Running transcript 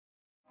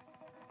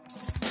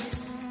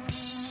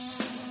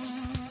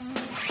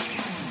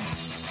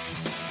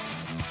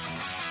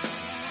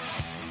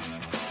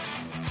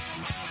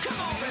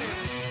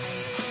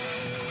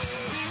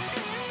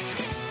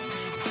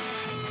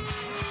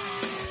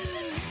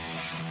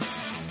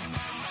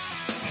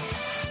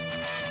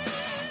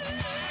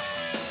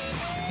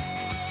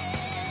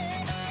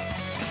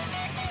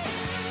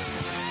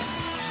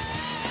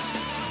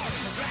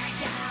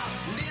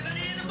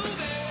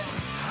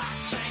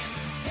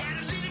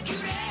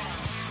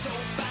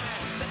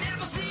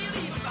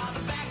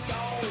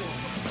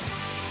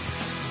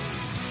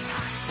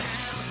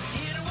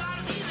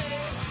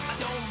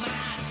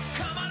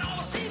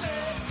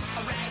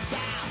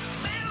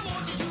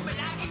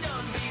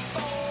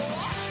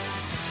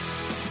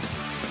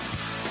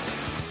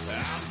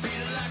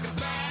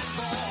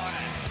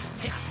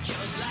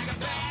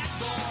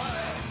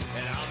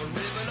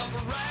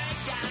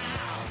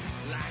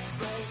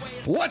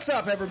What's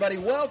up, everybody?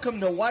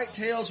 Welcome to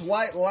Whitetails,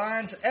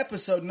 WhiteLines,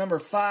 episode number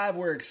 5.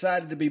 We're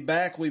excited to be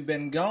back. We've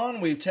been gone.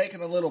 We've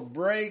taken a little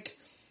break.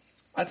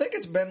 I think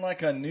it's been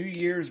like a New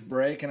Year's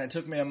break, and it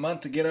took me a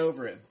month to get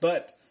over it.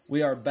 But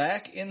we are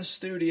back in the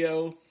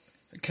studio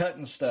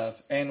cutting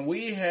stuff, and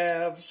we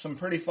have some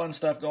pretty fun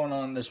stuff going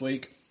on this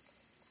week.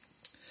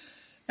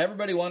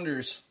 Everybody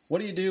wonders,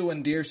 what do you do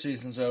when deer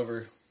season's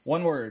over?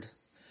 One word,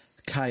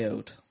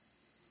 coyote.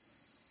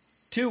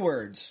 2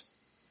 words,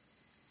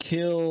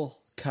 kill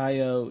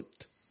coyote.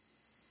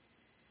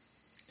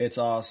 It's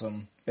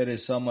awesome. It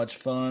is so much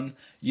fun.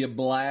 You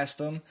blast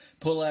them,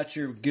 pull out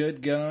your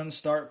good guns,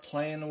 start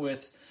playing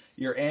with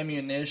your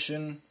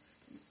ammunition.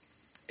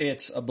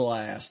 It's a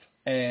blast.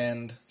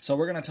 And so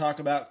we're going to talk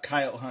about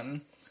coyote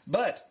hunting.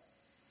 But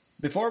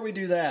before we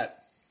do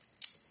that,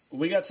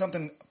 we got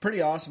something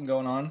pretty awesome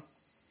going on.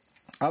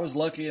 I was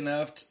lucky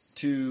enough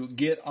to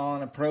get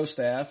on a pro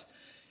staff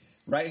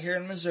right here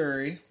in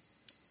Missouri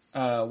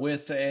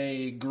with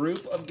a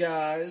group of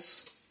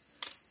guys.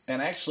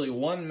 And actually,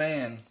 one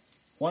man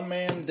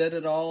did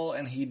it all,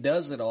 and he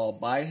does it all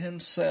by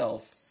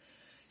himself.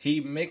 He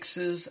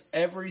mixes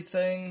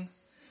everything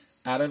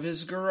out of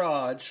his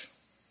garage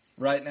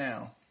right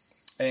now,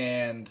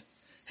 and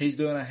he's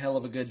doing a hell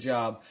of a good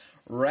job.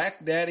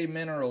 Rack Daddy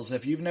Minerals.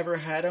 If you've never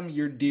had them,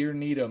 your deer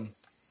need them.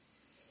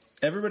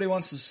 Everybody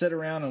wants to sit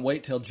around and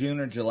wait till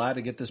June or July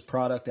to get this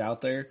product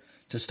out there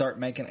to start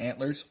making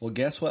antlers. Well,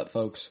 guess what,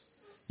 folks?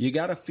 You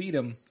got to feed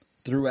them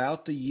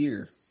throughout the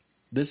year.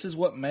 This is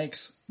what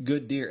makes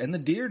good deer. And the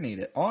deer need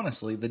it.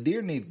 Honestly, the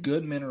deer need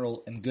good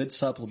mineral and good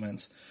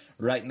supplements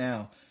right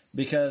now.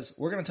 Because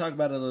we're going to talk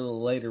about it a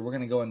little later. We're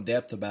going to go in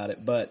depth about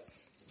it. But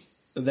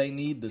they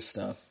need this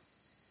stuff.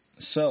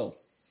 So,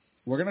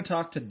 we're going to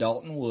talk to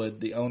Dalton Wood,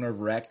 the owner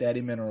of Rack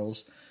Daddy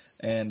Minerals.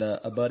 And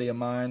a buddy of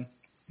mine,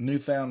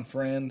 newfound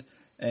friend.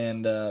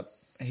 And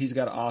he's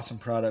got an awesome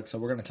product. So,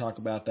 we're going to talk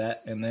about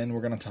that. And then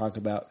we're going to talk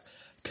about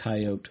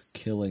coyote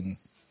killing.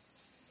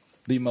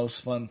 The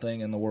most fun thing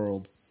in the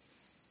world.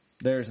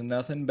 There's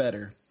nothing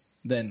better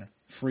than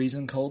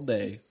freezing cold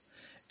day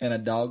and a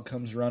dog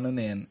comes running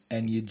in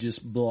and you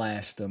just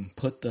blast them.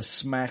 Put the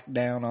smack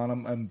down on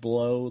them and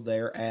blow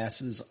their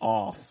asses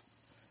off.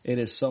 It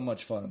is so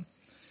much fun.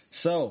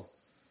 So,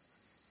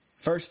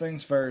 first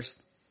things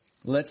first,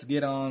 let's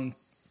get on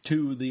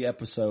to the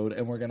episode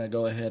and we're going to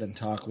go ahead and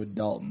talk with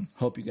Dalton.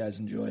 Hope you guys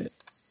enjoy it.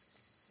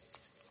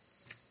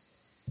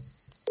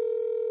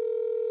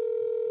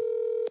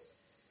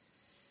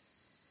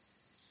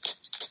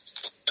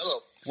 Hello.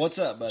 What's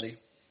up, buddy?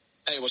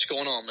 Hey, what's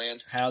going on, man?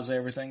 How's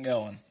everything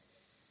going?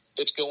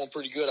 It's going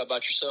pretty good. How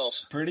about yourself?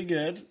 Pretty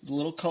good. It's a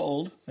little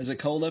cold. Is it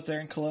cold up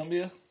there in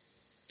Columbia?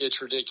 It's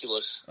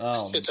ridiculous.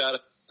 Oh, it's out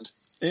of hand.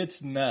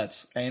 It's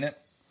nuts, ain't it?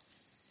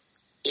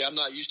 Yeah, I'm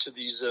not used to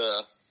these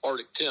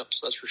Arctic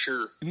temps, that's for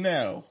sure.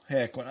 No.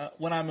 Heck,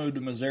 when I moved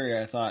to Missouri,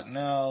 I thought,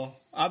 no,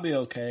 I'll be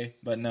okay.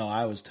 But no,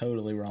 I was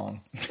totally wrong.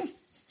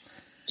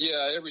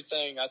 Yeah,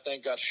 everything, I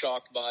think, got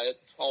shocked by it.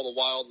 All the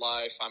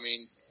wildlife. I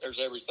mean, there's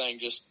everything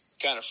just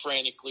kind of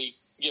frantically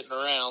getting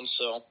around,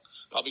 so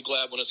I'll be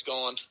glad when it's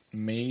gone.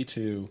 Me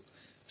too.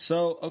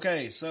 So,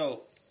 okay,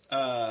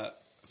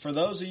 for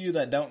those of you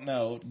that don't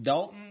know,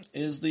 Dalton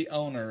is the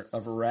owner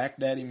of Rack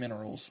Daddy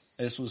Minerals.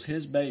 This was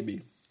his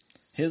baby,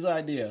 his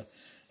idea.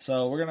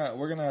 So we're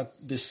gonna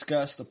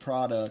discuss the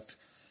product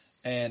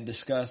and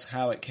discuss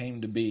how it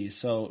came to be.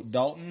 So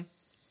Dalton,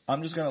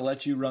 I'm just gonna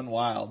let you run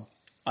wild.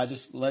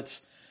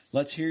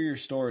 Let's hear your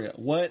story.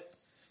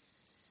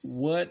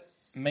 What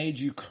made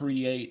you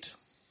create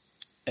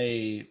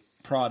a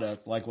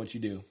product like what you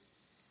do?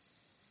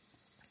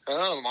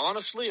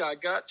 Honestly, I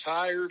got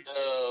tired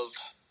of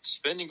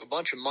spending a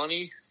bunch of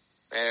money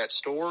at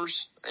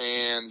stores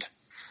and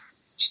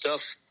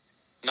stuff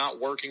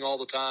not working all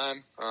the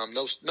time.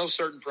 No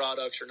certain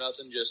products or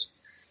nothing, just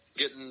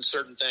getting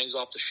certain things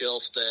off the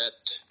shelf that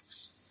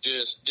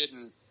just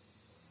didn't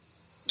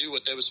do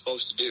what they were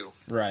supposed to do.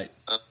 Right.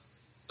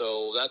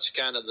 So that's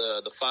kind of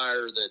the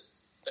fire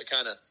that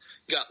kind of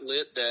got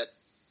lit, that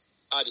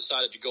I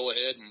decided to go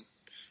ahead and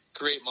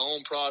create my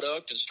own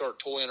product and start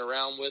toying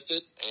around with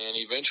it. And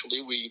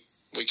eventually we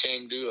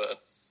came to a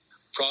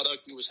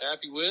product we was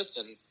happy with,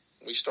 and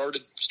we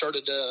started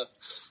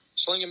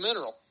slinging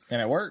mineral. And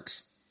it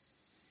works.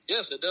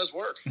 Yes, it does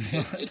work.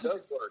 It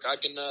does work. I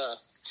can, of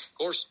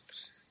course,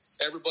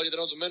 everybody that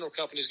owns a mineral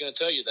company is going to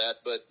tell you that,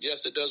 but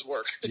yes, it does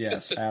work.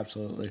 Yes,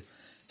 absolutely.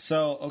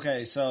 So,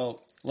 okay,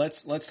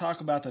 let's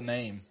talk about the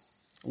name.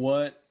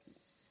 What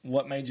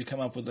made you come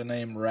up with the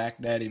name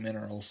Rack Daddy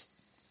Minerals?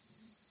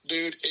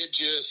 Dude, it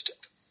just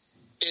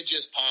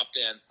popped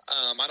in.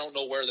 I don't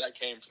know where that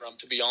came from,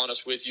 to be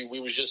honest with you. We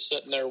was just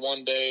sitting there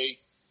one day,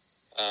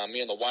 me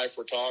and the wife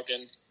were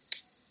talking,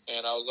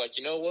 and I was like,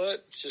 you know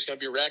what? It's just going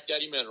to be Rack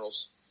Daddy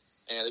Minerals.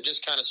 And it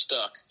just kind of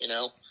stuck, you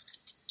know.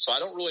 So I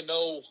don't really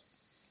know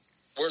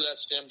where that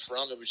stemmed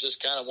from. It was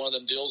just kind of one of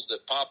them deals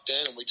that popped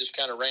in, and we just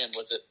kind of ran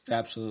with it.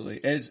 Absolutely.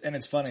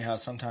 It's funny how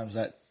sometimes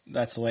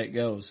that's the way it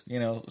goes. You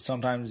know,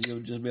 sometimes you'll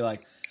just be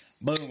like,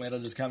 boom, it'll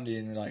just come to you,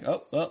 and you're like,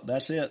 oh, well,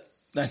 that's it.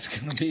 That's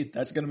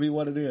gonna be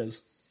what it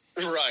is.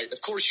 Right.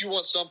 Of course, you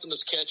want something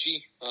that's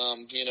catchy.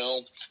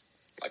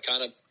 Like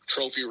kind of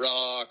trophy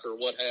rock or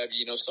what have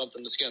you.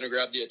 Something that's going to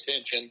grab the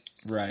attention.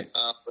 Right.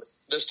 But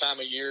this time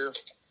of year,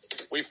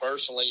 we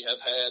personally have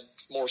had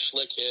more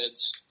slick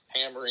heads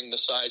hammering the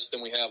sights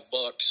than we have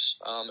bucks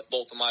at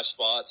both of my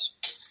spots.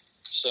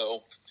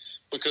 So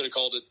we could have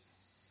called it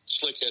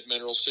slickhead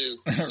minerals too.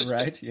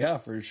 Right. Yeah,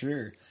 for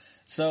sure.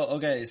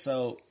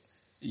 So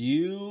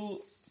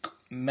you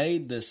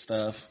made this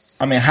stuff.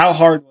 I mean, how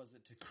hard was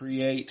it to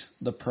create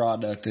the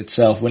product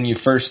itself when you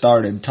first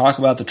started? Talk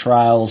about the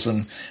trials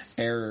and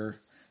error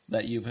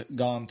that you've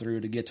gone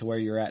through to get to where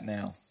you're at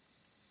now.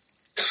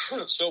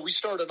 So we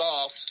started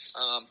off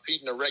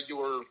feeding a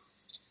regular,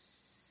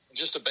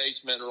 just a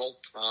base mineral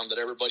that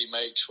everybody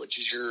makes, which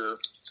is your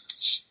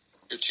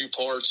 2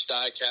 parts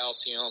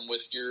dicalcium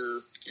with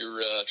your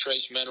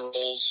trace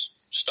minerals,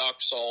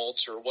 stock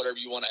salts, or whatever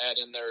you want to add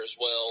in there as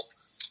well.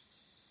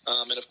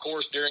 And of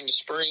course, during the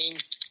spring,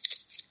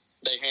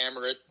 they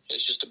hammer it.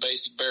 It's just a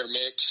basic bare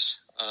mix.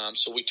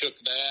 So we took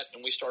that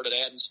and we started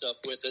adding stuff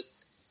with it.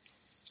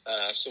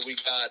 So we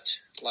got,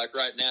 like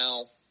right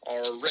now,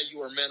 our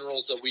regular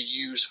minerals that we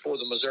use for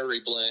the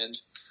Missouri blend.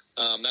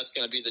 That's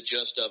going to be the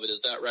gist of it,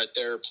 is that right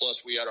there.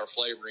 Plus we add our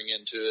flavoring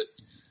into it,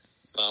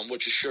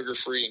 which is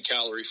sugar-free and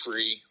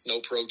calorie-free,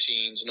 no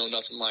proteins, no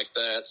nothing like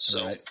that.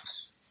 So right.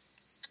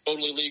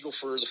 Totally legal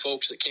for the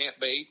folks that can't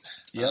bait.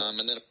 Yep.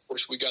 And then, of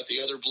course, we got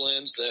the other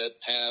blends that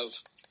have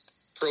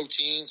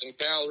proteins and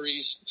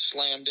calories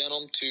slammed in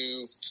them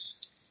to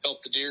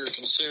help the deer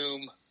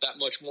consume that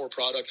much more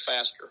product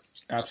faster.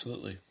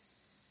 Absolutely.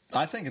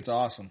 I think it's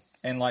awesome.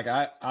 And like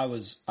I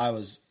was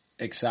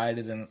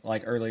excited, and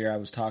like earlier I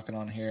was talking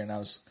on here, and I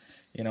was,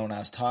 when I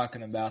was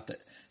talking about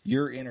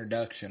your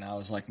introduction, I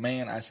was like,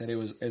 man, I said it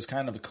was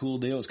kind of a cool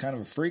deal. It was kind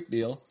of a freak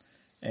deal.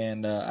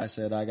 And I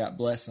said I got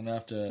blessed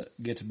enough to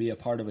get to be a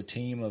part of a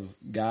team of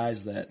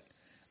guys that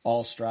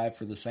all strive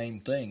for the same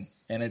thing.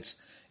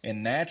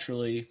 And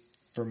naturally,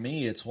 for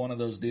me, it's one of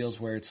those deals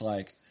where it's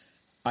like,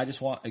 I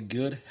just want a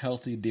good,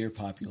 healthy deer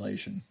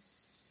population.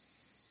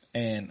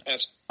 And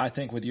Absolutely. I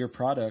think with your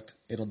product,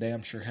 it'll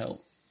damn sure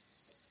help.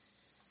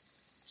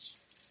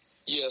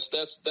 Yes,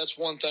 that's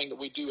one thing that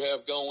we do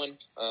have going.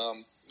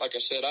 Like I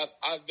said,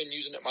 I've been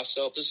using it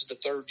myself. This is the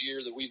 3rd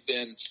year that we've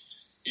been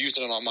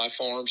using it on my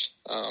farms.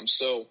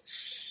 So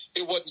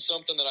it wasn't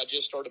something that I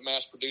just started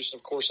mass producing.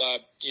 Of course, I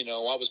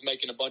was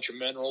making a bunch of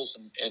minerals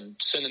and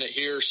sending it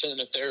here, sending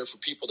it there for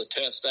people to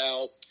test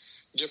out,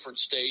 different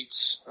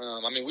states.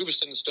 We were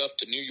sending stuff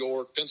to New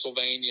York,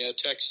 Pennsylvania,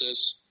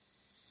 Texas,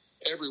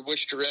 every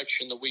which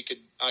direction that we could.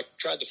 I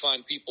tried to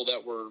find people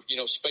that were,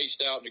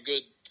 spaced out in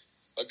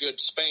a good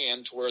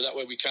span, to where that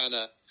way we kind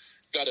of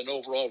got an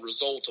overall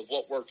result of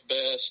what worked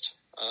best.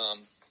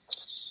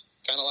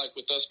 Kind of like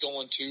with us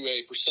going to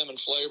a persimmon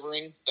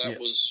flavoring, that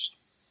was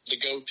the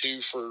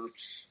go-to for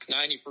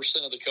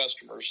 90% of the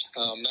customers.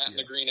 That and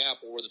the green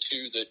apple were the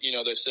two that,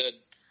 they said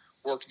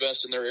worked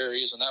best in their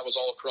areas, and that was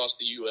all across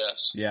the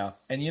U.S. Yeah,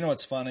 and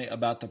what's funny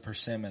about the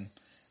persimmon?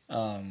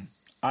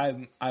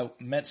 I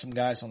met some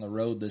guys on the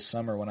road this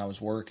summer when I was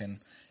working,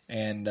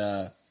 and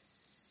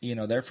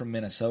they're from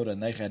Minnesota,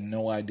 and they had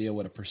no idea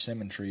what a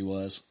persimmon tree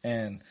was,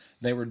 and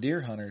they were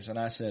deer hunters, and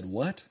I said,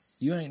 "What?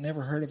 You ain't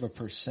never heard of a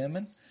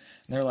persimmon?"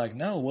 And they're like,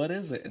 "No, what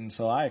is it?" And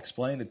so I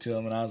explained it to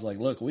them, and I was like,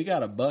 "Look, we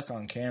got a buck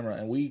on camera,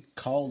 and we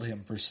called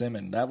him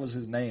Persimmon. That was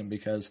his name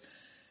because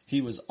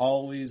he was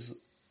always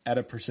at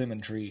a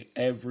persimmon tree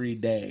every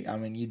day.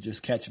 You'd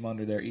just catch him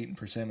under there eating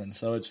persimmons.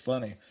 So it's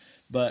funny.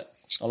 But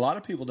a lot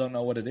of people don't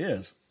know what it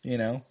is,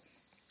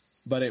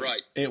 But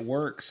it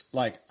works.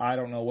 Like, I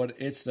don't know what,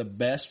 it's the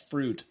best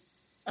fruit.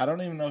 I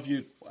don't even know if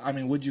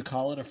would you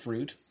call it a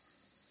fruit?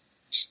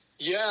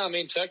 Yeah,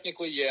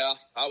 technically, yeah.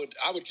 I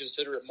would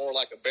consider it more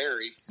like a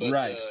berry. But,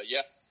 right.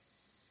 Yeah.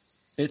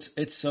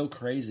 It's so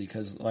crazy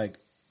because, like,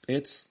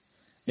 it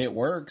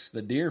works.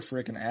 The deer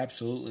freaking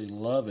absolutely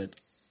love it.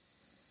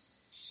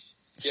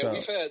 Yeah,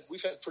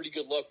 we've had pretty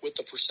good luck with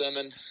the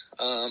persimmon.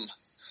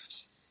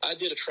 I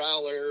did a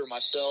trial error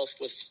myself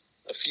with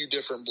a few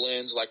different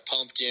blends like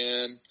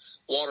pumpkin,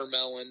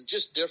 watermelon,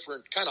 just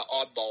different kind of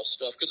oddball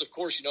stuff. Because, of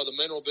course, the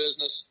mineral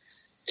business,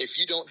 if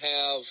you don't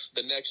have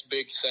the next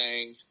big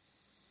thing,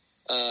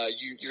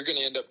 you're going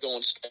to end up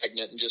going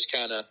stagnant and just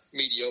kind of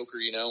mediocre,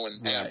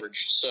 and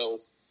average. So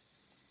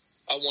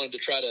I wanted to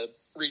try to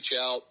reach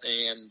out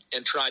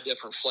and try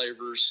different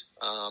flavors.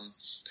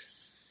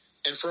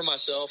 And for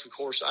myself, of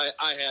course,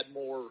 I had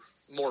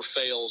more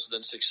fails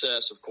than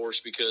success, of course,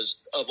 because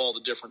of all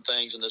the different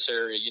things in this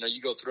area.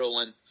 You go throw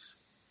in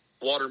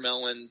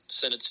watermelon,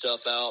 sending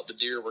stuff out. The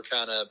deer were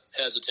kind of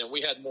hesitant.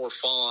 We had more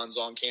fawns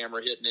on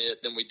camera hitting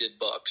it than we did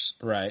bucks.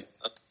 Right.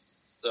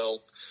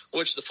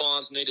 Which the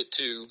fawns needed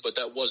too, but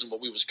that wasn't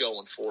what we was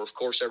going for. Of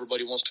course,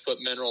 everybody wants to put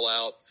mineral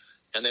out,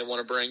 and they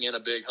want to bring in a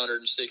big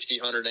 160,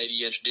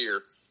 180-inch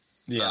deer.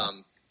 Yeah.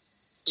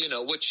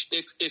 Which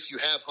if you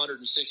have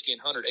 160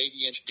 and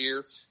 180-inch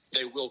deer,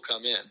 they will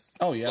come in.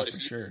 Oh, yeah, but for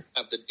if sure. you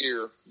have the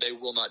deer, they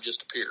will not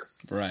just appear.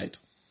 Right.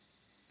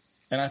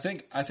 And I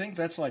think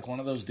that's like one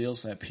of those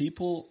deals that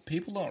people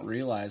don't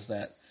realize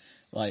that,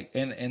 like,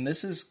 and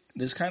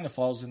this kind of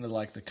falls into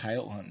like the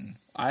coyote hunting.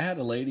 I had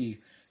a lady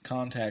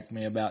contact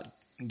me about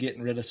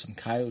getting rid of some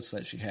coyotes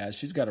that she has.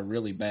 She's got a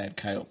really bad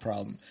coyote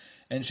problem.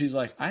 And she's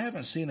like, I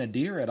haven't seen a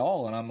deer at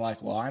all. And I'm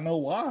like, well, I know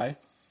why.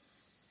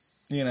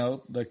 You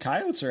know, the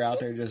coyotes are out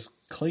there just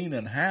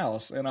cleaning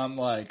house. And I'm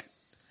like,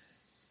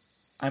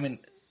 I mean,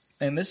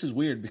 and this is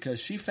weird because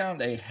she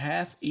found a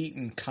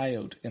half-eaten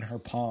coyote in her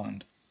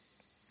pond.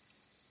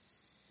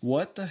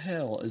 What the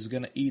hell is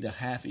going to eat a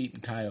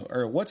half-eaten coyote?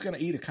 Or what's going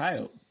to eat a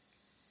coyote?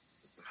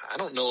 I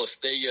don't know if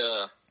they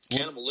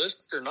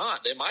cannibalistic or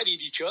not. They might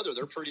eat each other.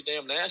 They're pretty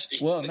damn nasty.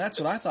 Well, and that's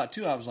what I thought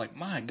too. I was like,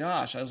 my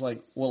gosh. I was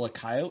like, will a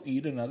coyote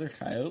eat another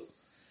coyote?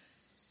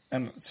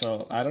 And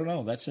so, I don't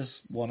know. That's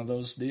just one of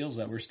those deals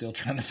that we're still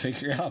trying to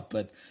figure out.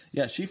 But,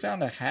 yeah, she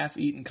found a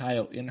half-eaten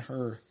coyote in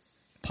her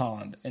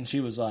pond. And she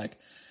was like,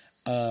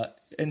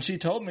 and she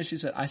told me, she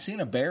said, I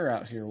seen a bear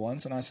out here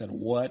once. And I said,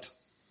 what?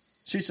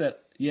 She said,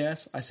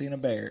 yes, I seen a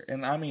bear.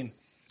 And, I mean,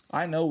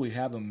 I know we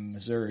have them in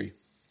Missouri.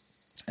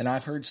 And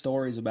I've heard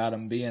stories about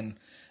them being,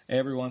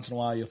 every once in a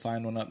while you'll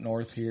find one up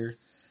north here.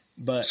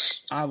 But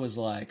I was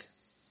like,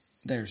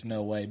 there's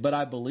no way. But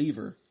I believe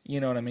her. You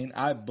know what I mean?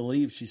 I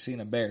believe she's seen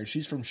a bear.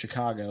 She's from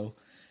Chicago.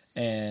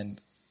 And,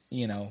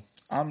 you know,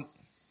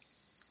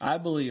 I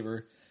believe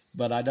her.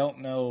 But I don't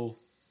know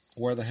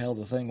where the hell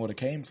the thing would have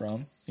came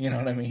from. You know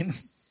what I mean?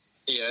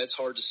 Yeah, it's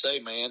hard to say,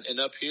 man. And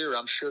up here,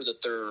 I'm sure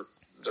that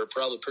they're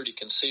probably pretty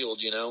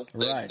concealed, you know?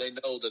 Right. They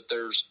know that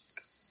there's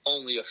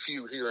only a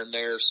few here and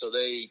there, so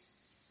they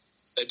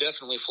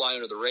definitely fly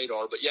under the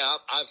radar. But, yeah,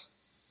 I've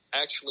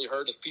actually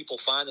heard of people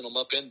finding them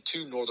up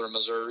into northern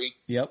Missouri.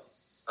 Yep.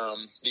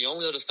 The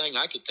only other thing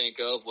I could think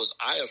of was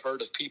I have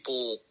heard of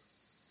people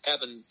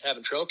having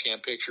trail cam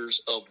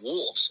pictures of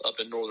wolves up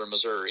in northern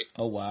Missouri.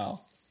 Oh, wow.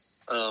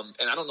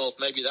 And I don't know if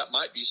maybe that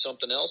might be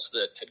something else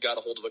that had got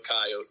a hold of a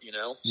coyote, you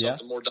know,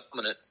 something more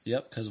dominant.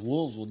 Yep, because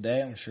wolves will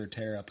damn sure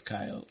tear up a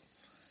coyote.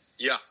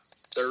 Yeah,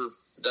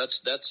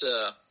 that's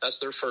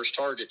their first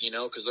target, you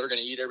know, because they're going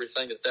to eat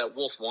everything that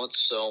wolf wants.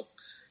 So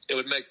it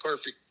would make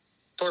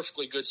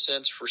perfectly good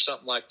sense for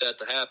something like that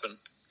to happen.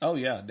 Oh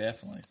yeah,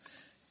 definitely.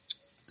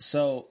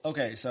 So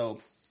okay,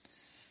 so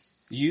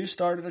you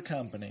started a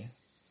company,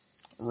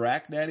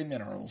 Rack Daddy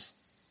Minerals,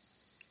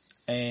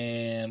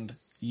 and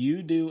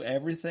you do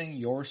everything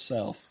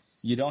yourself.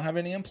 You don't have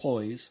any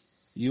employees.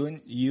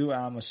 You,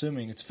 I'm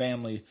assuming it's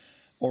family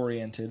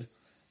oriented.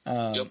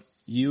 Yep.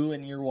 You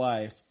and your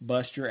wife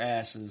bust your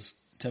asses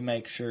to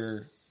make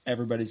sure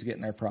everybody's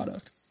getting their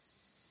product.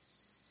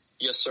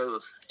 Yes, sir.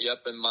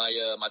 Yep. And my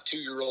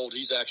 2-year-old,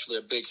 he's actually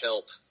a big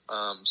help.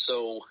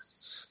 So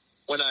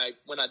when I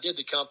did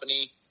the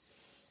company,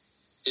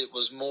 it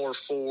was more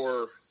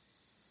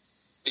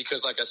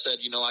because like I said,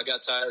 you know, I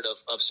got tired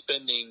of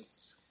spending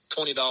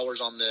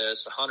 $20 on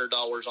this,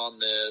 $100 on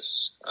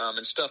this,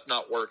 and stuff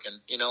not working.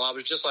 You know, I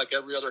was just like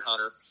every other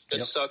hunter.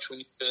 It sucks when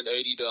you spend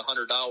 $80 to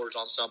 $100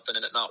 on something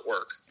and it not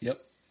work. Yep.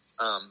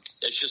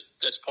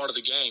 That's part of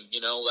the game. You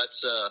know,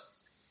 that's,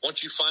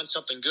 once you find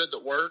something good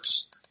that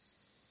works,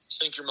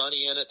 sink your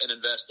money in it and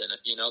invest in it.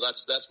 You know,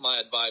 that's my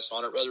advice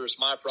on it, whether it's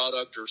my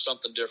product or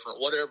something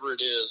different, whatever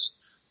it is,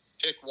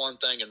 pick one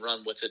thing and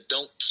run with it.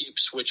 Don't keep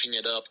switching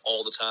it up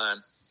all the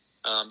time,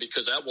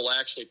 because that will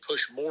actually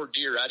push more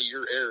deer out of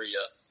your area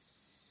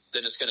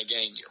than it's going to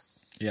gain you.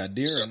 Yeah,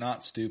 deer are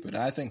not stupid.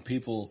 I think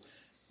people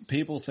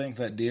think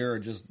that deer are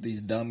just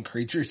these dumb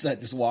creatures that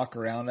just walk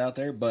around out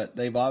there, but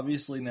they've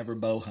obviously never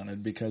bow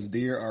hunted because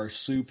deer are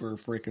super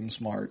freaking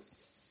smart.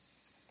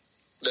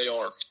 They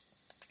are.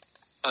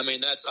 I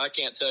mean, I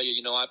can't tell you,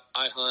 you know, I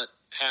hunt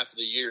half of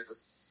the year,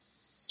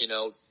 you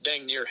know,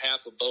 dang near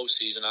half of bow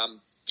season. I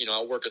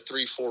work a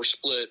 3-4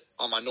 split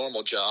on my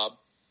normal job.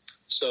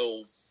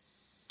 So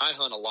I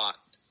hunt a lot.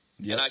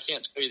 Yep. And I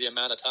can't tell you the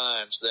amount of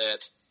times that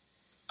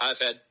I've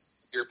had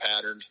deer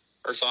patterned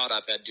or thought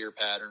I've had deer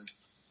patterned,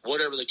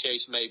 whatever the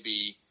case may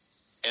be,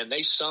 and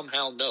they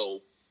somehow know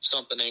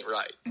something ain't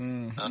right.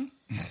 Mm-hmm.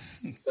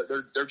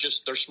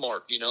 They're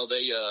smart. You know,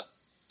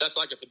 that's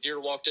like if a deer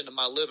walked into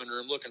my living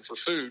room looking for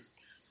food,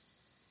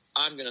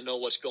 I'm going to know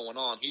what's going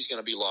on. He's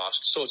going to be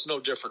lost. So it's no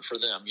different for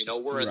them. You know,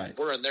 we're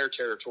in their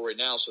territory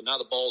now. So now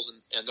the ball's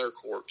in their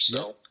court.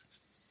 So, yep.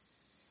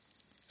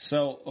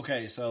 So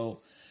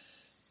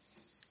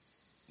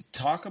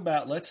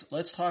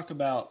let's talk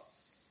about,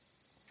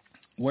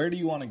 where do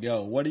you want to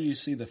go? What do you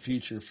see the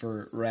future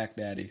for Rack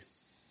Daddy?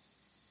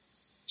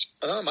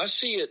 I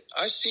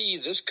see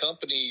this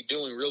company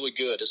doing really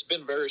good. It's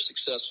been very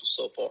successful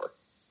so far.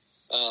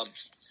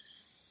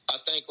 I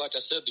think, like I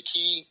said, the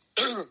key,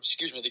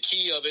 the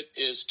key of it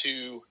is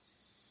to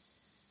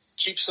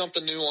keep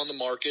something new on the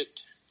market,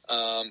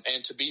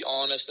 and to be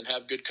honest and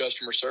have good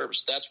customer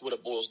service. That's what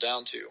it boils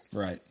down to.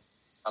 Right.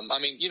 I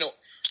mean, you know,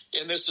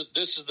 and this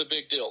is the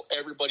big deal.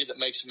 Everybody that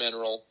makes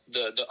mineral,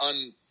 the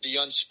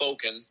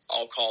unspoken,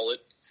 I'll call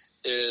it,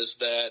 is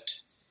that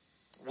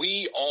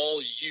we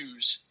all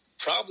use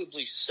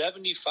probably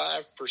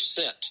 75%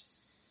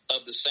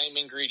 of the same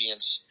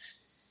ingredients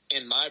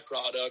in my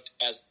product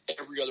as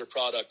every other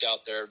product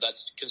out there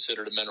that's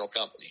considered a mineral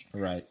company.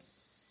 Right.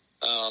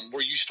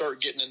 Where you start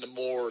getting into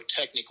more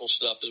technical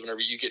stuff is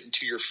whenever you get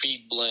into your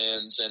feed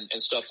blends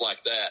and stuff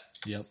like that.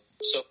 Yep.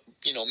 So,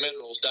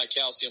 minerals,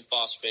 dicalcium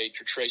phosphate,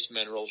 your trace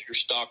minerals, your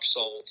stock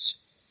salts,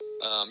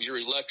 your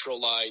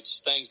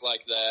electrolytes, things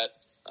like that,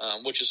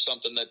 which is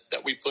something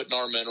that we put in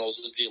our minerals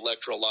is the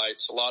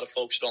electrolytes. A lot of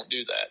folks don't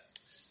do that.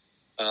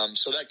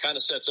 So that kind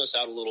of sets us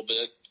out a little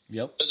bit.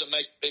 Yep. Does it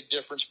make a big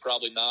difference?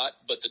 Probably not,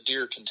 but the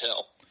deer can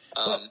tell.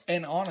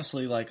 And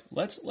honestly, like,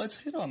 let's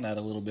hit on that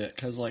a little bit,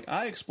 because, like,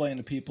 I explained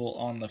to people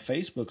on the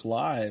Facebook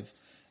Live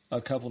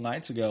a couple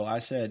nights ago, I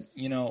said,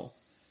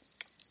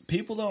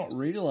 people don't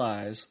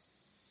realize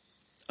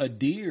a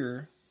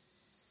deer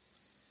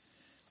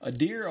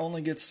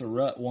only gets the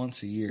rut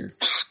once a year.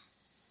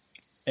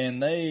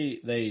 And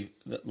they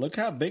look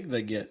how big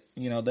they get.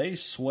 They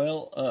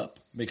swell up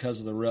because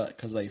of the rut,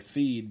 because they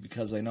feed,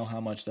 because they know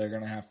how much they're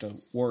going to have to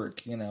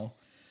work,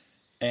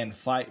 and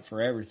fight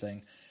for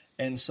everything.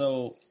 And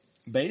so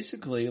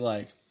basically,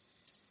 like,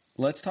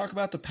 let's talk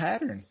about the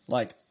pattern.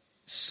 Like,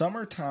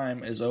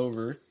 summertime is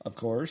over, of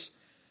course.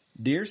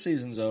 Deer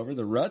season's over.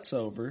 The rut's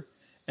over.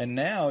 And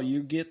now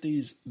you get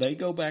these, they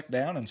go back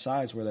down in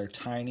size where they're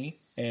tiny,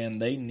 and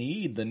they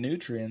need the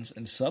nutrients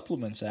and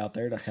supplements out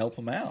there to help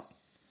them out.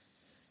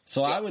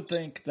 So I would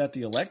think that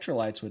the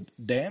electrolytes would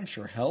damn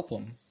sure help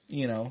them,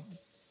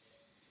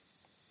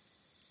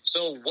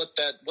 So what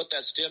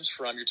that stems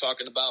from, you're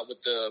talking about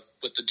with the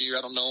deer,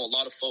 I don't know, a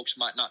lot of folks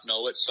might not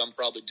know it, some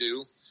probably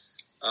do.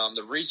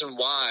 The reason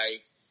why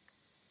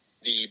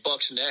the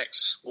buck's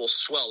necks will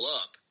swell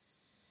up,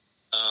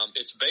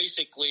 it's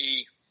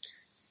basically,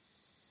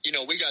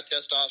 we got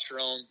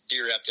testosterone,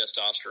 deer have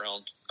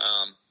testosterone,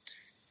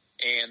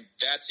 and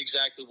that's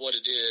exactly what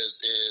it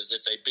is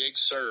it's a big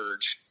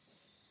surge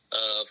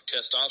of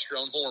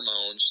testosterone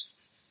hormones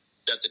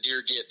that the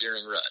deer get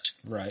during rut.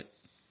 Right.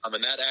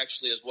 And that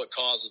actually is what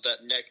causes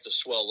that neck to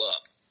swell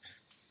up.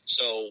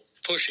 So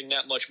pushing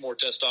that much more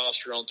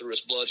testosterone through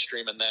his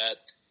bloodstream and that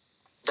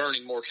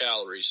burning more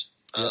calories,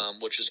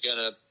 which is going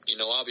to,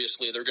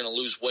 obviously they're going to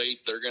lose weight.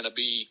 They're going to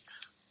be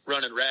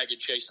running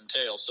ragged, chasing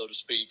tails, so to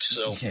speak.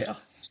 So yeah.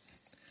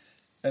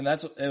 And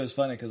it was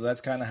funny because that's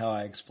kind of how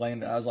I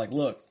explained it. I was like,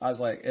 look,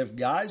 if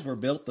guys were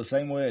built the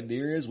same way a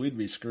deer is, we'd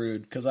be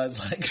screwed. Because I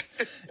was like,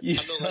 I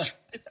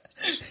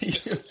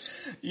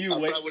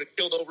probably would have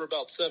killed over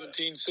about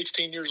 17,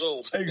 16 years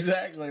old.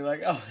 Exactly.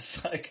 Like, I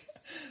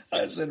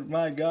said,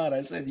 my God,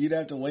 you'd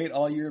have to wait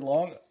all year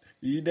long.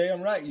 You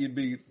damn right you'd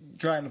be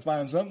trying to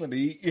find something to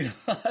eat. You're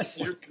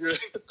good.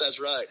 That's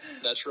right.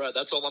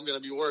 That's all I'm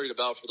going to be worried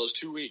about for those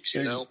 2 weeks,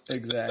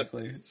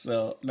 Exactly.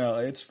 So, no,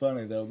 it's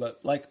funny, though.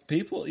 But, like,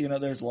 people,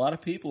 there's a lot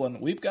of people, and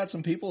we've got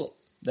some people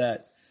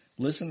that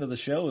listen to the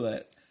show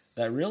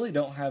that really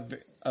don't have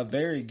a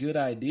very good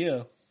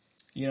idea.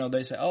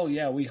 They say, oh,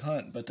 yeah, we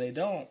hunt, but they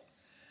don't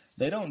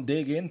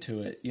dig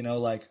into it,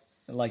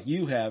 like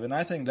you have. And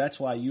I think that's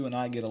why you and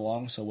I get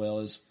along so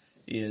well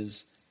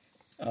is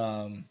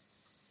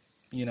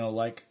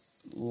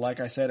like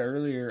I said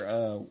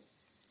earlier,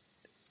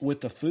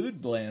 with the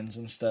food blends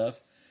and stuff,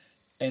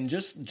 and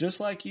just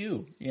like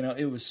you,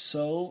 it was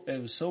so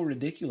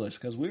ridiculous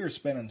because we were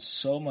spending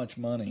so much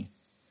money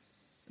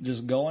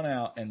just going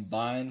out and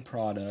buying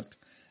product,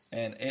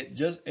 and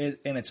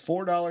and it's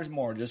 $4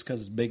 more just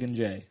because it's Big and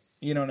J,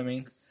 you know what I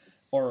mean,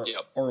 or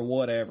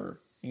whatever,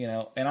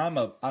 And I'm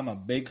a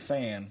big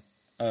fan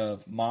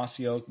of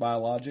Mossy Oak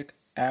Biologic.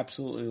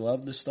 Absolutely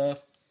love this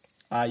stuff.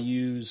 I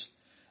use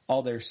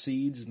all their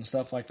seeds and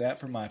stuff like that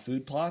for my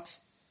food plots.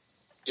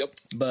 Yep.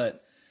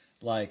 But,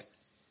 like,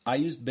 I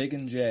used Big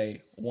and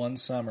J one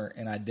summer,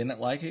 and I didn't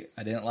like it.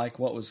 I didn't like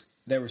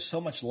there was so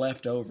much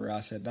left over.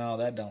 I said, no,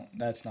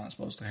 that's not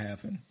supposed to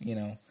happen,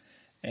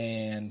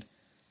 And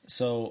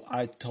so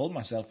I told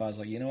myself, I was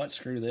like, you know what,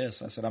 screw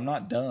this. I said, I'm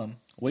not dumb.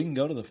 We can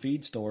go to the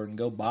feed store and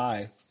go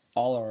buy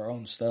all our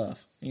own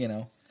stuff,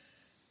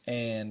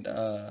 And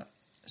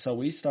so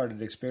we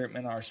started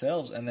experimenting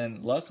ourselves, and then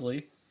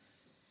luckily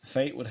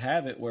fate would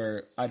have it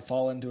where I'd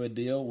fall into a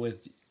deal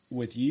with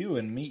you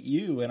and meet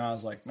you, and I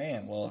was like,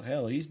 man, well,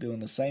 hell, he's doing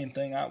the same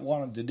thing I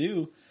wanted to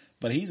do,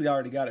 but he's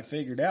already got it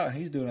figured out, and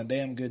he's doing a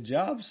damn good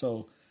job,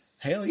 so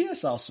hell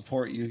yes, I'll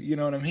support you, you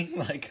know what I mean?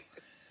 Like,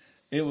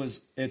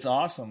 it's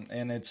awesome,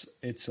 and it's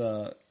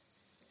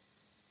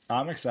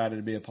I'm excited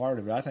to be a part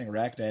of it. I think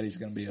Rack Daddy's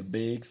going to be a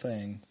big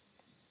thing.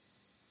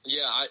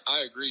 Yeah, I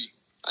agree.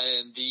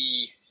 And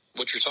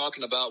what you're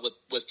talking about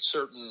with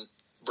certain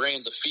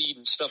brands of feed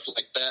and stuff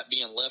like that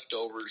being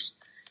leftovers.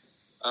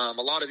 A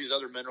lot of these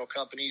other mineral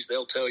companies,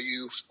 they'll tell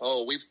you,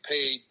 oh, we've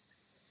paid,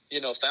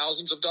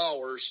 thousands of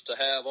dollars to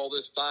have all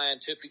this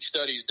scientific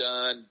studies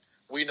done.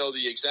 We know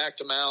the exact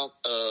amount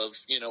of,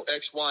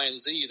 X, Y, and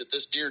Z that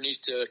this deer needs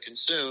to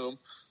consume,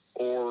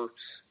 or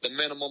the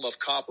minimum of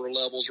copper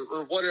levels,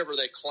 or whatever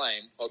they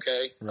claim.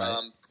 Okay.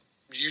 Right.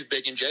 Use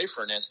Big and J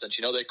for an instance.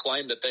 They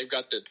claim that they've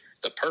got the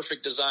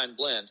perfect design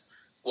blend.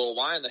 Well,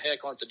 why in the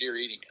heck aren't the deer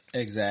eating it?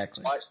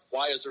 Exactly.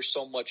 Why is there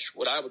so much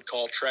what I would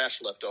call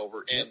trash left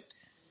over? And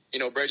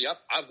Brady,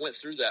 I've went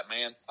through that,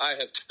 man.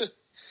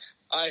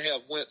 I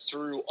have went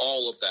through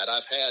all of that.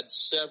 I've had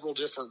several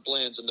different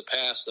blends in the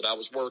past that I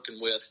was working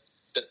with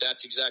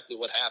that's exactly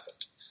what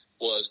happened,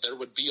 was there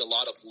would be a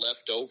lot of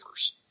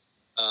leftovers.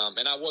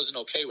 And I wasn't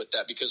okay with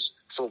that because,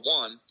 for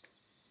one,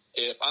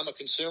 if I'm a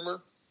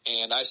consumer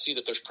and I see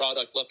that there's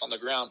product left on the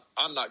ground,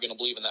 I'm not going to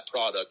believe in that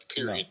product,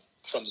 period,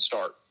 from the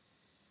start.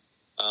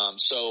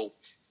 So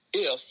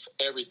if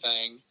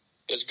everything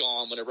is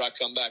gone whenever I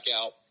come back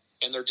out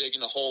and they're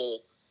digging a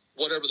hole,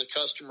 whatever the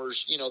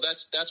customers,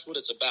 that's what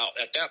it's about.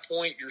 At that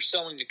point, you're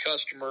selling the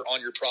customer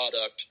on your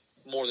product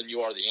more than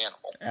you are the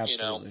animal.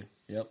 Absolutely.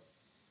 Yep.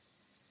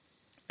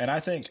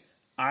 And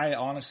I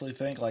honestly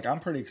think, like, I'm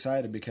pretty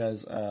excited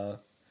because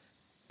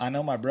I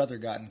know my brother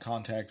got in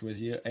contact with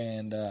you,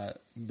 and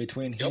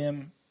between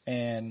him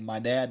and my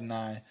dad and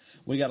I,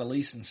 we got a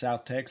lease in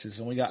South Texas,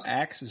 and we got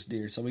axis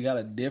deer, so we got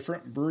a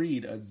different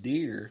breed of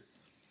deer,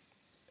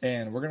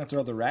 and we're going to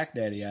throw the Rack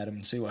Daddy at him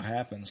and see what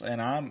happens.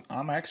 And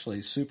I'm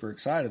actually super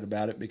excited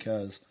about it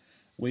because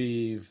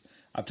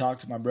I've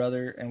talked to my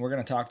brother, and we're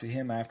going to talk to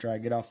him after I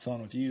get off the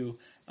phone with you.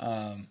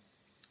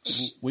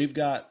 We've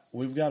got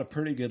a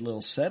pretty good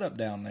little setup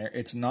down there.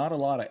 It's not a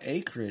lot of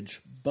acreage,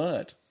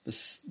 but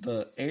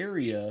the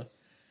area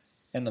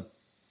and the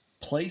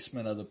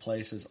placement of the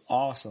place is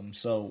awesome.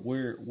 So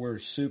we're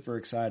super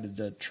excited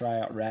to try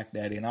out Rack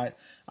Daddy. And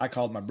I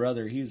called my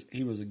brother.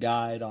 He was a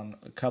guide on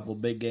a couple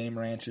big game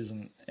ranches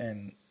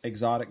and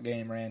exotic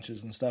game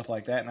ranches and stuff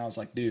like that. And I was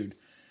like, dude,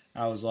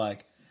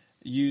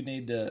 you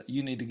need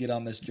to get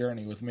on this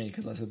journey with me,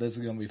 because I said, this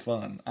is going to be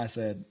fun. I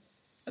said,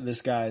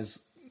 this guy's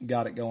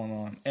got it going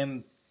on.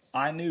 And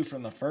I knew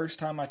from the first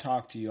time I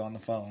talked to you on the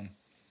phone,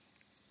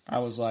 I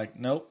was like,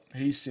 nope,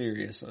 he's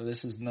serious.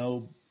 This is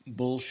no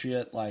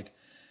bullshit. Like,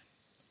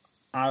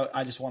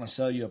 I just want to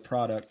sell you a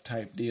product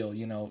type deal.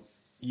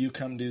 You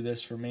come do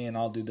this for me and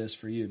I'll do this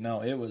for you.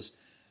 No, it was,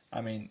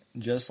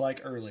 just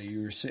like early,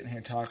 you were sitting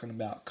here talking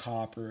about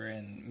copper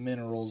and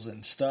minerals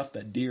and stuff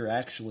that deer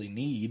actually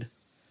need,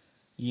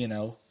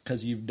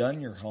 because you've done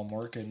your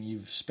homework and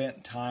you've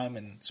spent time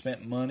and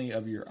spent money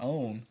of your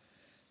own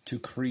to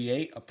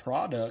create a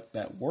product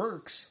that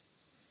works,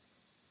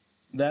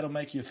 that'll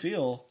make you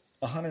feel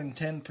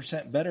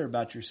 110% better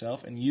about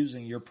yourself and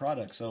using your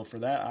product. So for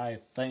that, I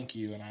thank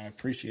you, and I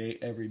appreciate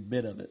every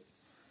bit of it.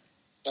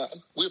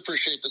 We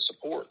appreciate the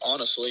support,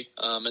 honestly.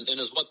 And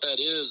as what that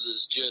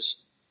is just,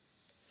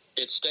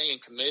 it's staying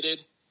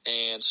committed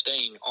and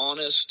staying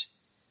honest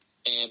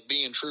and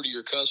being true to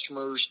your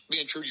customers,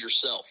 being true to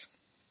yourself.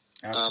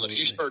 Absolutely. If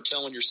you start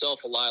telling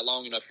yourself a lie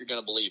long enough, you're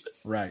going to believe it.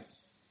 Right.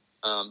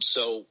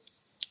 So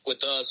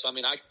with us,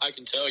 I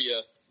can tell you,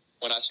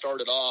 when I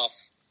started off,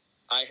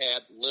 I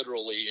had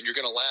literally, and you're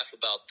going to laugh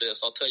about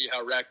this, I'll tell you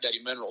how Rack Daddy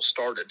Minerals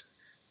started.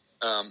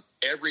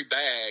 Every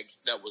bag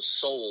that was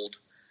sold,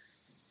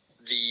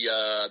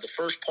 the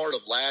first part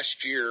of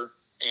last year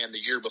and the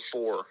year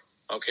before,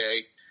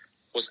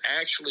 was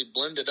actually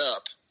blended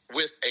up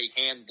with a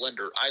hand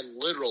blender. I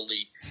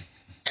literally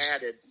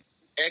added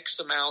X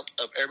amount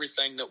of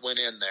everything that went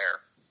in there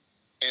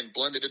and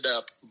blended it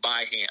up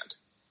by hand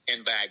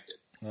and bagged it.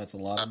 That's a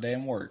lot of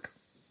damn work.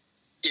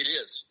 It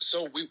is.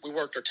 So we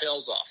worked our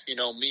tails off.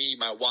 Me,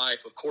 my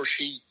wife, of course,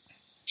 she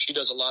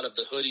does a lot of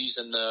the hoodies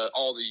and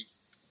all the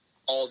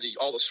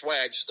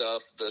swag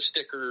stuff, the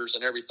stickers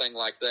and everything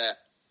like that.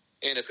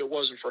 And if it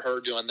wasn't for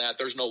her doing that,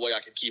 there's no way I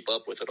could keep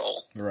up with it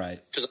all. Right.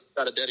 Because I've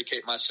got to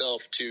dedicate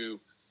myself to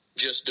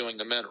just doing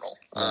the mineral.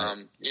 Right.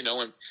 And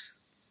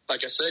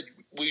like I said,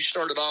 we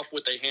started off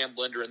with a hand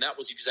blender, and that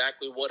was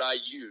exactly what I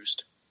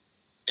used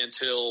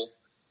until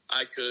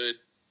I could.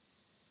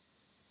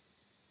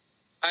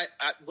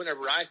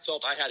 Whenever I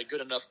felt I had a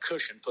good enough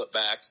cushion put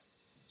back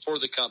for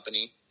the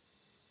company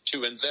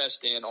to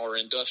invest in our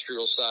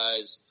industrial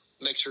size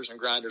mixers and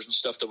grinders and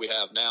stuff that we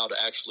have now to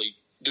actually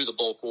do the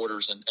bulk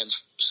orders and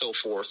so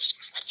forth.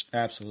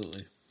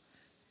 Absolutely.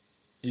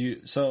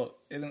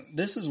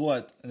 This is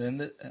what,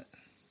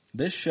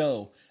 this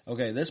show,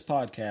 this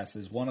podcast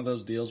is one of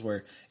those deals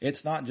where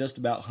it's not just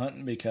about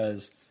hunting,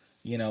 because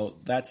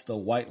that's the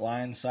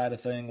WhiteLines side of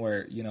thing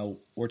where,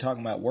 we're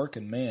talking about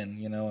working men,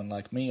 and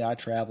like me, I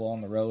travel on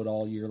the road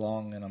all year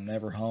long and I'm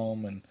never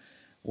home and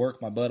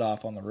work my butt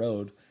off on the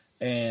road.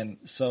 And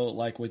so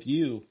like with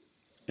you,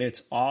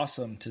 it's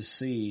awesome to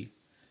see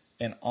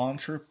an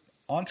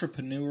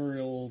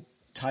entrepreneurial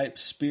type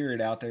spirit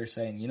out there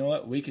saying, you know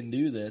what, we can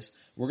do this.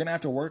 We're going to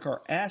have to work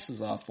our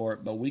asses off for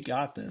it, but we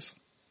got this.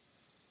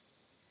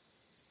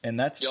 And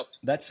that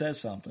says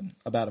something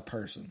about a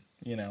person,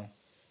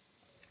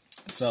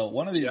 So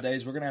one of these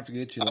days we're going to have to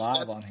get you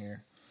live on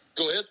here.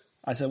 Go ahead.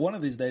 I said one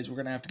of these days we're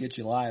going to have to get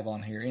you live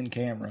on here in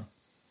camera.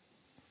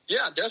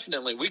 Yeah,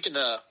 definitely. We can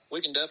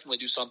definitely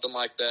do something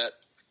like that.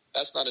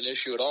 That's not an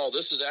issue at all.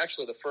 This is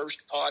actually the first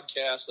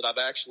podcast that I've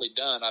actually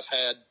done. I've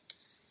had,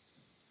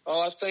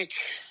 I think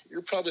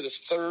you're probably the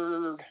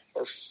third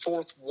or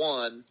fourth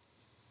one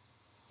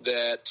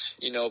that,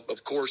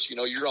 of course,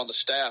 you're on the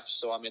staff.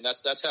 So,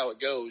 that's how it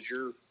goes.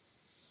 Your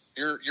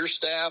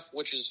staff,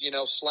 which is,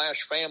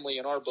 / family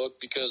in our book,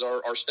 because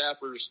our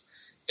staffers,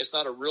 it's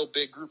not a real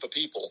big group of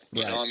people.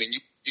 You Right. know, I mean,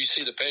 you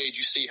see the page,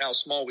 you see how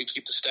small we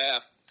keep the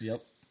staff.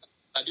 Yep.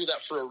 I do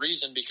that for a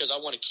reason, because I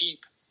want to keep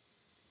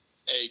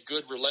a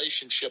good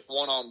relationship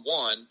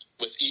one-on-one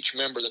with each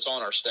member that's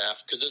on our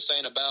staff. Because this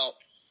ain't about,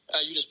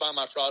 you just buy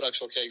my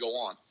products, okay, go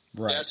on.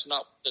 Right. That's not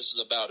what this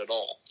is about at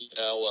all. You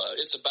know,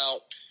 it's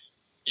about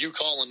you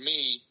calling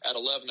me at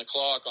 11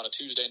 o'clock on a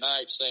Tuesday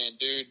night saying,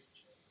 dude,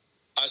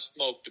 I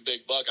smoked a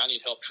big buck, I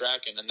need help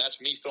tracking. And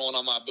that's me throwing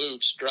on my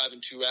boots,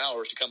 driving 2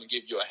 hours to come and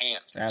give you a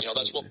hand. Absolutely. You know,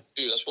 that's what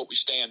we do. That's what we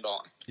stand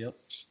on. Yep.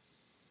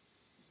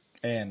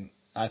 And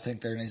I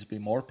think there needs to be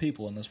more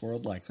people in this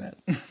world like that.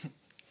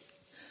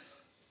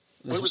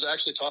 We was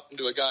actually talking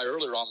to a guy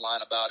earlier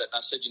online about it, and I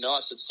said, you know,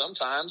 I said,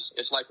 sometimes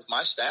it's like with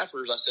my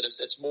staffers, I said,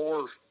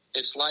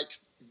 it's like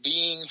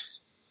being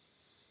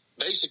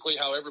basically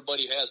how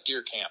everybody has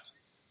deer camp.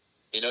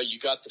 You know, you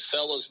got the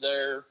fellas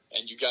there,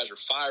 and you guys are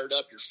fired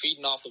up, you're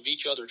feeding off of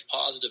each other's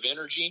positive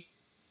energy,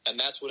 and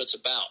that's what it's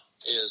about,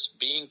 is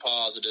being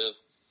positive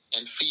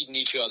and feeding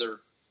each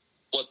other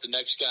what the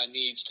next guy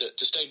needs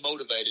to stay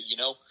motivated, you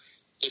know.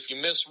 If you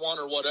miss one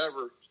or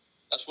whatever,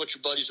 that's what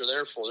your buddies are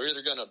there for. They're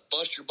either going to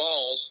bust your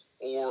balls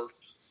or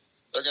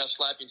they're going to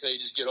slap you until you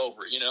just get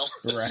over it, you know?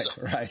 Right,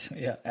 right.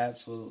 Yeah,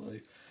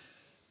 absolutely.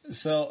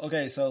 So,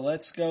 okay, so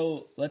let's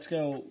go.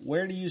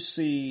 Where do you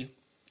see,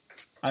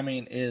 I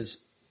mean, is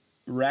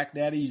Rack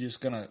Daddy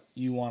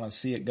you want to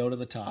see it go to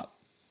the top?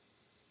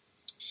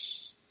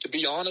 To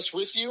be honest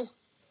with you,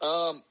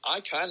 I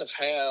kind of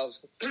have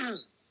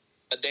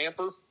a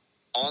damper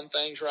on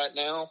things right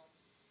now,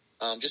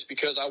 just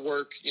because I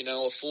work, you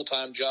know, a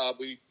full-time job.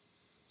 We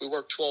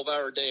work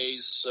 12-hour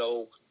days,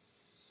 so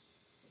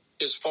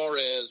as far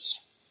as,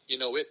 you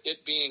know,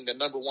 it being the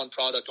number one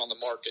product on the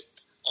market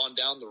on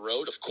down the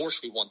road, of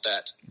course we want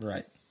that.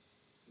 Right.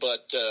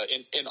 But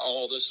in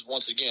all this is,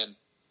 once again,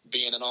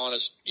 being an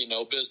honest, you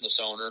know, business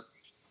owner,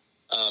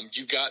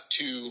 you got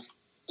to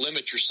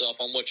limit yourself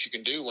on what you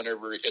can do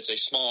whenever it's a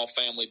small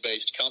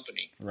family-based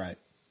company. Right.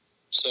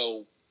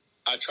 So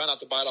I try not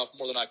to bite off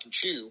more than I can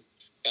chew,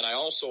 and I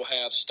also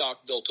have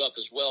stock built up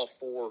as well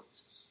for,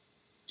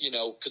 you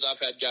know, because I've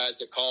had guys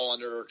that call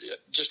under,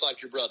 just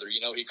like your brother, you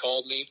know, he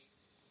called me.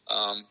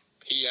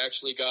 He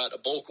actually got a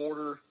bulk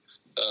order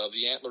of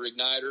the antler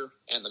igniter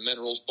and the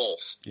minerals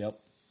both. Yep.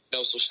 You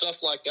know, so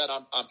stuff like that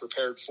I'm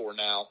prepared for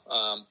now,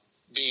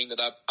 being that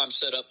I'm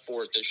set up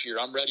for it this year.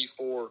 I'm ready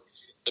for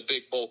the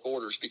big bulk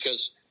orders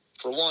because,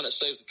 for one, it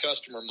saves the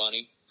customer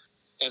money,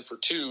 and for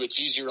two, it's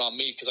easier on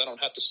me because I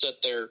don't have to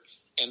sit there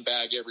and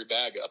bag every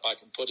bag up. I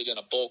can put it in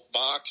a bulk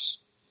box,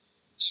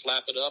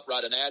 slap it up,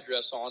 write an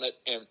address on it,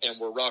 and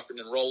we're rocking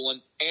and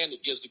rolling, and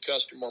it gives the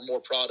customer more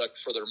product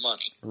for their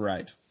money.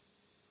 Right.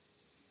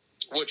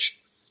 Which,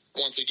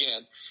 once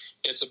again,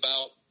 it's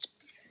about,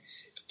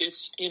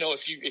 it's, you know,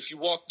 if you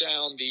walk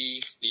down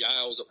the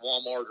aisles at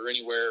Walmart or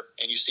anywhere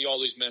and you see all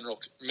these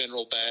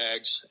mineral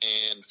bags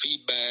and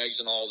feed bags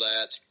and all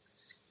that,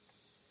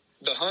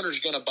 the hunter's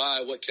going to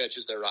buy what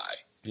catches their eye.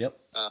 Yep.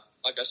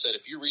 Like I said,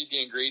 if you read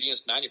the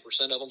ingredients,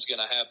 90% of them's going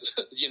to have,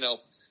 you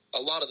know, a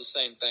lot of the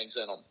same things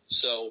in them.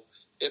 So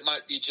it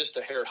might be just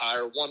a hair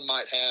higher. One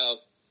might have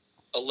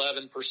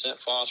 11%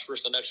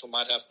 phosphorus. The next one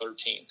might have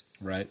 13.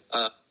 Right.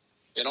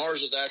 And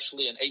ours is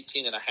actually an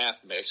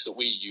 18.5 mix that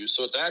we use.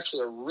 So it's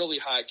actually a really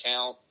high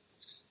count.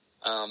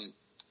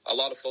 A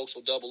lot of folks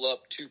will double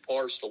up 2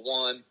 parts to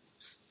 1.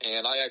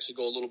 And I actually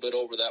go a little bit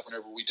over that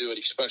whenever we do it,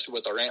 especially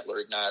with our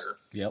antler igniter.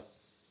 Yep.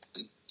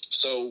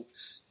 So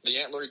the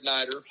antler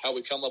igniter, how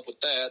we come up with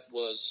that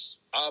was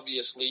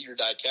obviously your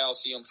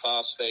dicalcium,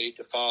 phosphate,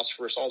 the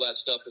phosphorus, all that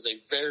stuff is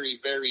a very,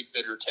 very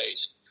bitter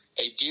taste.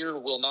 A deer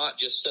will not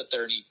just sit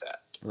there and eat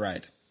that.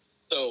 Right.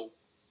 So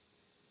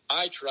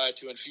I try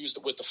to infuse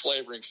it with the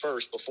flavoring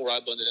first before I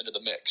blend it into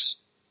the mix.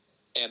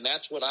 And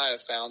that's what I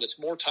have found. It's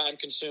more time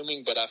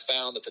consuming, but I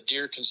found that the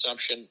deer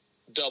consumption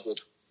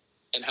doubled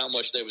in how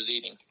much they was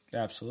eating.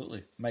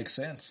 Absolutely. Makes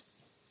sense.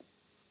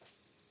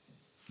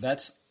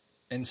 That's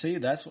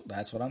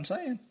what I'm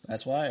saying.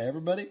 That's why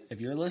everybody, if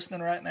you're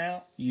listening right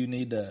now, you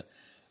need to,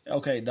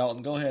 okay,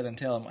 Dalton, go ahead and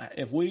tell them,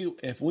 if we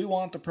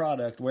want the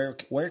product,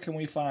 where can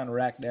we find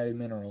Rack Daddy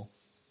Mineral?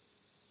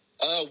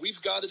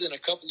 We've got it in a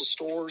couple of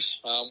stores.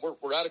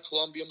 We're out of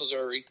Columbia,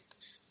 Missouri.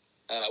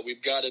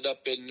 We've got it up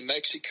in New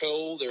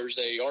Mexico. There's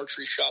a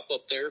archery shop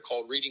up there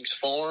called Readings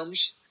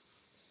Farms.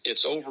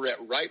 It's over at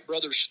Wright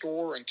Brothers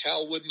Store in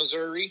Calwood,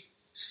 Missouri.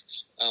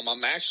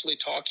 I'm actually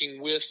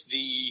talking with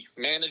the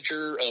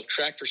manager of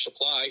Tractor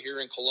Supply here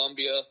in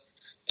Columbia,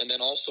 and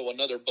then also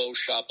another bow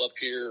shop up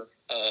here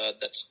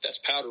that's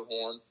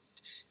Powderhorn.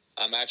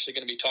 I'm actually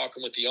going to be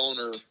talking with the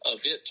owner of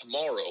it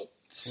tomorrow.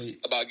 Sweet.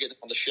 About getting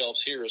on the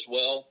shelves here as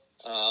well.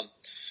 Of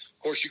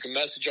course, you can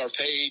message our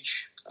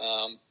page.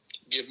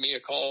 Give me a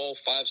call,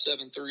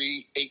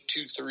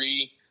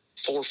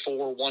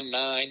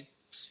 573-823-4419.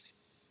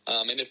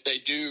 And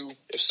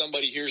if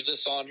somebody hears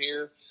this on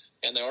here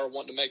and they are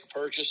wanting to make a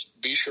purchase,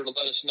 be sure to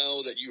let us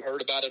know that you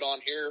heard about it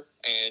on here,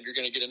 and you're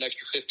going to get an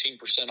extra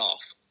 15%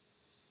 off.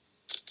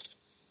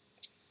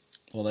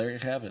 Well, there you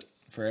have it.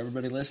 For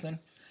everybody listening,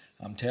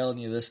 I'm telling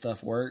you, this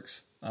stuff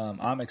works.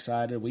 I'm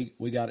excited.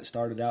 We got it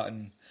started out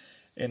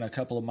in a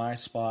couple of my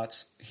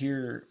spots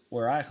here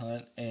where I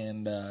hunt.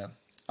 And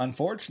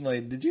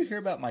unfortunately, did you hear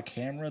about my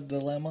camera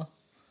dilemma?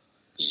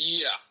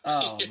 Yeah.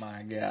 Oh,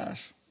 my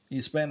gosh.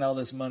 You spend all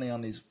this money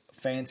on these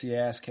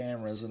fancy-ass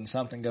cameras and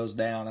something goes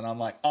down, and I'm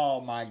like,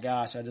 oh, my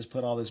gosh, I just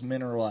put all this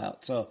mineral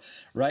out. So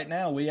right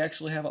now, we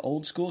actually have an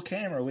old-school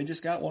camera. We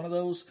just got one of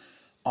those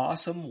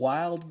awesome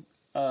wild,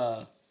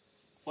 what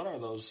are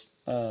those?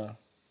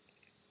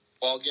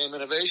 Wild Game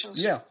Innovations?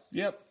 Yeah,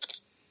 yep.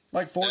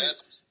 Like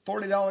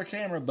 $40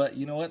 camera, but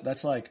you know what?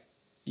 That's like,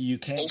 you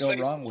can't go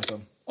wrong with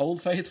them.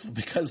 Old Faithful,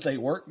 because they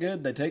work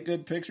good, they take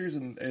good pictures,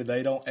 and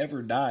they don't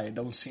ever die, it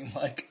don't seem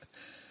like.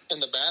 And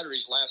the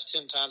batteries last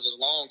 10 times as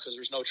long because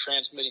there's no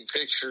transmitting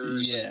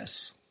pictures.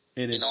 Yes,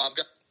 it is. You know, I've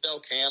got cell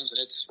cams, and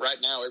it's right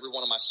now every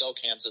one of my cell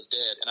cams is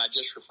dead, and I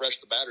just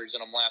refreshed the batteries in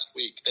them last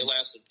week. They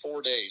lasted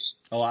 4 days.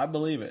 Oh, I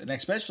believe it. And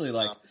especially,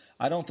 like,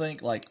 I don't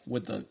think, like,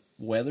 with the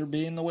weather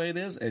being the way it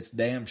is, it's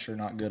damn sure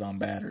not good on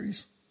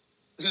batteries.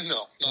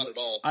 No, not at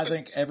all. I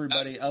think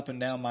everybody up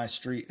and down my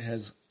street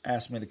has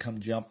asked me to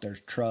come jump their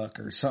truck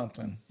or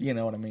something. You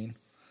know what I mean?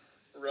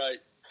 Right.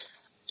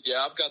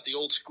 Yeah, I've got the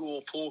old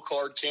school pull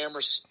card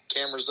cameras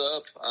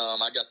up.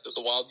 I got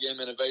the Wild Game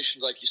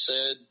Innovations, like you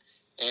said,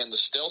 and the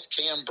Stealth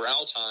Cam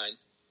brow tine.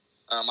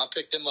 I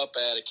picked them up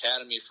at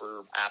Academy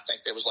for, I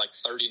think it was like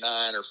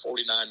 $39 or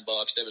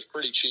 $49. They was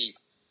pretty cheap.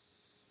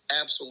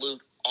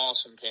 Absolute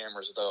awesome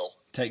cameras, though.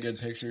 Take good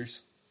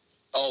pictures.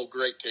 Oh,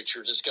 great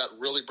pictures! It's got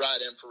really bright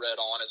infrared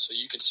on it, so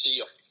you can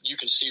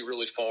see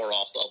really far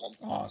off of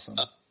them. Awesome.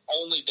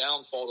 Only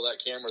downfall to that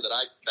camera that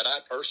I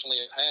personally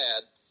have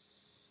had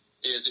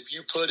is if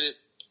you put it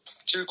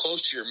too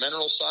close to your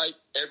mineral site,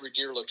 every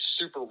deer looks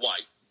super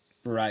white.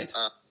 Right.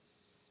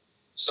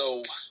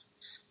 So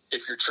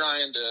if you're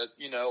trying to,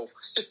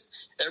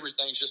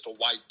 everything's just a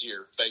white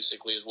deer,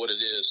 basically, is what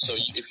it is. So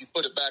if you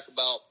put it back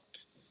about,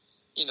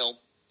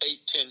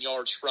 8-10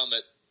 yards from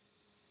it,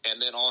 and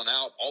then on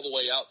out, all the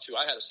way out to,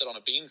 I had to sit on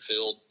a bean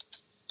field,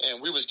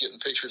 and we was getting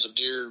pictures of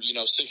deer,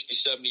 60,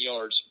 70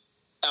 yards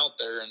out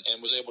there,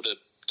 and was able to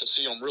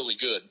see them really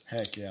good.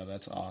 Heck yeah,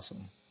 that's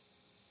awesome.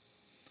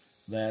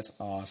 That's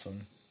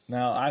awesome.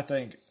 Now, I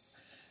think,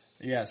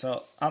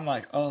 so I'm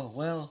like, oh,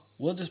 well,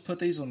 we'll just put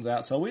these ones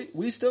out. So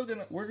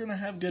we're gonna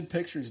have good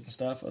pictures and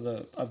stuff of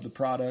the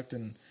product,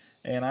 and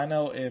I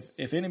know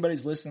if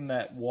anybody's listening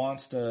that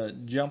wants to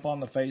jump on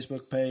the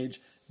Facebook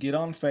page, get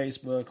on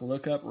Facebook,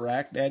 look up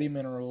Rack Daddy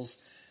Minerals,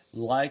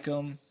 like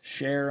them,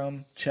 share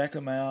them, check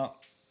them out.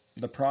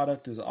 The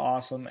product is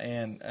awesome,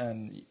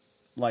 and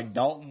like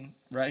Dalton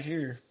right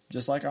here,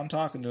 just like I'm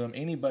talking to him,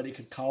 anybody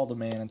could call the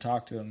man and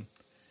talk to him.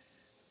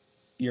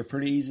 You're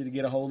pretty easy to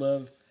get a hold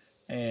of,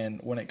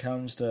 and when it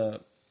comes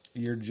to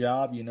your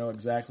job, you know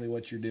exactly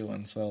what you're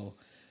doing. So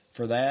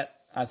for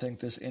that, I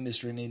think this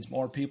industry needs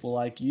more people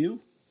like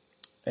you,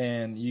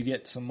 and you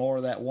get some more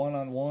of that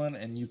one-on-one,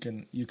 and you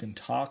can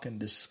talk and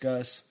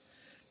discuss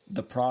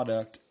the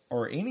product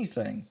or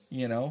anything,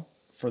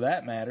 for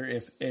that matter.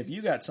 If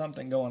you got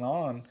something going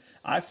on,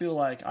 I feel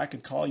like I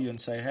could call you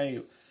and say,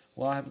 hey,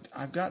 well,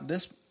 I've got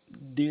this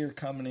deer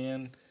coming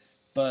in,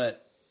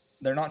 but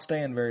they're not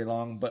staying very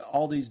long, but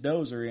all these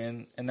does are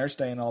in, and they're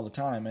staying all the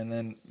time. And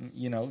then,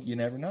 you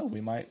never know.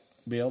 We might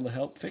be able to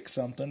help fix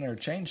something or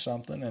change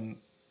something and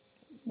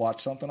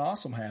watch something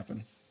awesome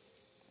happen.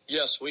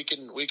 Yes, we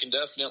can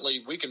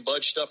definitely,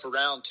 budge stuff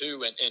around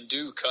too and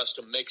do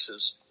custom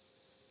mixes.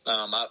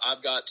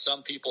 I've got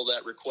some people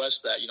that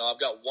request that. I've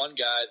got one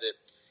guy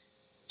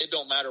that it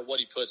don't matter what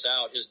he puts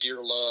out. His deer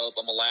love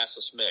a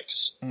molasses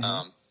mix,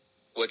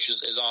 which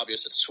is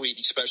obvious. It's sweet,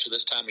 especially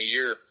this time of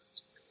year.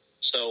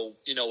 So,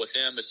 with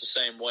him, it's the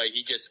same way.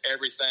 He gets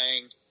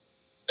everything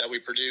that we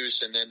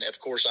produce, and then, of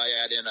course, I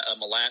add in a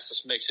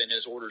molasses mix in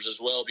his orders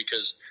as well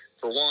because,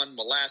 for one,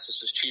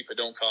 molasses is cheap. It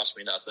don't cost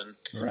me nothing.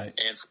 Right.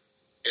 And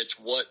it's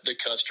what the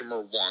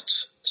customer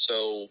wants.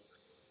 So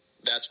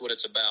that's what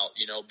it's about,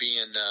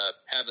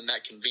 having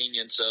that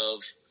convenience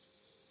of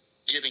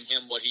giving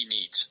him what he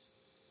needs.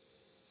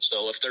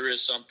 So if there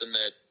is something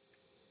that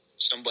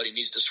somebody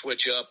needs to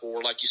switch up,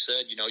 or like you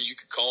said, you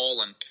could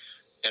call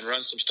and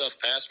run some stuff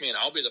past me, and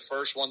I'll be the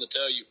first one to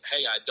tell you,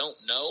 hey, I don't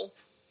know,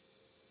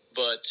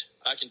 but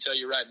I can tell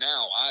you right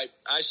now,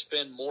 I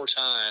spend more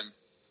time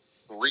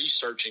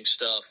researching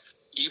stuff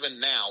even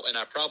now, and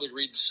I probably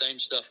read the same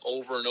stuff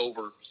over and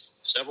over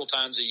several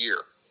times a year.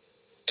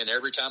 And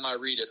every time I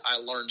read it, I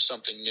learn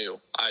something new.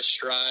 I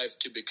strive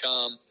to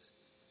become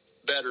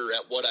better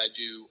at what I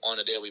do on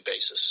a daily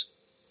basis.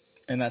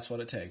 And that's what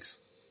it takes.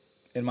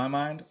 In my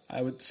mind,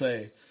 I would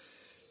say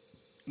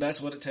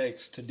that's what it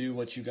takes to do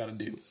what you got to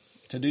do.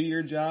 To do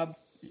your job,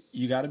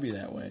 you got to be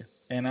that way.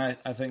 And I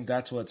think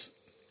that's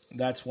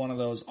one of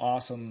those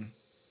awesome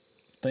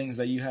things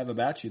that you have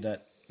about you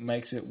that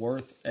makes it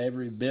worth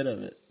every bit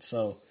of it.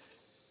 So,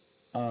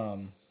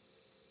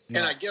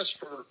 and I guess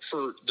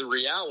for the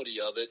reality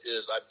of it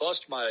is I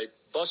bust my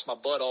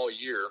butt all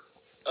year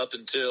up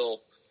until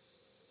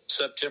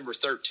September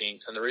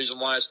 13th. And the reason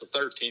why it's the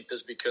 13th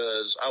is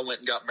because I went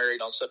and got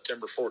married on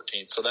September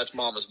 14th. So that's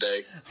Mama's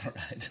Day. All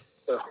right.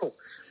 So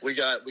we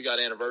got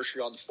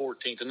anniversary on the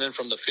 14th. And then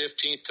from the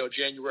 15th till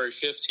January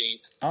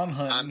 15th, I'm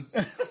hunting.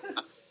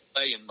 I'm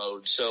playing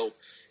mode. So,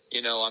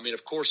 you know, I mean,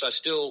 of course I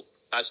still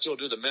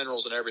do the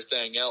minerals and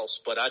everything else,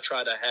 but I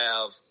try to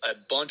have a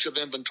bunch of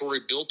inventory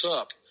built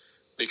up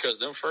because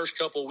them first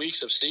couple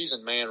weeks of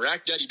season, man,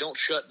 Rack Daddy don't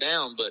shut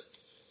down, but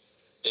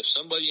if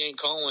somebody ain't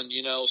calling,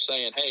 you know,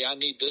 saying, hey, I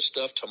need this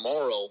stuff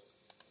tomorrow,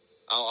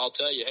 I'll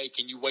tell you, hey,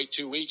 can you wait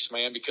 2 weeks,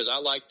 man? Because I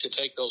like to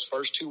take those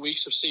first 2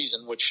 weeks of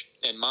season, which,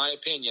 in my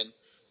opinion,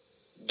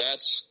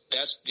 that's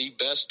the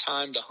best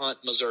time to hunt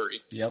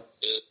Missouri. Yep.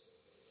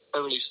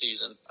 Early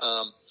season.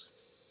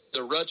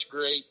 The rut's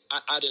great.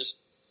 I just,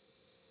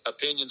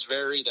 opinions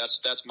vary.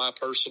 That's my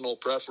personal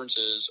preference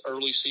is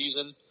early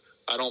season.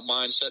 I don't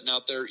mind sitting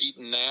out there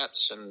eating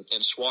gnats and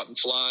swatting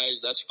flies.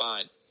 That's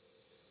fine.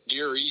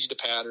 Deer are easy to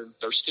pattern.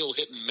 They're still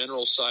hitting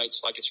mineral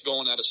sites like it's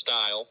going out of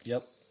style.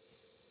 Yep.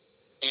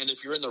 And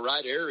if you're in the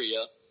right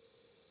area,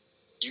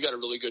 you got a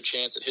really good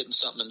chance at hitting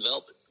something in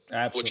velvet.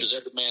 Absolutely. Which is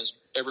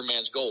every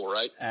man's goal,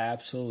 right?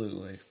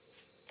 Absolutely.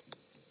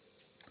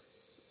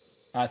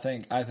 I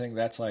think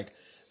that's like,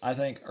 I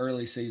think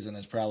early season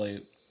is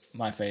probably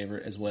my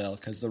favorite as well.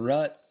 Cause the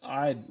rut,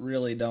 I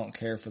really don't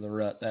care for the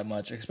rut that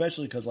much,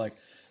 especially cause like,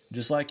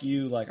 just like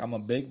you, like I'm a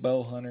big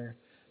bow hunter.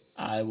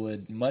 I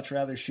would much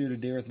rather shoot a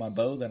deer with my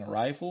bow than a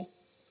rifle.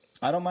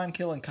 I don't mind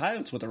killing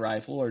coyotes with a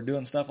rifle or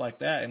doing stuff like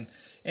that.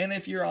 And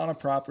if you're on a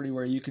property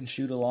where you can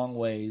shoot a long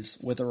ways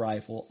with a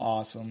rifle,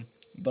 awesome.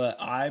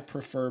 But I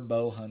prefer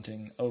bow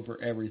hunting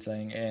over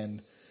everything.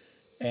 And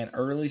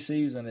early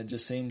season, it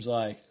just seems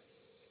like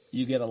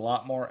you get a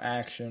lot more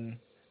action.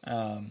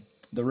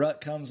 The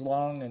rut comes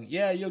along and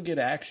yeah, you'll get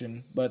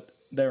action, but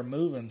they're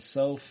moving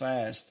so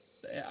fast.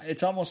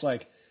 It's almost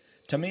like,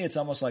 to me, it's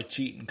almost like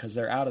cheating because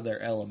they're out of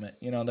their element.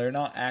 You know, they're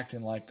not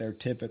acting like their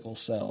typical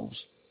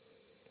selves.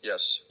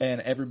 Yes.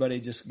 And everybody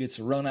just gets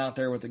to run out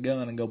there with a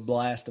gun and go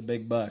blast a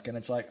big buck. And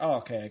it's like, oh,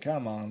 okay,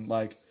 come on.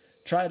 Like,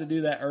 try to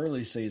do that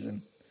early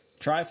season.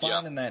 Try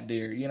finding that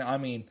deer. You know, I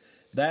mean,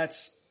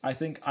 I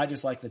think I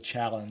just like the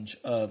challenge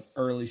of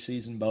early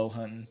season bow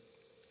hunting.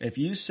 If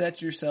you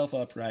set yourself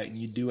up right and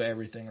you do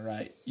everything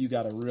right, you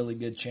got a really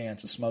good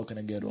chance of smoking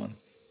a good one.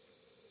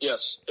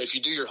 Yes, if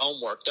you do your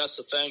homework. That's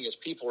the thing is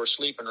people are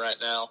sleeping right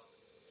now,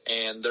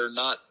 and they're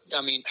not –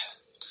 I mean,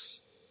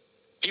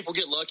 people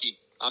get lucky.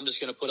 I'm just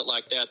going to put it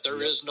like that.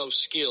 There is no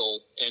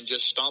skill in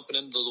just stomping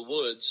into the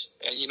woods.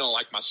 And, you know,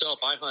 like myself,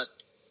 I hunt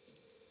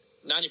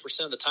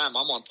 90% of the time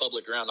I'm on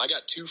public ground. I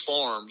got 2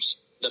 farms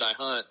that I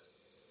hunt,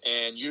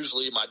 and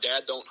usually my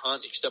dad don't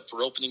hunt except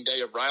for opening day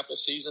of rifle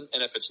season.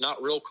 And if it's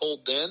not real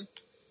cold then,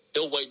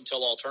 he'll wait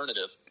until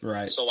alternative.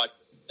 Right. So I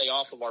stay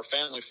off of our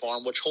family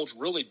farm, which holds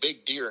really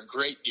big deer and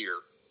great deer.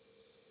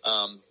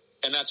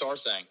 And that's our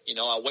thing. You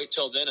know, I wait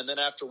till then, and then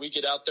after we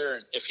get out there,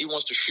 and if he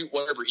wants to shoot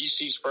whatever he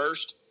sees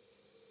first,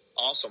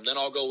 awesome. Then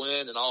I'll go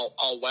in and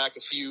I'll whack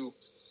a few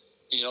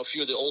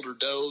of the older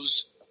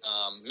does,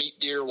 meat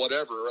deer,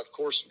 whatever. Of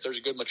course, if there's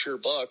a good mature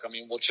buck, I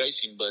mean, we'll chase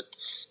him. But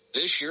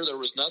this year there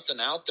was nothing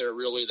out there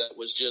really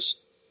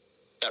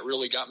that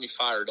really got me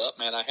fired up,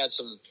 man. I had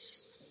some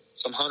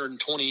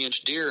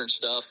 120-inch deer and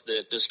stuff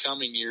that this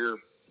coming year,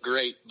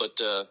 great.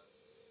 But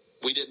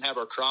we didn't have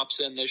our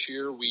crops in this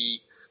year.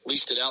 We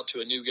leased it out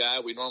to a new guy.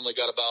 We normally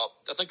got about,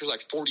 I think there's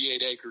like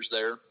 48 acres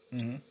there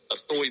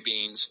of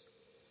soybeans.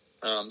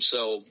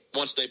 So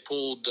once they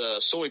pulled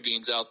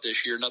soybeans out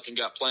this year, nothing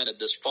got planted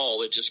this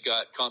fall. It just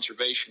got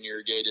conservation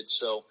irrigated.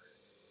 So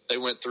they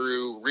went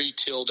through,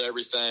 re-tilled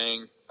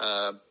everything,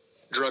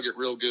 drug it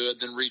real good,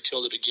 then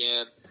re-tilled it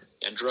again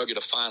and drug it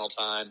a final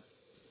time.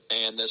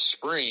 And this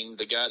spring,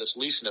 the guy that's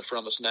leasing it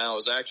from us now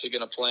is actually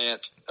going to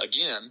plant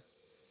again.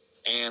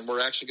 And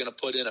we're actually going to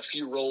put in a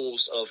few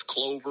rolls of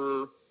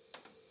clover,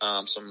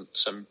 some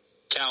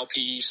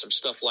cowpeas, some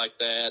stuff like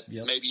that,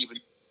 maybe even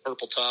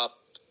purple top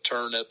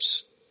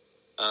turnips.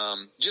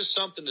 Just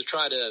something to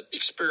try to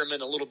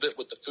experiment a little bit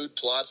with the food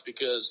plots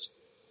because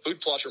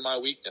food plots are my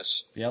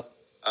weakness. Yep.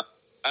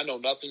 I know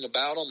nothing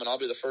about them, and I'll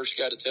be the first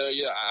guy to tell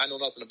you I know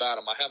nothing about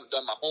them. I haven't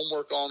done my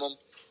homework on them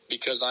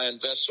because I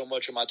invest so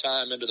much of my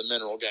time into the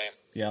mineral game.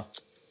 Yeah.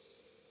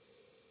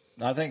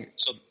 I think,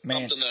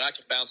 something that I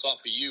can bounce off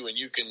of you, and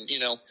you can, you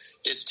know,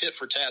 it's tit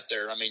for tat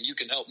there. I mean, you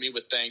can help me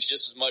with things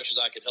just as much as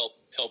I could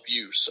help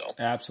you. So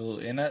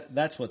absolutely, and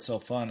that's what's so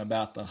fun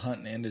about the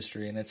hunting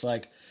industry. And it's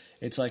like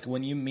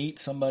when you meet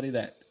somebody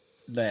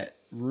that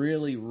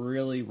really,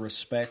 really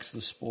respects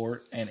the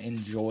sport and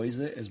enjoys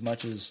it as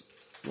much as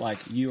like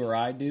you or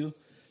I do,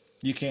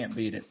 you can't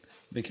beat it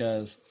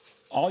because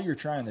all you're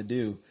trying to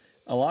do.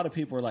 A lot of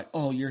people are like,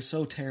 oh, you're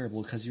so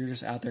terrible because you're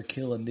just out there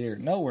killing deer.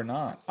 No, we're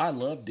not. I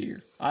love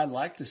deer. I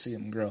like to see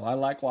them grow. I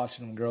like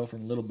watching them grow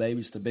from little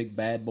babies to big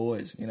bad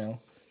boys, you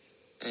know.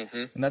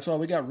 Mm-hmm. And that's why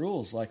we got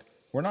rules. Like,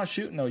 we're not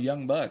shooting no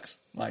young bucks.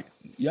 Like,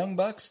 young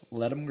bucks,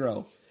 let them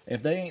grow.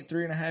 If they ain't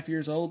 3.5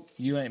 years old,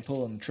 you ain't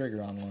pulling the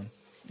trigger on one,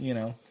 you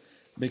know.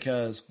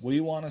 because we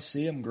want to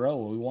see them grow.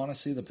 We want to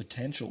see the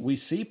potential. We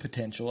see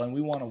potential, and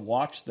we want to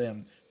watch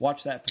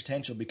that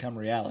potential become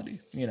reality,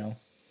 you know?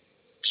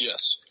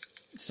 Yes.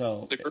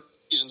 So the growing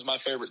season's my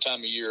favorite time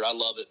of year. I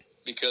love it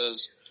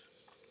because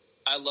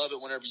I love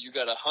it whenever you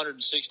got a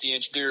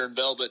 160-inch deer in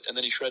velvet, and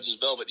then he shreds his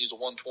velvet, and he's a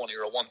 120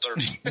 or a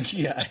 130.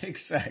 Yeah,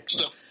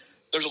 exactly. So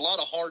there's a lot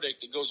of heartache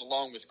that goes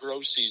along with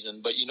growth season,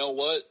 but you know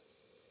what?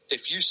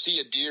 If you see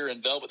a deer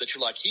in velvet that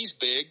you're like, he's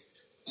big,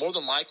 more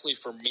than likely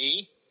for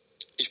me,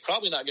 he's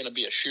probably not going to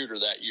be a shooter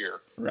that year.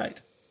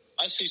 Right.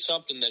 I see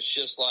something that's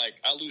just like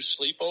I lose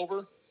sleep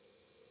over.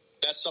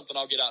 That's something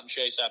I'll get out and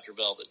chase after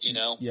velvet, you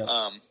know? Yep.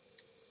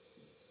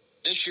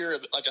 This year,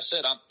 like I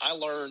said, I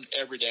learn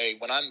every day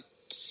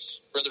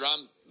whether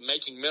I'm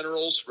making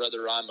minerals,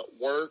 whether I'm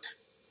at work,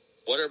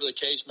 whatever the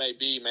case may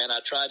be, man, I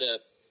try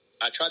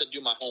to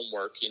do my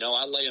homework. You know,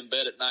 I lay in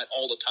bed at night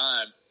all the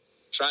time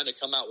trying to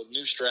come out with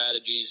new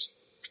strategies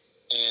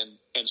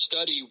and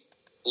study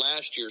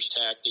last year's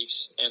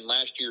tactics and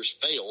last year's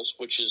fails,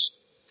 which is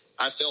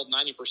I failed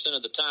 90%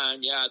 of the time.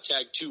 Yeah, I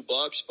tagged 2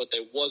 bucks, but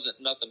there wasn't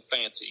nothing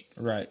fancy.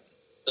 Right.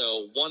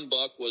 So 1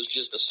 buck was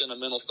just a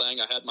sentimental thing.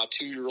 I had my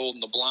 2-year-old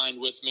in the blind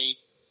with me.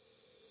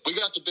 We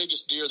got the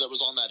biggest deer that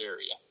was on that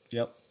area.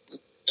 Yep.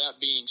 That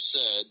being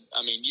said,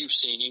 I mean, you've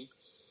seen him.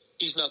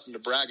 He's nothing to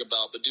brag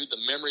about, but dude, the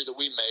memory that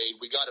we made,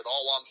 we got it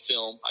all on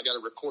film. I got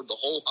to record the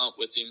whole hunt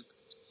with him.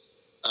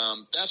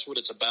 That's what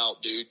it's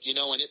about, dude. You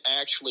know, and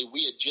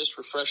we had just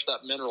refreshed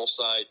that mineral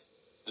site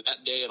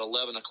that day at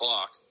 11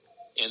 o'clock.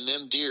 And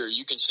them deer,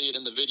 you can see it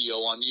in the video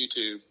on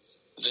YouTube.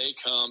 They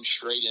come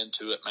straight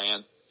into it,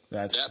 man.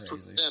 That crazy.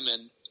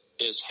 Persimmon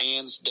is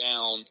hands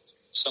down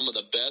some of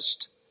the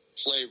best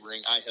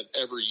flavoring I have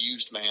ever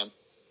used, man.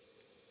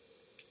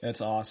 That's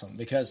awesome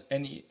because,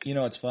 and you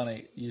know, it's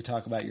funny. You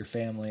talk about your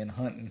family and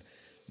hunting.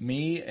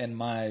 Me and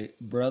my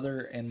brother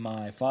and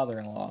my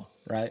father-in-law,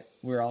 right?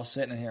 We were all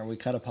sitting in here. We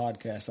cut a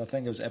podcast. I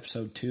think it was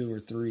episode 2 or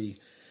 3.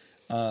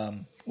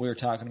 We were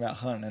talking about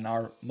hunting and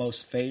our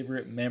most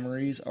favorite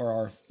memories or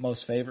our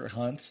most favorite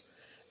hunts.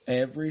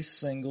 Every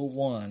single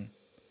one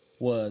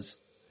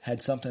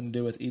had something to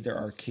do with either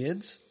our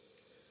kids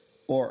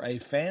or a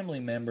family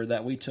member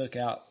that we took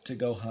out to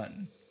go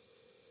hunting.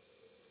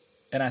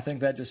 And I think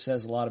that just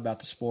says a lot about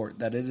the sport,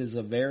 that it is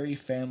a very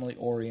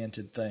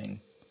family-oriented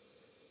thing.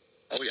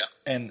 Oh, yeah.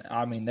 And,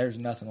 I mean, there's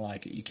nothing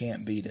like it. You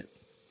can't beat it.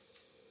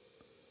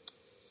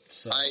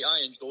 So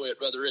I enjoy it,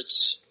 whether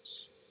it's,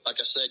 like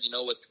I said, you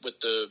know,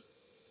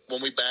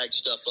 when we bag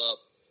stuff up,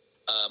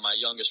 my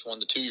youngest one,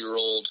 the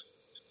 2-year-old,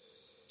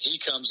 he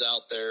comes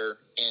out there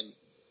and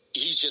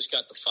he's just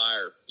got the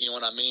fire. You know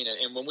what I mean?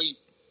 And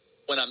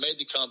when I made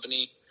the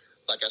company,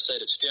 like I said,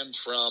 it stemmed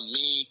from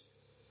me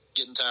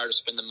getting tired of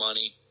spending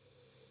money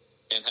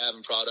and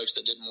having products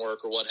that didn't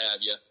work or what have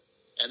you.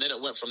 And then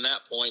it went from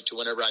that point to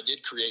whenever I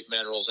did create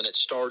minerals, and it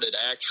started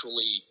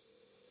actually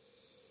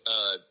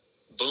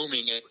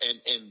booming,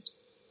 and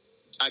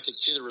I could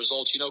see the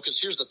results, you know, because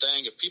here's the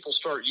thing. If people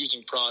start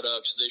using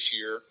products this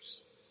year,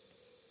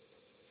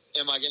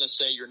 am I going to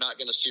say you're not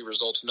going to see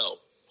results? No,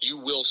 you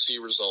will see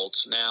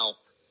results. Now,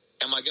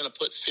 am I going to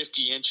put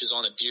 50 inches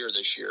on a deer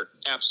this year?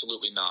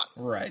 Absolutely not.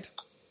 Right.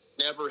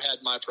 Never had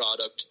my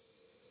product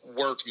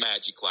work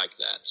magic like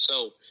that.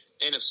 So,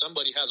 and if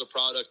somebody has a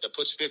product that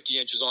puts 50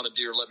 inches on a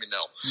deer, let me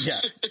know.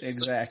 Yeah,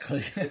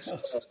 exactly.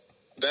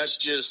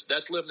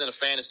 That's living in a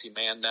fantasy,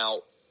 man.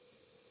 Now,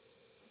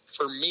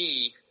 for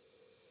me,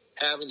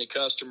 having the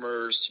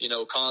customers, you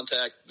know,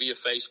 contact via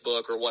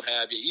Facebook or what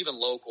have you, even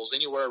locals,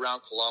 anywhere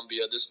around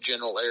Columbia, this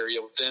general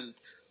area within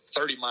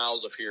 30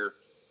 miles of here,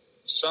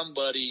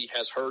 somebody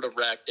has heard of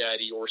Rack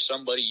Daddy or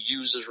somebody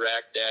uses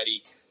Rack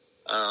Daddy.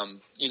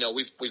 You know,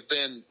 we've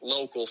been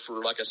local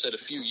for, like I said, a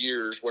few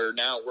years, where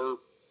now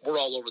we're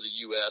all over the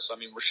U.S. I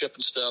mean, we're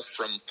shipping stuff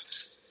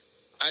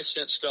I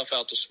sent stuff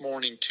out this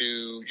morning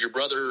to your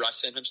brother. I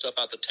sent him stuff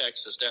out to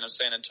Texas, down in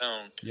San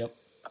Antonio. Yep.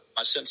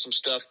 I sent some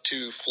stuff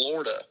to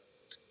Florida.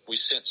 We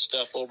sent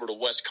stuff over to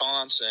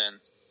Wisconsin,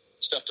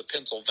 stuff to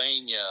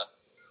Pennsylvania,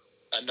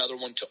 another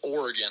one to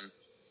Oregon,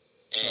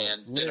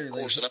 and then, of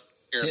course, up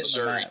here in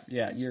Missouri.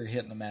 Yeah, you're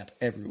hitting the map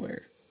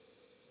everywhere.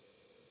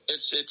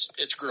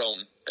 It's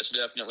growing. It's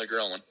definitely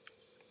growing.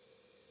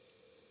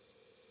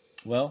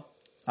 Well,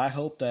 I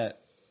hope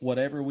that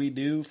whatever we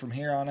do from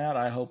here on out,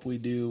 I hope we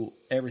do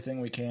everything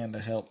we can to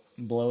help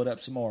blow it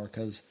up some more,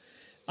 because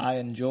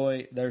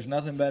there's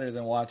nothing better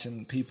than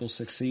watching people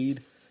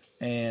succeed.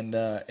 And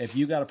if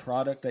you got a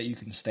product that you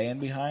can stand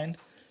behind,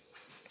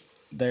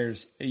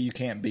 you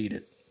can't beat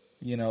it.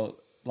 You know,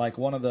 like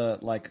one of the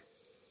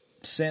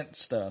scent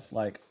stuff.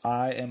 Like,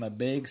 I am a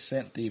big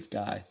scent thief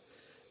guy.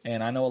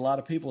 And I know a lot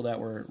of people that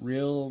were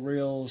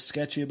real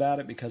sketchy about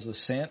it because of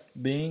scent.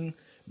 Being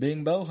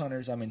bow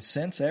hunters, I mean,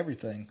 scent's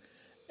everything.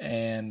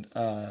 And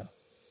I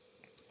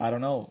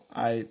don't know.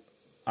 I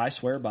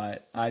swear by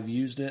it. I've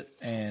used it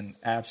and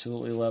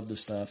absolutely love the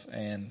stuff.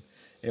 And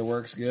it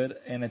works good.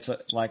 And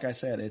like I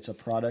said, it's a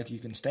product you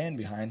can stand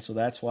behind. So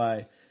that's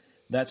why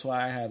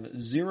I have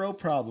zero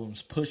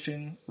problems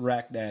pushing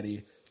Rack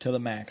Daddy to the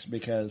max,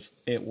 because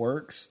it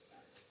works.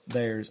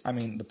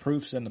 the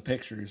proof's in the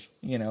pictures,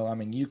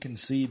 you can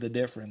see the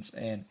difference.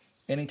 And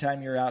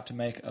anytime you're out to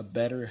make a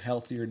better,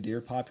 healthier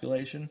deer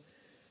population,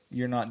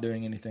 you're not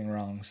doing anything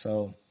wrong.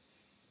 So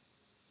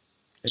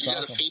it's you got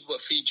awesome. to feed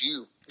what feeds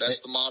you. That's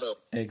the motto.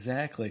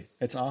 Exactly.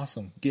 It's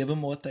awesome. Give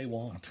them what they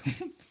want.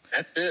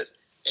 That's it.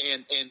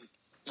 And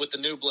with the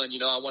new blend,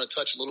 I want to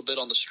touch a little bit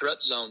on the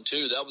strut zone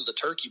too. That was a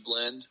turkey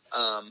blend.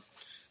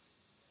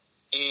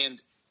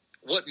 And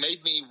what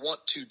made me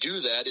want to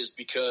do that is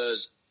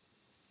because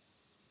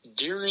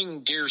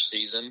during deer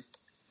season,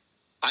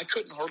 I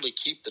couldn't hardly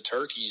keep the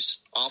turkeys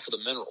off of the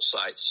mineral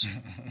sites.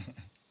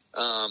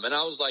 And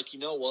I was like, you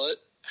know what?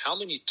 How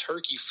many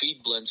turkey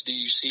feed blends do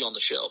you see on the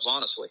shelves,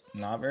 honestly?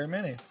 Not very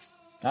many.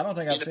 I don't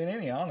think I've seen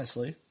any,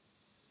 honestly.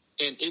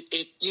 And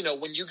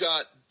when you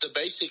got the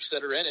basics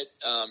that are in it,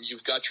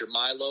 you've got your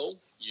Milo,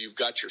 you've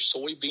got your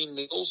soybean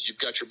meals, you've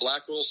got your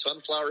black oil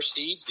sunflower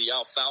seeds, the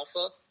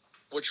alfalfa,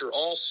 which are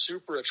all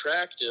super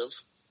attractive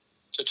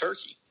to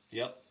turkey.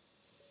 Yep.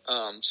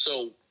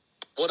 So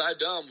what I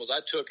done was I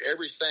took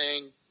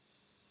everything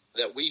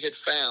that we had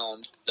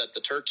found that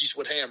the turkeys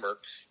would hammer,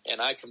 and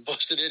I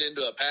combusted it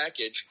into a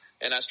package,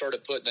 and I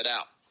started putting it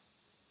out.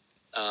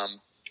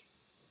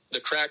 The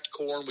cracked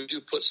corn, we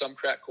do put some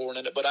cracked corn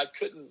in it, but I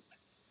couldn't.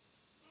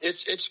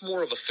 It's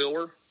more of a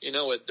filler.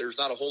 There's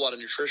not a whole lot of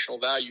nutritional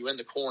value in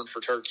the corn for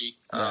turkey.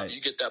 Right.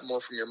 You get that more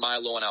from your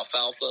Milo and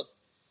alfalfa.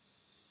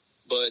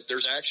 But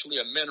there's actually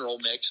a mineral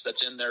mix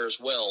that's in there as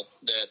well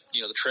that,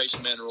 the trace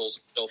minerals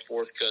and so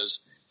forth, because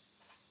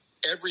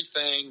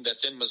everything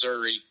that's in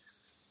Missouri,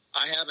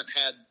 I haven't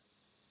had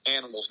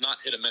animals not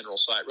hit a mineral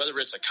site, whether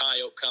it's a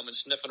coyote coming,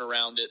 sniffing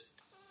around it,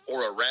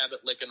 or a rabbit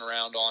licking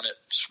around on it,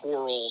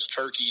 squirrels,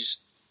 turkeys,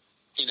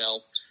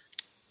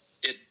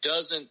 it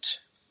doesn't,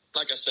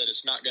 like I said,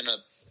 it's not going to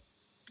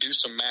do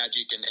some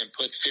magic and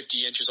put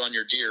 50 inches on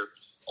your deer.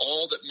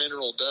 All that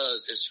mineral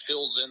does is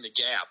fills in the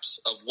gaps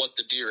of what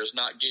the deer is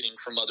not getting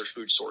from other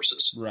food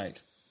sources. Right.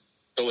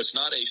 So it's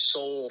not a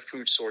sole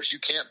food source. You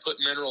can't put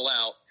mineral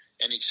out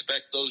and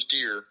expect those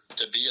deer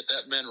to be at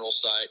that mineral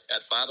site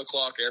at 5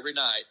 o'clock every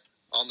night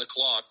on the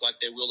clock like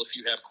they will if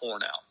you have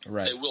corn out.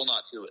 Right. They will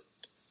not do it.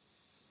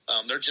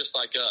 They're just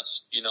like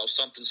us.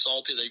 Something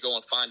salty, they go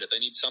and find it. They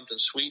need something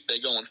sweet, they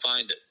go and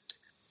find it.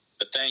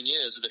 The thing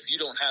is that if you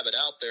don't have it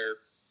out there,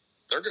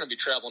 they're going to be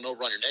traveling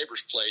over on your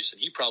neighbor's place,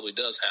 and he probably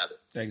does have it.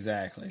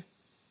 Exactly.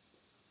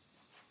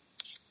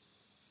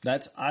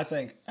 I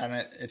think,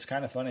 and it's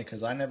kind of funny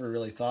because I never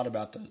really thought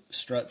about the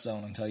strut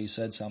zone until you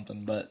said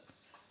something, but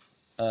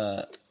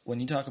when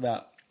you talk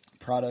about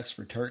products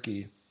for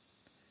turkey,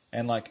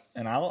 and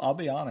I'll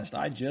be honest,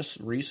 I just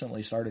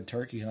recently started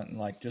turkey hunting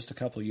just a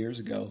couple of years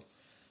ago,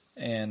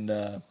 and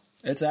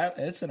it's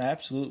an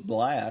absolute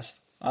blast.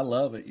 I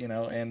love it,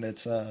 and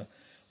it's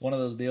one of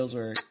those deals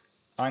where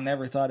I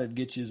never thought it'd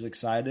get you as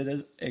excited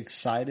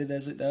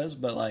as it does,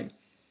 but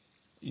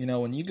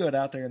when you go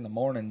out there in the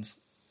mornings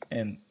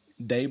and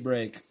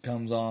daybreak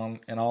comes on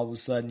and all of a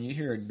sudden you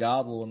hear a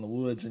gobble in the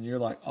woods and you're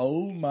like,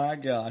 oh my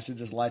gosh, it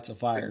just lights a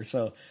fire.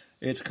 So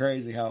it's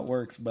crazy how it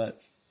works,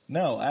 but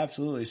no,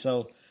 absolutely.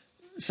 So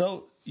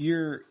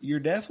you're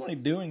definitely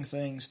doing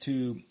things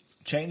to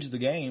change the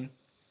game.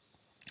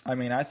 I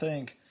mean, I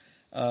think,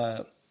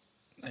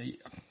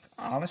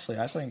 honestly,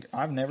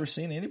 I've never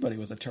seen anybody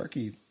with a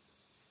turkey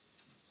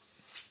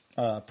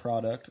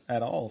product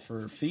at all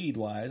for feed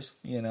wise,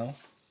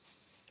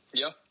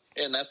 Yeah.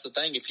 And that's the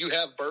thing. If you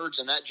have birds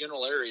in that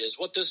general area, is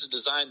what this is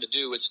designed to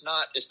do. It's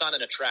not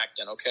an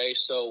attractant. Okay.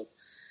 So,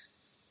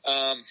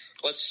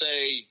 let's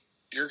say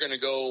you're going to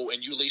go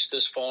and you lease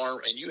this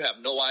farm and you have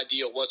no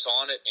idea what's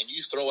on it and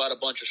you throw out a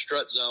bunch of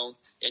strut zone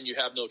and you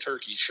have no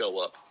turkeys show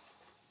up.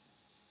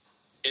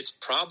 It's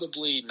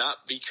probably not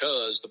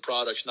because the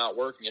product's not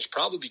working. It's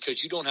probably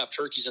because you don't have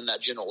turkeys in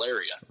that general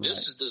area. Right.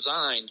 This is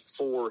designed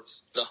for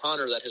the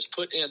hunter that has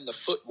put in the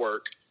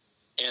footwork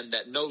and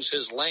that knows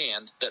his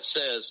land, that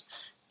says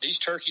these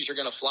turkeys are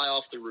going to fly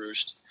off the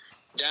roost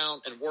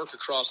down and work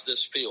across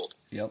this field.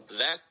 Yep.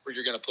 That's where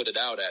you're going to put it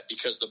out at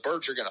because the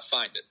birds are going to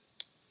find it.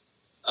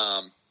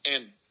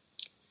 And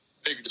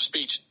figurative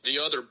speech, the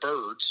other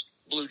birds,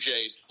 blue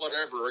jays,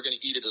 whatever, are going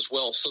to eat it as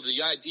well. So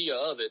the idea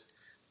of it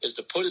is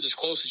to put it as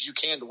close as you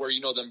can to where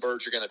them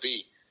birds are going to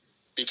be,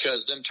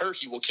 because them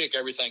turkey will kick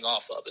everything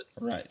off of it.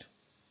 Right.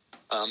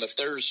 If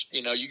there's,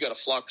 you got a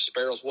flock of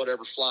sparrows,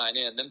 whatever, flying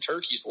in, them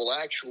turkeys will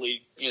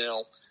actually,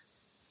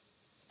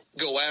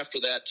 go after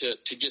that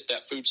to get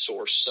that food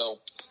source. So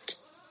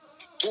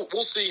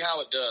we'll see how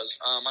it does.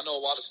 I know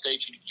a lot of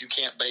states you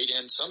can't bait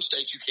in. Some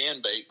states you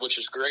can bait, which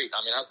is great.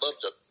 I mean, I'd love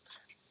to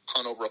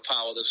hunt over a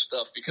pile of this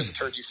stuff because the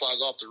turkey flies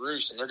off the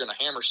roost and they're going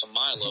to hammer some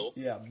Milo.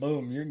 Yeah,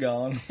 boom, you're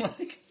gone.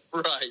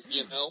 Right,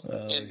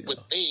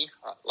 with me,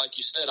 like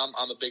you said,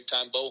 I'm a big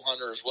time bow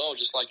hunter as well,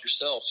 just like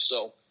yourself.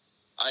 So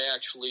I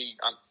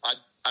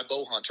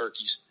bow hunt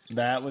turkeys.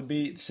 That would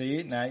be,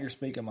 see, now you're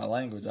speaking my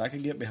language. I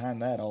could get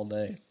behind that all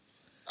day.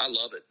 I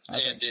love it.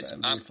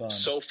 I'm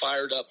so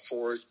fired up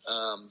for it.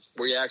 I'm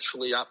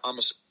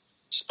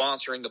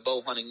sponsoring the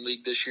bow hunting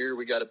league this year.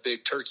 We got a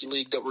big turkey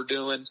league that we're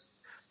doing.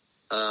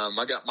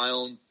 I got my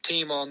own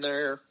team on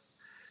there,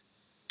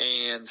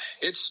 and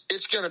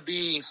it's going to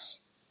be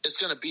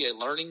a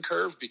learning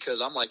curve because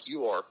I'm like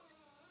you are.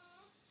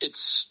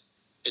 It's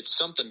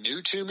something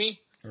new to me.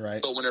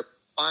 Right. But when I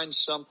find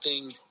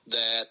something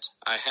that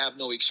I have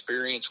no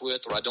experience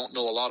with or I don't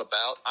know a lot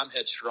about, I'm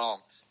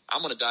headstrong.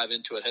 I'm going to dive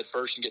into it head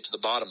first and get to the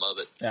bottom of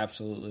it.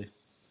 Absolutely.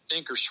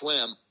 Sink or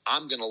swim,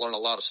 I'm going to learn a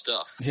lot of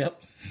stuff.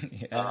 Yep.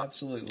 Yeah,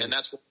 absolutely. And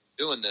that's what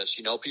I'm doing this.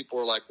 You know, people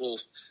are like, well,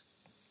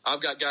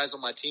 I've got guys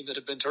on my team that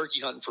have been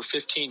turkey hunting for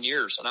 15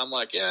 years. And I'm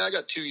like, yeah, I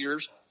got 2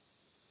 years.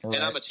 Right.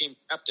 And I'm a team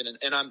captain.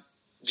 And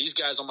these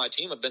guys on my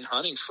team have been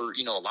hunting for,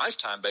 a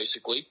lifetime,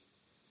 basically.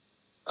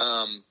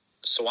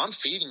 So I'm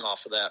feeding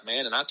off of that,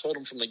 man. And I told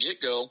them from the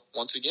get-go,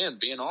 once again,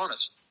 being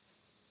honest,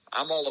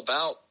 I'm all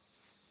about,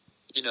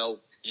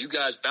 you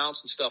guys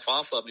bouncing stuff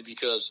off of me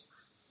because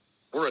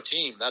we're a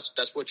team. That's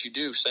what you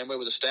do. Same way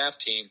with a staff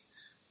team.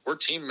 We're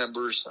team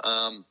members.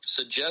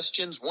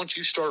 Suggestions, once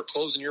you start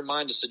closing your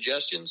mind to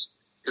suggestions,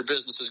 your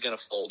business is going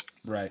to fold.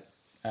 Right.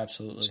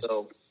 Absolutely.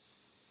 So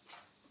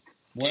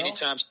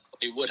anytime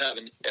somebody would have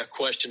a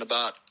question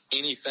about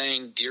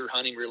anything deer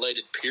hunting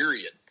related,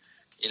 period,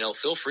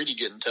 feel free to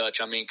get in touch.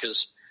 I mean,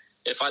 because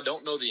if I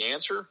don't know the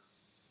answer,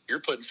 you're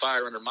putting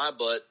fire under my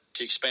butt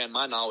to expand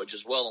my knowledge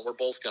as well, and we're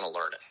both going to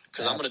learn it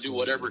because I'm going to do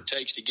whatever it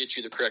takes to get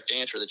you the correct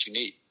answer that you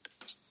need.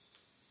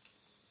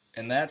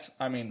 And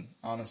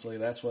honestly,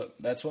 that's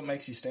what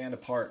makes you stand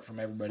apart from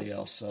everybody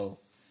else. So,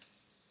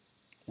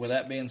 with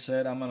that being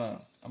said, I'm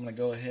gonna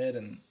go ahead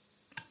and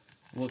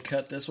we'll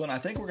cut this one. I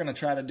think we're gonna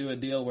try to do a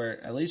deal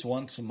where at least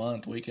once a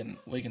month we can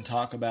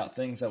talk about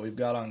things that we've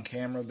got on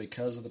camera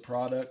because of the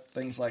product,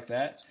 things like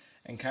that,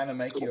 and kind of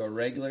make you a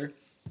regular.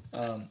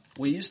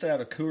 We used to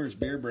have a Coors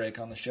beer break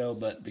on the show,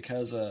 but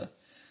because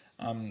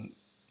I'm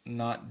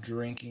not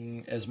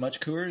drinking as much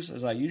Coors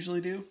as I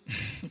usually do,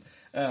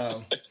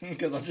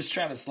 because I'm just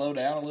trying to slow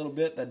down a little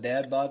bit. That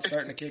dad bod's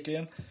starting to kick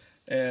in,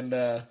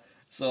 and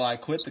so I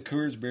quit the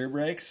Coors beer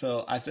break.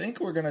 So I think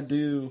we're gonna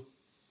do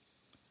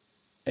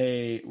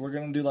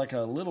like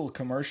a little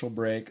commercial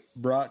break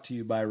brought to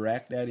you by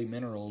Rack Daddy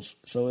Minerals.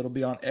 So it'll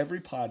be on every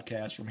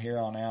podcast from here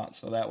on out.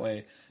 So that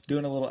way,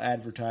 doing a little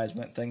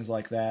advertisement, things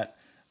like that.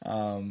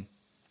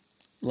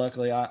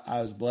 Luckily,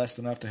 I was blessed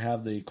enough to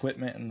have the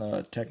equipment and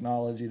the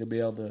technology to be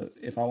able to,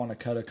 if I want to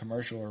cut a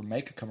commercial or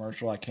make a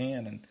commercial, I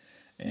can.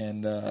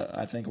 And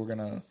I think we're going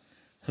to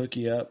hook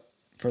you up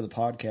for the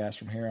podcast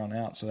from here on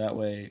out. So that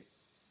way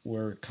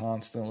we're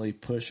constantly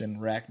pushing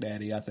Rack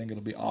Daddy. I think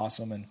it'll be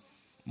awesome and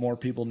more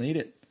people need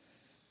it.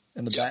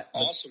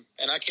 Awesome.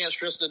 And I can't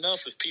stress it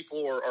enough. If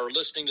people are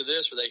listening to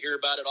this or they hear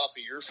about it off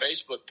of your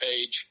Facebook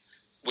page,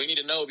 we need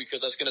to know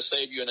because that's going to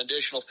save you an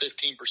additional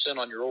 15%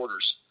 on your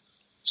orders.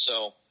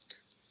 So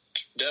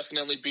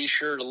definitely be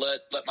sure to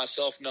let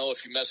myself know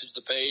if you message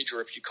the page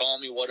or if you call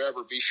me,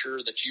 whatever, be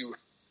sure that you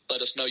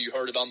let us know you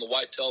heard it on the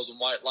Whitetails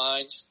and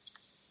WhiteLines,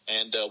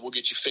 and we'll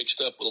get you fixed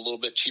up with a little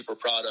bit cheaper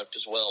product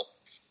as well.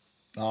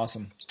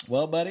 Awesome.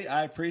 Well, buddy,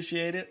 I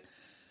appreciate it.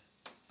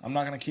 I'm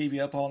not going to keep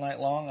you up all night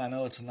long. I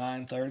know it's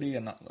 9:30,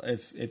 and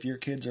if your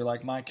kids are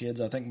like my kids,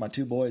 I think my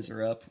two boys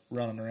are up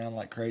running around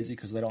like crazy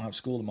because they don't have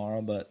school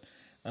tomorrow, but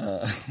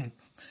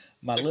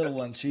my little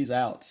one, she's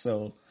out,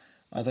 so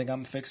I think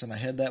I'm fixing to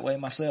head that way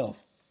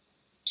myself.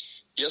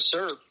 Yes,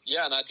 sir.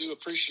 Yeah, and I do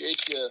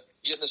appreciate you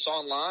getting us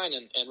online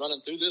and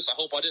running through this. I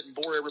hope I didn't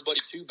bore everybody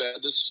too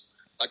bad. This,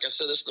 like I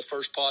said, this is the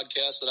first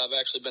podcast that I've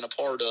actually been a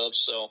part of,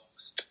 so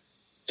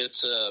it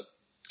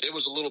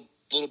was a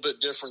little bit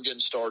different getting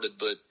started,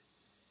 but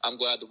I'm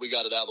glad that we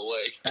got it out of the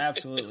way.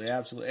 Absolutely.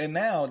 And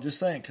now, just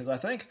think, because I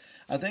think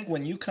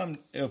when you come,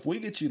 if we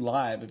get you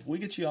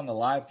on the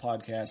live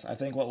podcast, I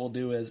think what we'll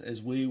do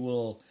is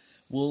we'll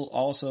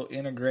also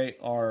integrate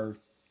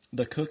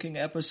the cooking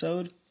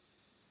episode,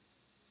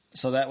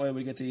 so that way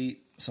we get to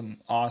eat some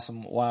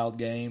awesome wild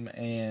game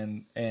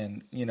and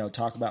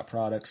talk about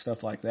products,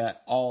 stuff like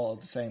that, all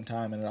at the same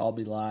time, and it'll all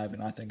be live,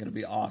 and I think it'll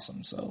be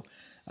awesome. So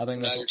I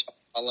think that's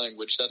my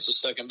language. That's the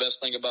second best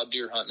thing about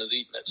deer hunting is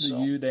eating it.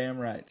 So. You damn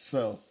right.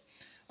 So,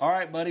 all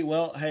right, buddy.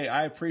 Well, hey,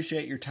 I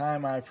appreciate your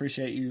time. I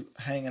appreciate you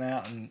hanging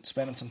out and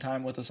spending some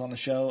time with us on the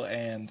show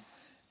and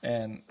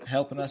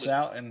helping us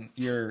out, and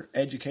you're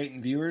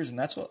educating viewers, and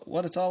that's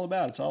what it's all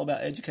about. It's all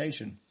about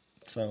education.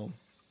 So.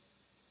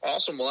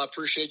 Awesome. Well, I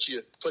appreciate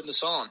you putting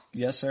this on.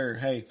 Yes, sir.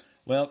 Hey,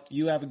 well,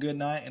 you have a good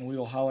night, and we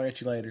will holler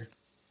at you later.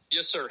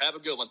 Yes, sir. Have a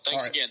good one.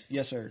 Thanks again.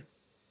 Yes, sir.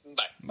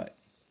 Bye. Bye.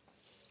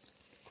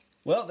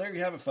 Well, there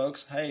you have it,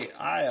 folks. Hey,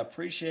 I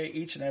appreciate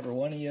each and every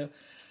one of you.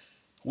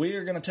 We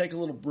are going to take a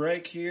little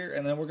break here,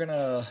 and then we're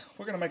gonna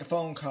make a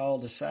phone call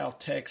to South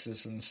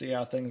Texas and see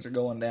how things are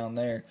going down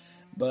there.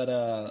 But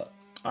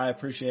I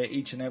appreciate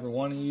each and every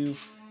one of you.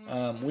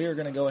 We are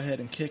going to go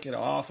ahead and kick it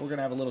off. We're going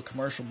to have a little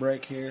commercial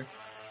break here,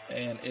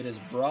 and it is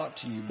brought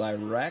to you by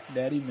Rack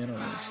Daddy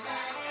Minerals.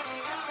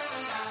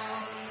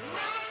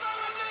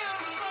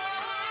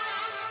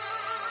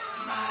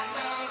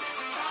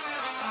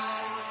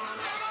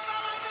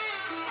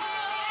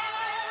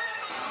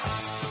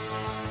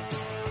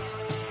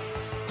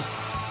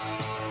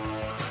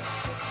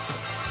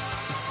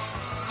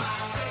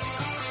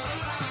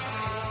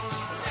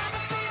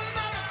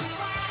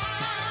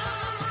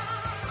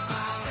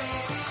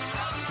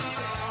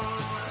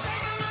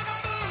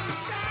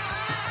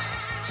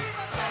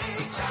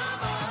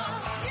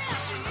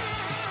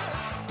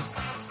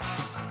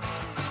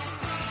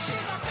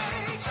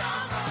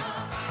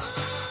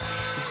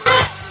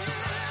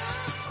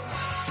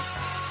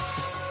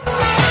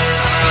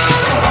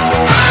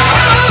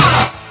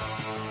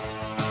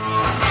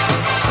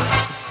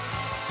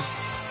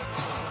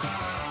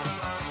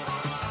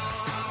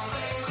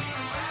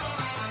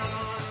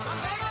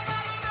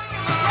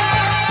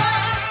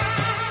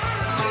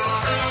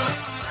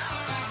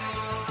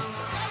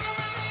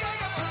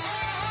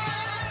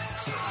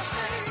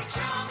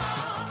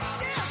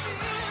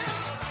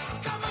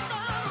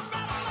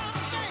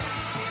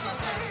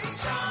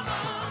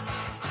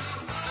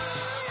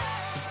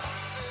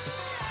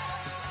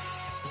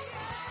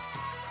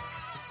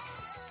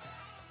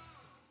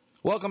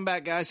 Welcome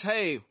back, guys.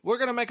 Hey, we're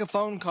going to make a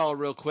phone call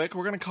real quick.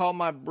 We're going to call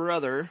my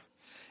brother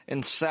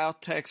in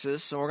South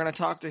Texas, and we're going to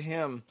talk to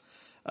him.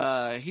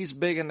 He's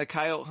big into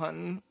coyote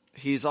hunting.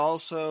 He's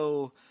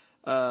also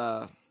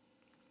one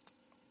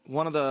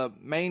of the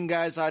main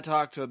guys I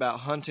talk to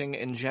about hunting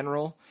in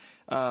general.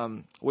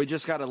 We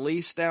just got a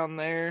lease down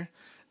there,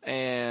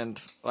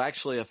 and well,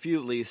 actually a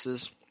few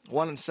leases.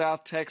 One in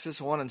South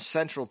Texas and one in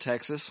Central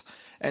Texas.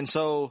 And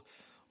so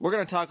we're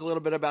going to talk a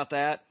little bit about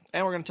that,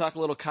 and we're going to talk a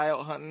little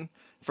coyote hunting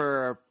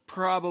for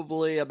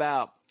probably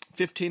about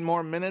 15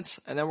 more minutes,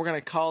 and then we're going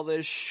to call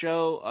this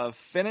show a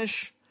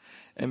finish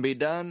and be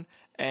done,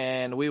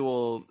 and we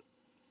will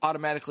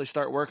automatically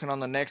start working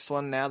on the next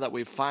one now that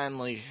we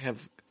finally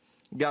have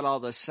got all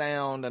the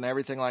sound and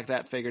everything like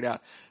that figured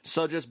out.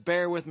 So just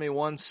bear with me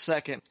 1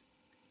 second.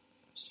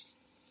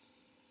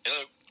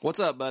 Hello.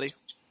 What's up, buddy?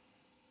 What's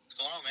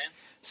going on, man?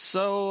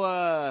 So,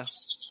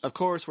 of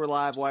course, we're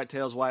live,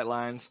 Whitetails,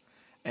 WhiteLines,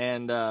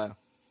 and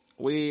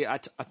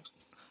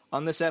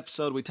on this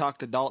episode, we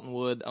talked to Dalton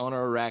Wood,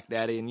 owner of Rack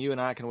Daddy, and you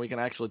and we can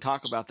actually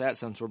talk about that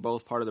since we're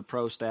both part of the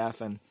pro staff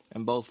and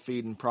both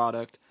feeding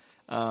product.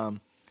 And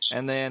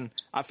then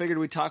I figured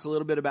we'd talk a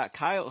little bit about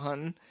coyote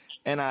hunting,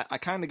 and I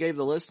kind of gave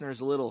the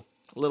listeners a little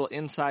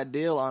inside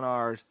deal on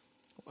our,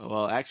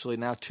 well, actually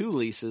now 2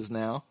 leases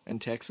now in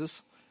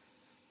Texas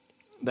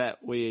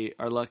that we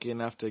are lucky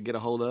enough to get a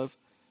hold of,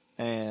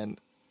 and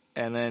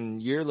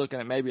then you're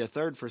looking at maybe a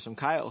third for some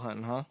coyote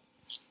hunting, huh?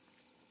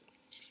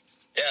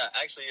 Yeah,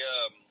 actually,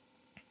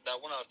 that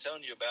one I was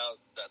telling you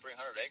about, that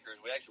 300 acres,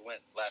 we actually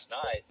went last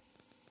night,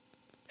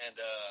 and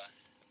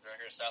right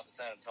here south of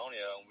San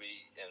Antonio, and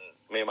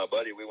me and my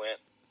buddy, we went,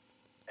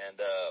 and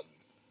our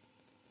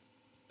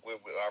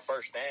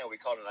first stand, we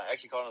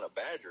actually caught in a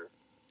badger.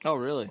 Oh,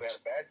 really? We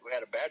had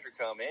a badger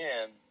come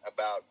in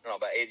about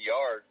 80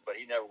 yards, but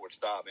he never would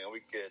stop, man.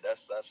 That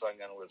sun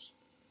gun was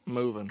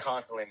moving,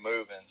 constantly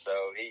moving,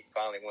 so he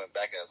finally went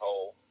back in his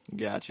hole.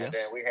 Gotcha. And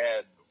then we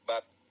had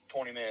about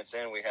 20 minutes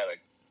in, we had a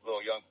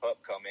little young pup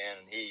come in,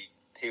 and he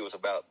was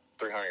about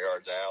 300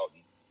 yards out,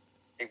 and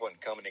he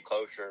wouldn't come any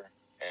closer,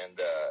 and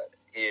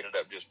he ended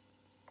up just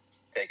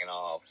taking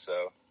off.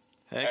 So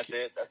that's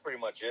it. That's pretty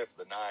much it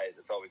for the night.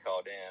 That's all we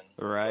called in.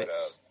 Right.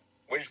 But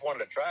we just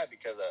wanted to try it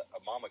because a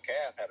mama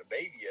calf had a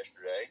baby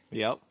yesterday.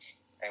 Yep.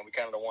 And we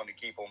kind of wanted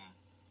to keep them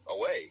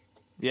away.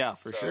 Yeah,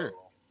 for sure.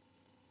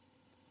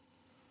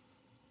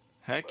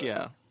 Heck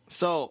yeah.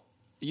 So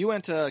you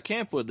went to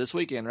Campwood this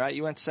weekend, right?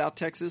 You went to South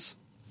Texas?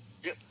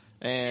 Yep.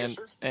 And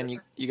yes, and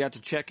you got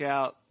to check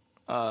out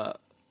our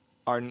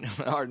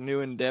new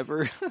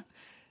endeavor.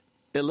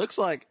 It looks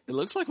like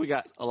we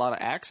got a lot of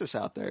access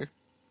out there.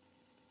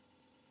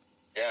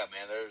 Yeah,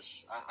 man.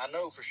 I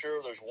know for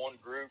sure there's one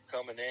group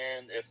coming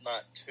in, if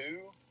not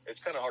 2. It's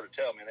kind of hard to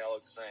tell. I mean, they all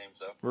look the same.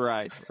 So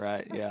right,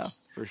 yeah,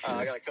 for sure.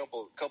 I got a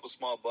couple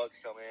small bucks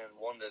come in.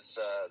 One that's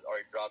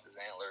already dropped his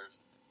antlers.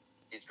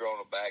 He's growing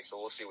them back, so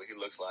we'll see what he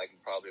looks like in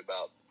probably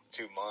about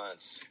 2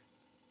 months.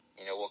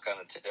 You know, we'll kind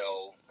of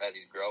tell as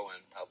he's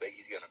growing how big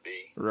he's going to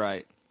be.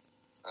 Right.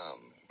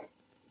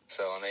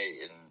 So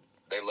they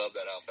love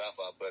that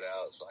alfalfa I put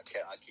out, so I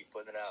keep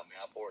putting it out. Man,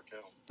 I pour it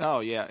to them. Oh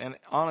yeah, and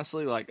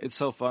honestly, like, it's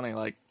so funny.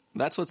 Like,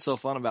 that's what's so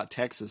fun about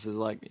Texas is,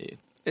 like,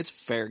 it's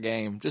fair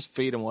game. Just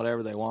feed them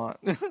whatever they want.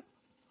 Oh yeah,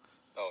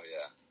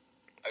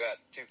 I got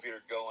 2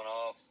 feeders going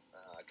off,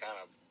 kind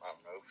of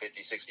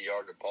 50, 60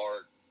 yards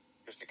apart,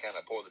 just to kind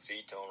of pour the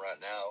feed to them right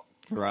now.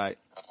 Right.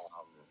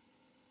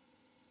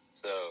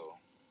 So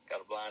got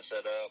a blind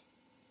set up.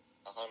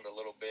 I hunted a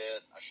little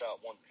bit. I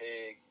shot 1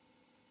 pig.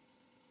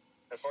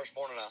 The first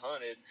morning I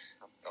hunted,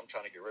 I'm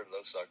trying to get rid of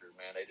those suckers,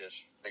 man. They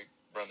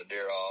run the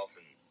deer off,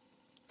 and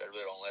they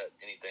really don't let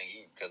anything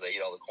eat because they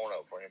eat all the corn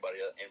up before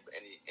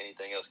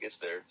anything else gets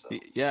there. So.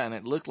 Yeah, and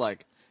it looked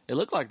like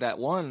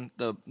that one,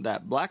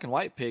 that black and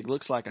white pig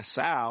looks like a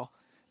sow,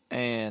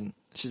 and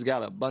she's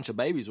got a bunch of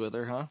babies with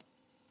her, huh?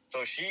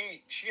 So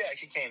she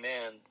actually came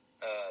in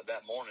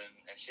that morning,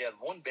 and she had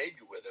 1 baby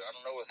with her. I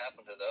don't know what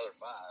happened to the other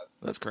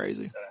 5. That's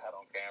crazy. That I had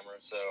on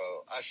camera. So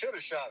I should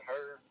have shot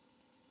her.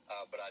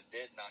 But I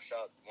didn't. I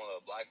shot one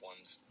of the black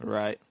ones.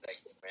 Right. That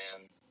came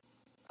in.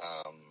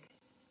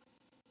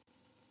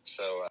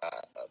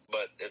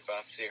 But if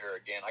I see her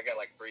again, I got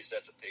like 3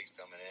 sets of pigs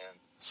coming in.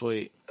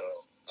 Sweet. So,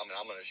 I mean,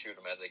 I'm going to shoot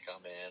them as they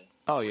come in.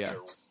 Oh, yeah.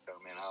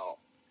 Come in, I'll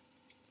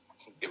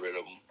get rid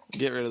of them.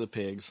 Get rid of the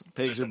pigs.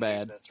 Pigs are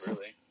bad. That's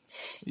really.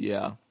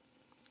 Yeah.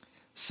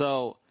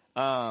 So,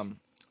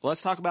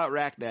 let's talk about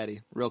Rack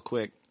Daddy real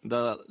quick.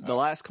 The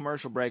last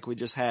commercial break we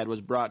just had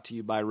was brought to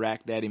you by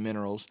Rack Daddy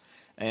Minerals.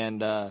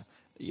 And,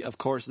 of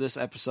course, this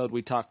episode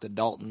we talked to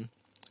Dalton,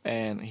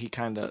 and he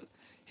gave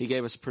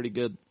us a pretty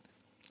good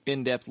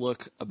in-depth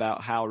look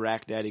about how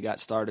Rack Daddy got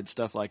started,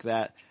 stuff like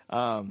that.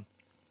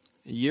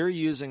 You're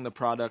using the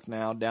product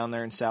now down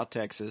there in South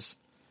Texas,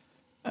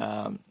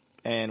 and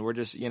we're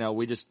just,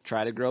 we just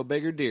try to grow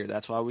bigger deer.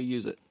 That's why we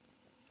use it.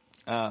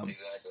 Exactly.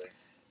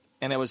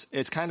 And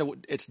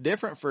it's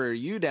different for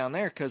you down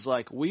there because,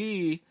 like,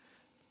 we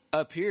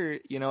up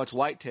here, it's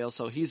whitetail,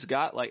 so he's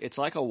got, like, it's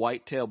like a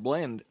whitetail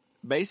blend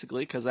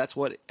basically, because that's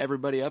what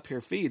everybody up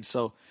here feeds.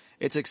 So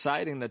it's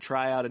exciting to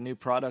try out a new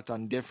product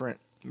on different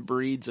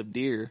breeds of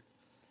deer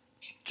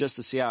just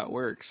to see how it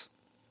works.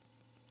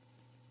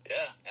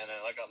 Yeah, and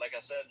like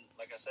I said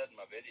in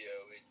my video,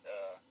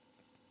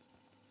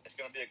 it's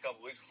going to be a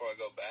couple weeks before I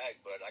go back,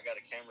 but I got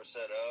a camera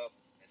set up.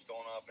 It's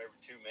going off every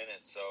 2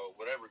 minutes, so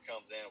whatever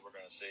comes in, we're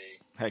going to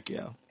see. Heck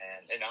yeah.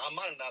 And I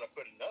might not have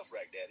put enough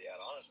Rack Daddy out,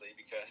 honestly,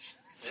 because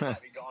it might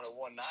be gone in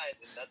one night,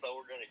 and that's all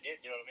we're going to get,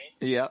 you know what I mean?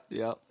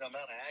 Yep. The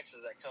amount of axes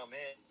that come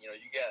in, you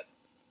got,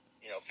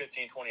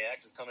 15, 20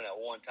 axes coming at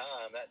one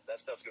time, that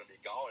stuff's going to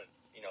be gone in,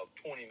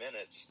 20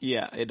 minutes.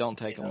 Yeah, it don't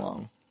take them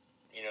long.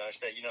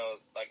 Instead,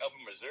 like up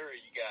in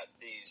Missouri, you got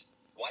these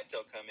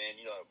whitetail come in,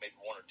 maybe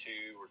 1 or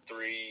 2 or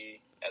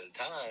 3 at a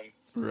time.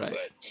 Right.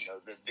 But,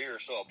 the deer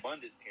are so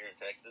abundant here in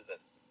Texas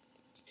that,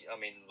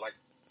 like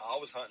I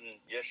was hunting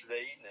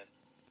yesterday evening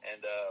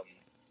and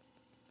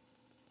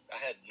I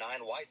had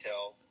 9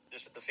 whitetail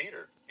just at the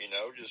feeder,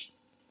 just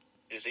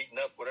eating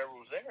up whatever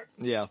was there.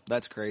 Yeah,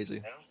 that's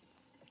crazy.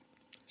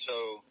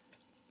 So,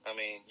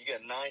 you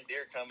got 9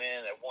 deer come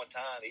in at one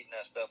time eating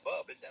that stuff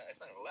up. It's not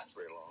going to last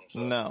very long.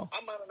 So no.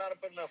 I might not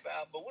have put enough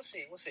out, but we'll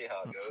see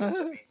how it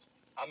goes.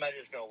 I'm not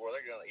just going to,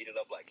 they're going to eat it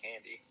up like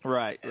candy.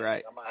 Right.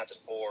 I might have to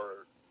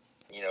pour,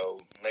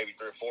 maybe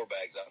 3 or 4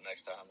 bags out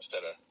next time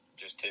instead of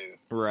just 2.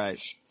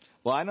 Right.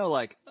 Well, I know,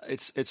 like,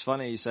 it's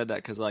funny you said that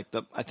because, like,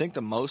 I think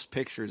the most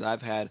pictures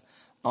I've had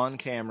on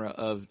camera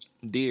of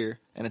deer,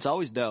 and it's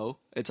always doe.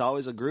 It's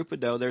always a group of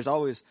doe. There's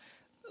always,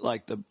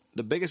 like,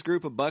 the biggest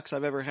group of bucks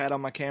I've ever had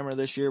on my camera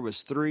this year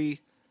was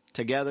 3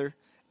 together.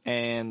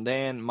 And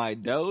then my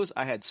does,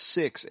 I had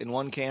 6 in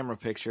one camera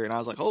picture, and I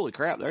was like, holy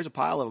crap, there's a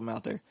pile of them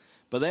out there.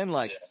 But then,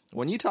 like,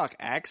 when you talk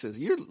axes,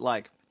 you're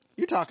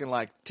talking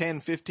like 10,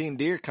 15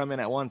 deer come in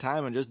at one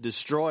time and just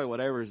destroy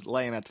whatever's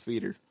laying at the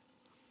feeder.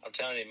 I'm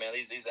telling you, man,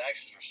 these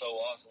axes are so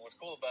awesome. What's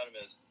cool about them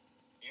is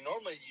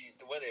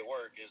the way they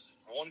work is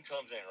one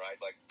comes in,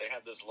 right? Like they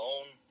have this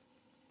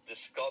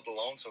called the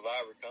lone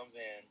survivor comes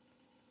in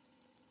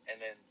and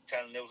then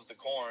kind of nibbles at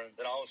the corn.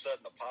 Then all of a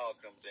sudden the pile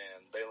comes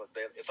in.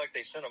 It's like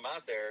they send them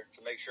out there to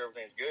make sure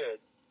everything's good.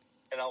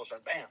 And all of a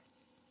sudden, bam,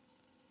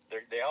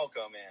 they all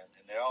come in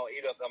and they all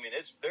eat up.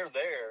 They're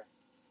there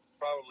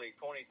probably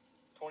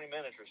 20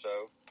 minutes or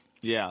so.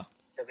 Yeah.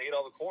 Because they eat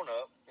all the corn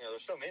up.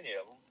 There's so many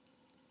of them.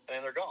 And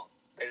then they're gone.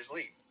 They just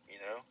leave,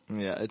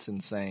 Yeah, it's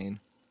insane.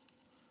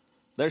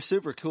 They're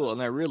super cool,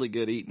 and they're really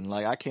good eating.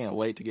 Like, I can't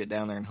wait to get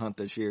down there and hunt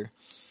this year.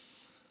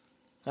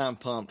 I'm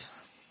pumped.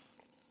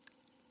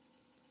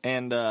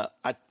 And I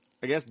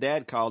guess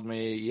Dad called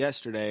me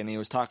yesterday, and he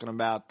was talking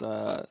about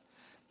the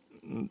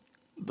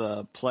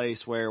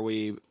place where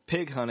we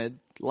pig hunted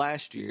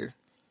last year.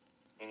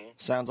 Mm-hmm.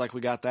 Sounds like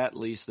we got that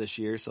lease this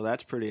year, so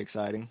that's pretty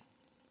exciting.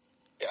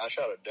 Yeah, I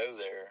shot a doe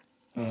there.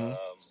 Mm-hmm.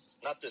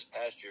 Not this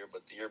past year,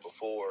 but the year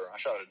before. I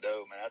shot a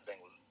doe, man.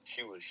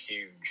 She was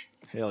huge.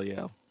 Hell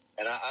yeah.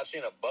 And I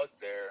seen a buck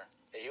there.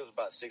 He was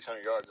about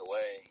 600 yards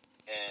away.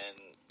 And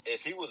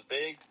if he was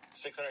big,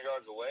 600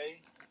 yards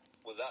away,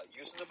 without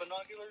using the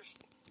binoculars,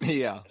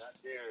 yeah, and that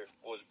deer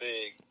was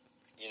big,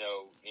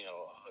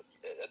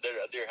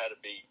 a deer had to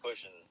be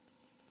pushing,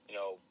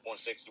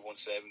 160,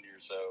 170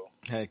 or so.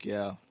 Heck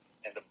yeah.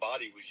 And the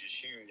body was just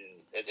huge.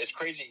 And it's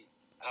crazy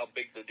how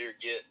big the deer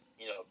get,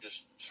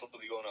 just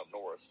slowly going up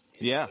north.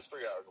 Yeah. It's 3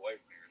 hours away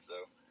from here, so.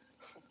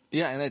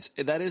 Yeah,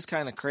 and that is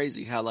kind of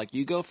crazy how, like,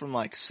 you go from,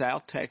 like,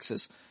 South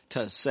Texas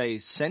to, say,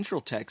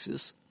 Central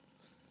Texas,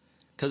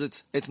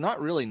 because it's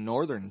not really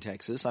northern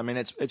Texas.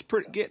 It's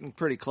getting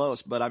pretty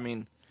close, but,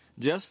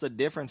 just the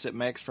difference it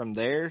makes from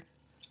there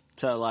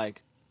to,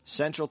 like,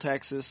 Central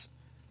Texas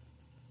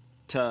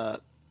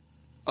to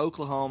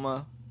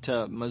Oklahoma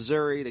to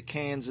Missouri to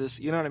Kansas,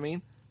 you know what I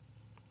mean?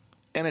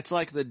 And it's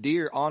like the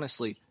deer,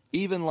 honestly,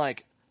 even,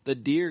 like, the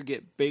deer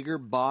get bigger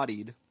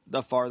bodied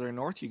the farther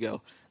north you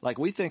go. Like,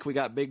 we think we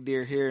got big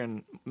deer here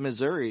in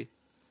Missouri.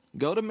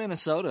 Go to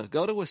Minnesota.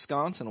 Go to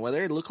Wisconsin, where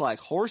they look like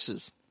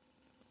horses.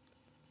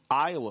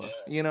 Iowa.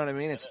 Yeah. You know what I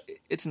mean?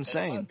 It's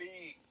insane. It might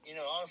be,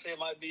 honestly, it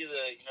might be as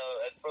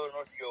further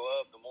north you go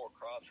up, the more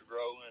crops are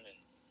growing and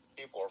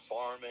people are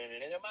farming,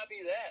 and it might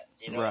be that.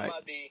 Right. It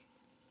might be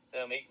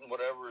them eating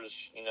whatever is,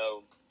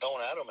 thrown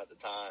at them at the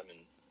time. And,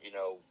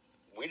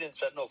 we didn't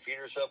set no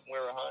feeders up when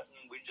we were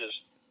hunting. We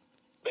just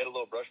made a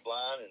little brush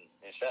blind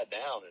and sat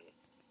down, and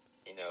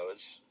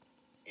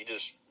you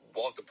just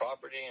walk the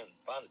property and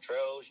find the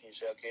trails, and you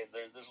say, okay,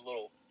 there's a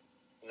little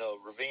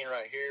ravine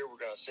right here. We're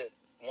going to sit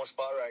in one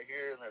spot right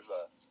here, and there's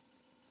a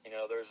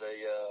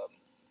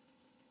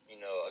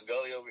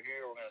gully over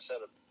here. We're going to set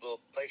a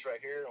little place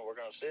right here, and we're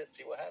going to sit and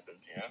see what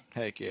happens.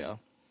 Heck yeah.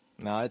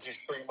 No, it's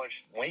just pretty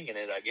much winging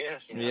it, I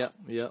guess.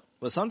 Yeah.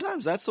 But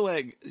sometimes that's the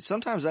way.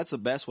 Sometimes that's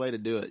the best way to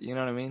do it. You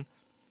know what I mean?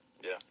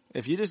 Yeah.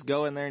 If you just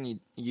go in there and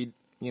you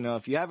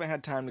if you haven't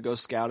had time to go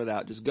scout it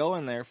out, just go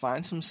in there,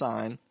 find some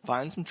sign,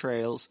 find some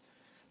trails,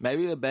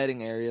 maybe a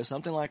bedding area,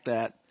 something like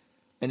that,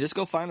 and just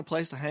go find a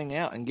place to hang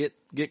out and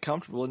get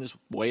comfortable and just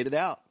wait it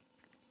out.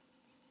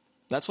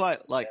 That's why,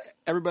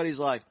 everybody's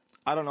like,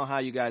 I don't know how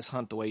you guys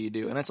hunt the way you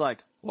do. And it's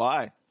like,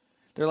 why?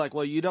 they're like,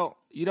 well, you don't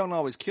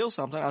always kill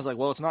something. I was like,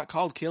 well, it's not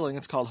called killing,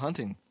 it's called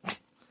hunting.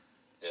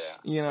 Yeah.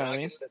 You know what I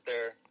mean?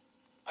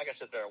 I can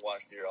sit there and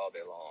watch deer all day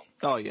long.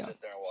 Oh, I can yeah.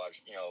 sit there and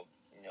watch,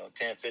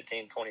 10,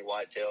 15, 20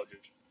 whitetail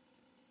just,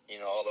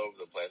 all over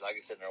the place. I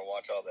can sit there and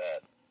watch all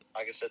that.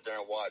 I can sit there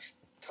and watch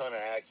a ton of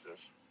axes.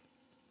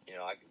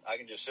 I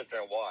can just sit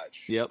there and watch.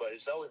 Yep. But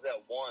it's always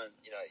that one,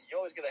 you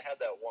always got to have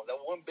that one. That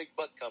one big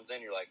buck comes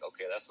in, you're like,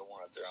 okay, that's the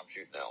one out there. I'm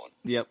shooting that one.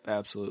 Yep,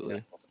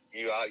 absolutely.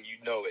 You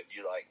know it.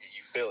 You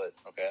feel it.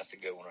 Okay, that's a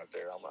good one right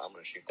there. I'm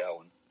going to shoot that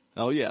one.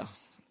 Oh, yeah.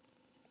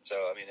 So,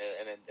 I mean,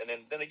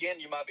 and then again,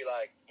 you might be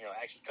like,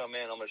 axes come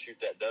in, I'm going to shoot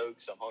that doe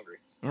because I'm hungry.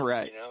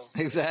 Right.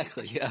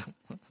 Exactly, yeah.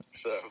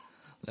 So.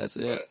 That's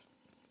it.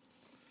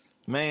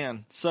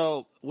 Man,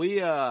 so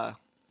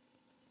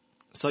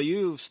so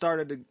you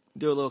started to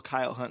do a little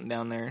coyote hunting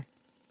down there.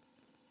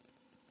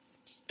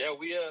 Yeah,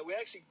 we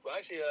actually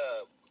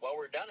while we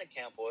were down in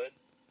Campwood,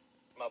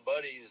 my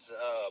buddy's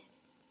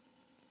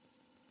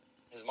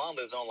his mom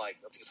lives on I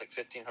think it's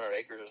 1,500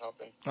 acres or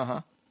something.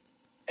 Uh-huh.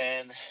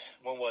 And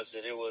when was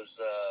it? It was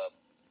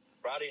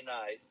Friday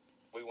night.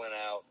 We went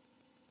out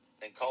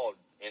and called,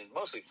 and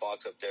mostly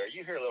fox up there.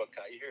 You hear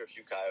a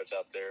few coyotes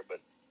out there, but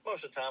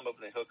most of the time up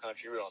in the hill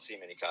country, you really don't see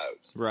many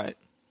coyotes. Right.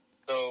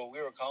 So we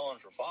were calling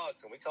for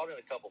fox, and we called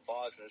in a couple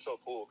fox, and it's so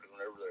cool because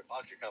whenever the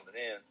fox are coming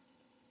in,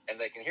 and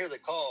they can hear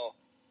the call,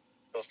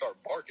 they'll start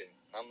barking.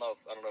 I don't know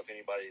if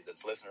anybody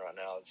that's listening right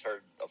now has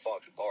heard a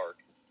fox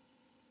bark,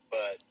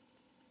 but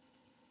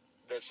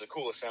that's the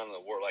coolest sound in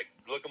the world.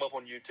 Look them up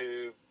on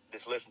YouTube,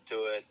 just listen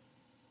to it.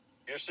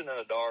 You're sitting in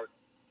the dark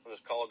with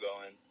this call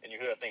going, and you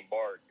hear that thing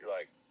bark. You're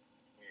like,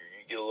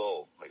 you get a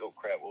little oh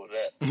crap, what was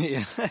that?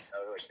 Yeah.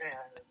 You're like,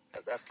 man,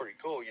 that's pretty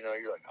cool. You're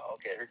like, oh,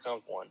 okay, here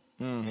comes one.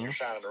 Mm-hmm. And you're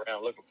shining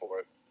around looking for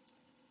it.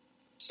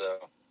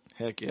 So,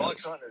 heck yeah.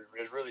 fox hunting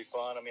is really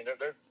fun. I mean,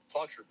 they're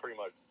fox are pretty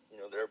much,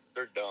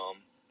 they're dumb.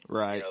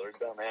 Right. They're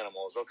dumb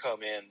animals. They'll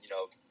come in,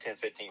 10,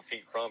 15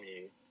 feet from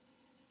you.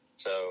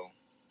 So,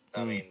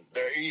 I mean,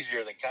 they're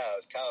easier than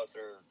coyotes. Coyotes,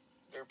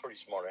 they're pretty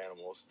smart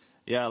animals.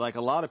 Yeah,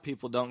 a lot of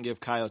people don't give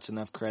coyotes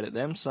enough credit.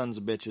 Them sons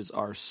of bitches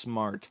are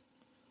smart.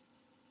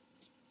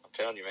 I'm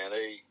telling you, man,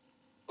 they,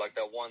 like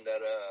that one that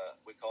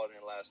we called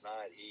in last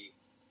night, he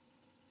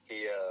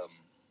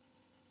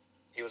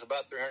was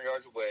about 300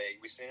 yards away.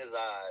 We seen his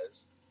eyes,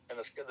 and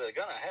the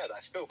gun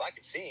I scope, I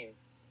could see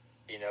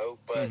him,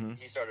 but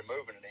he started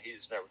moving, and he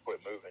just never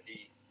quit moving.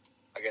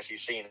 I guess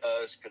he's seen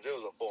us because it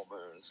was a full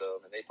moon, so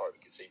I mean, they probably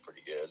could see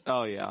pretty good.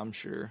 Oh yeah, I'm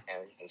sure.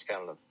 And it's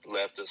kind of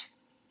left us,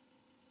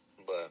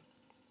 but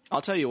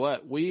I'll tell you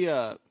what, we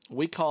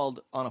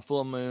called on a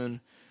full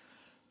moon.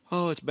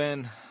 Oh, it's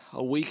been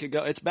a week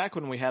ago. It's back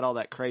when we had all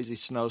that crazy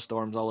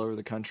snowstorms all over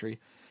the country,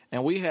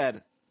 and we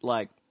had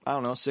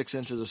 6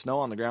 inches of snow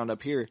on the ground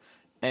up here,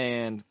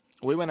 and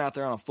we went out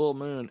there on a full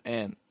moon,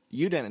 and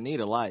you didn't need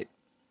a light.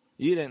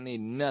 You didn't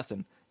need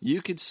nothing.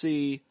 You could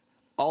see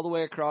all the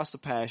way across the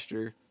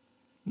pasture.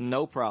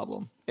 No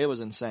problem. It was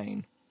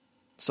insane.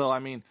 So, I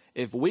mean,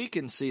 if we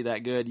can see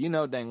that good,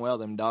 dang well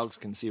them dogs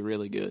can see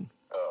really good.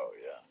 Oh,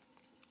 yeah.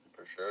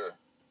 For sure.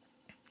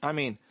 I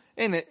mean,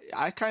 and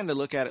I kind of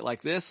look at it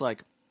like this.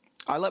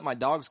 I let my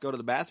dogs go to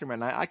the bathroom at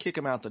night. I kick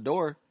them out the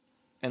door,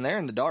 and they're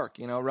in the dark,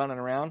 running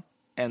around,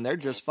 and they're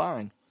just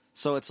fine.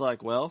 So it's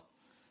well,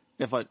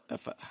 if a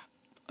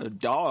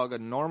dog, a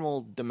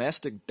normal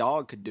domestic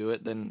dog could do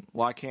it, then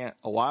why can't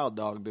a wild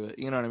dog do it?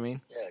 You know what I mean?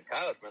 Yeah,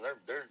 coyotes, man,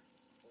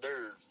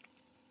 they're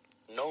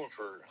known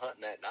for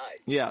hunting at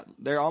night. Yeah,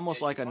 they're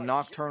almost like a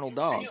nocturnal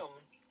dog.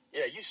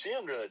 You see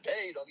them during the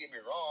day, don't get me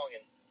wrong,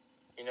 and,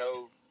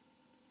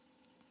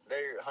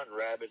 they're hunting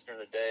rabbits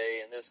during the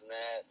day and this and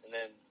that,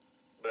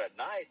 but at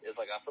night, it's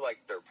I feel like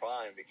they're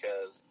prime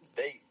because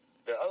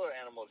the other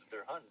animals that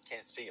they're hunting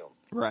can't see them.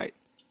 Right.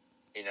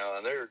 And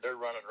they're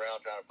running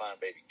around trying to find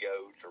baby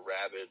goats or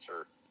rabbits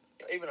or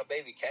even a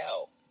baby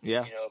cow.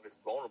 Yeah. If it's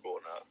vulnerable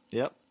enough.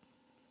 Yep.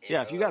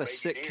 Yeah, if you got a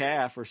sick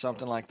calf or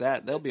something like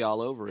that, they'll be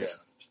all over it.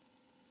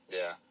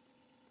 Yeah.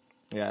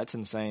 Yeah, it's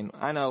insane.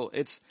 I know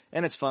it's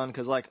fun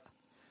because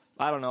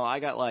I don't know, I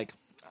got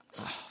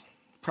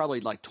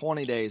probably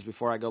 20 days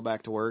before I go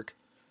back to work.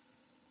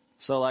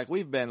 So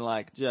we've been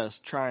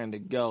just trying to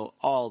go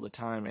all the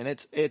time, and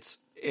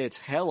it's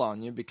hell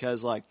on you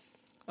because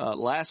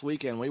last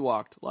weekend we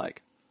walked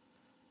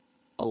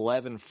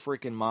 11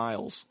 freaking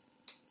miles,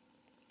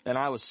 and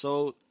I was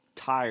so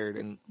tired.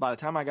 And by the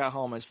time I got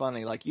home, it's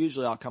funny.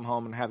 Usually I'll come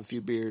home and have a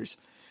few beers,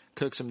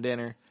 cook some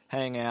dinner,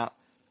 hang out.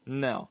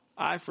 No,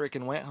 I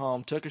freaking went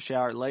home, took a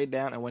shower, laid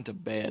down, and went to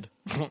bed.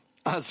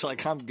 I was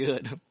I'm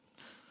good.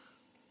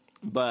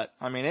 But,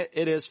 I mean,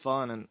 it is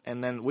fun,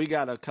 and then we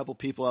got a couple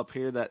people up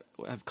here that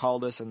have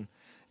called us and,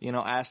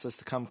 asked us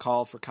to come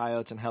call for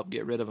coyotes and help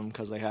get rid of them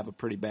because they have a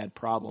pretty bad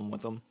problem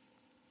with them.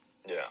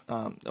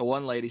 Yeah. The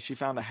one lady, she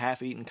found a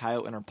half-eaten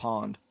coyote in her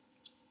pond.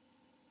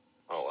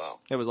 Oh, wow.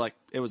 It was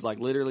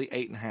literally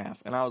 8.5,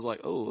 and I was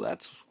like, oh,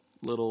 that's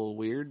a little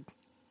weird.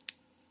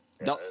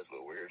 Yeah, that is a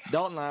little weird.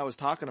 Dalton and I was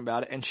talking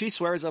about it, and she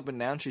swears up and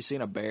down she's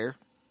seen a bear,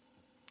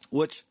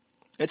 which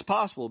it's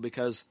possible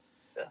because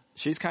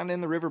she's kind of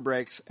in the river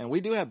breaks, and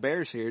we do have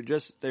bears here.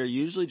 They're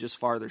usually just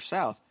farther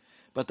south,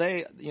 but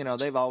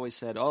they've always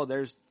said, oh,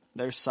 there's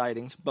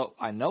sightings, but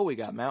I know we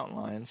got mountain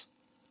lions.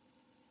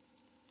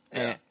 Yeah.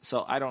 And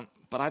so I don't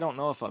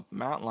know if a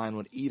mountain lion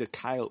would eat a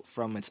coyote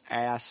from its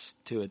ass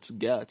to its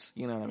guts.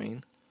 You know what I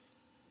mean?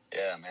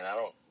 Yeah, man,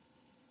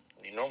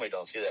 you normally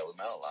don't see that with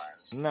mountain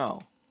lions.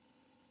 No.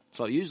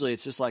 So usually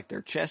it's just like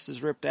their chest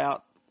is ripped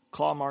out,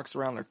 claw marks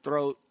around their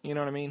throat. You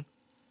know what I mean?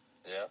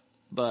 Yeah.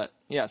 But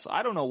yeah, so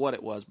I don't know what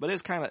it was, but it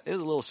was a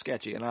little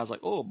sketchy, and I was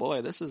like, oh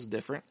boy, this is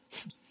different.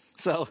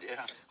 So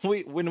yeah.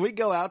 when we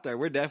go out there,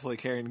 we're definitely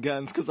carrying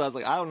guns, because I was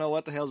like, I don't know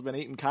what the hell's been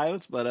eating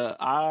coyotes, but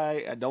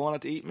I don't want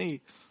it to eat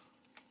me.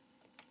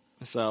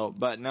 So,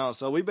 but no,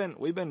 so we've been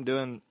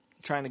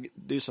trying to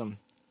do some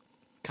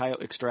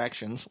coyote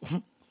extractions.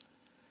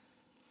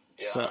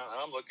 Yeah, so,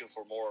 I'm looking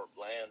for more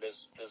land.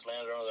 This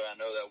landowner that I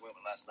know that went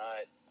with last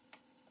night,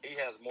 he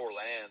has more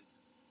land,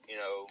 you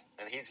know,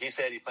 and he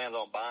said he plans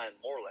on buying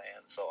more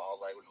land. So I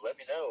was like, well, just let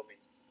me know. I mean,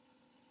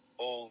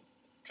 we'll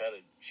try to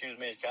shoot as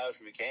many coyotes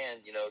as we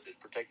can, you know, to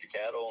protect your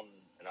cattle.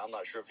 And I'm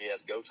not sure if he has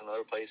goats in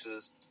other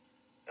places.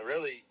 And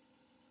really,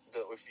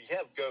 if you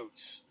have goats,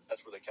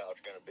 that's where the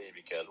coyotes are going to be,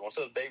 because once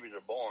those babies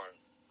are born,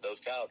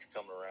 those coyotes are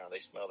coming around.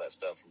 They smell that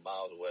stuff from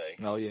miles away.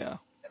 Oh yeah.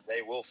 And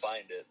they will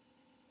find it,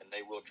 and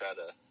they will try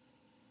to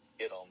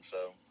get them.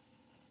 So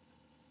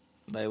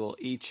they will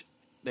eat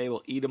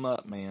them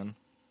up, man.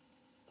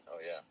 Oh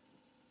yeah.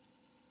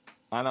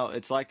 I know,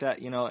 it's like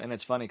that, you know, and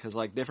it's funny because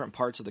like different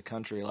parts of the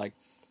country, like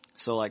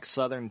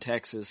southern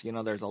Texas, you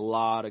know, there's a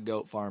lot of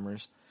goat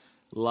farmers.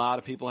 A lot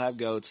of people have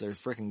goats. There's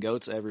freaking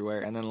goats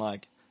everywhere. And then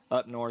like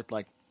up north,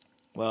 like,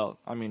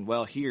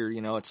 here,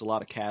 you know, it's a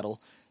lot of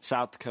cattle.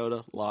 South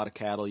Dakota, a lot of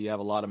cattle. You have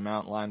a lot of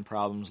mountain lion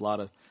problems, a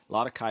lot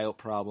of coyote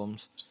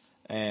problems,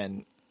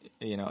 and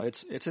you know,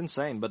 it's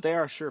insane. But they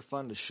are sure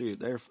fun to shoot.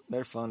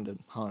 They're fun to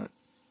hunt.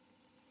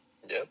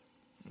 Yep.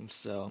 And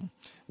so,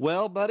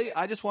 well, buddy,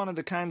 I just wanted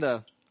to kind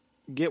of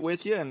get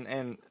with you,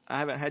 and I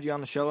haven't had you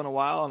on the show in a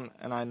while,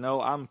 and I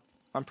know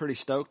I'm pretty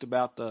stoked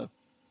about the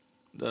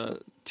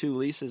 2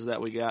 leases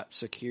that we got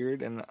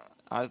secured, and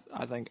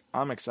I think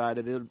I'm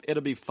excited.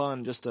 It'll be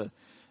fun just to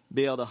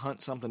be able to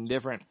hunt something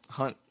different,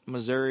 hunt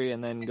Missouri,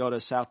 and then go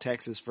to South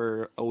Texas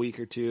for a week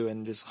or 2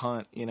 and just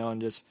hunt, you know, and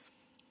just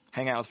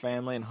hang out with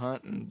family and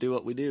hunt and do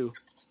what we do.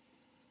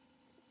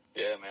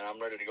 Yeah, man,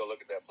 I'm ready to go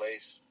look at that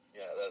place.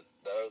 Yeah,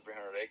 the other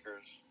 300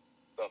 acres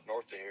up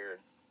north of here.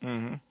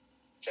 Mm-hmm.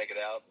 Check it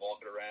out,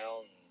 walk it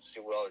around, and see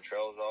what all the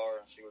trails are,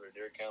 and see where the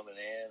deer coming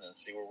in, and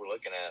see what we're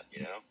looking at.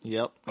 You know.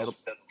 Yep. I'll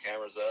set some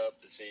cameras up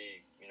to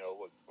see, you know,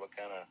 what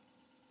kind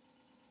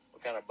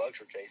of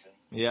bucks we're chasing.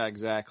 Yeah,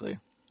 exactly.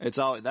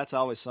 That's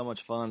always so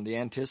much fun. The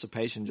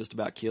anticipation just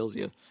about kills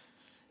you.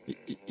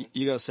 Mm-hmm.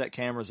 You go set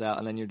cameras out,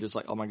 and then you're just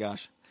like, oh my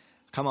gosh,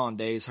 come on,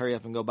 Days, hurry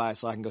up and go by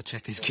so I can go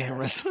check these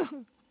cameras.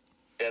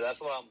 Yeah,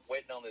 that's what I'm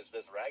waiting on, this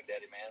rag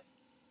daddy, man.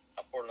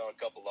 I poured it on a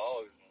couple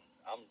logs,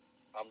 and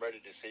I'm ready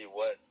to see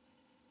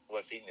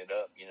what's eating it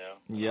up, you know.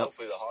 Yep.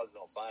 Hopefully the hogs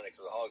don't find it,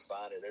 because the hogs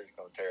find it, they're just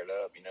going to tear it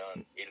up, you know,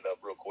 and eat it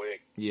up real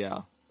quick.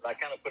 Yeah. But I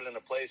kind of put it in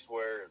a place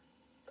where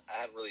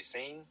I haven't really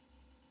seen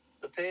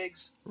the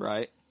pigs.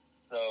 Right.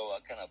 So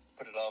I kind of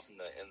put it off in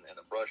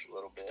the brush a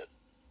little bit.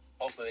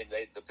 Hopefully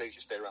the pigs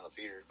just stay around the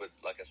feeders. But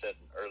like I said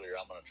earlier,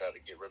 I'm going to try to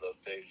get rid of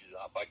those pigs.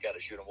 If I got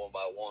to shoot them one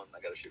by one,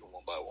 I got to shoot them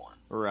one by one.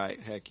 Right.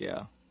 Heck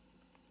yeah.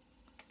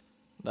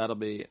 That'll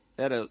be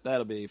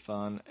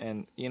fun.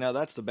 And you know,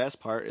 that's the best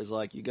part, is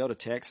like you go to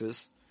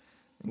Texas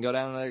and go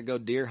down there to go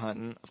deer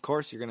hunting. Of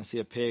course, you're going to see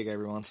a pig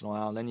every once in a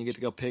while, and then you get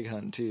to go pig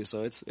hunting too.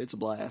 So it's a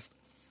blast.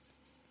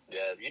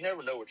 Yeah, you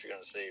never know what you're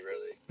going to see,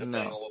 really,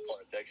 depending on what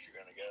part of Texas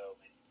you're going to go. I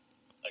mean,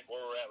 like where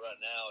we're at right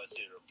now, it's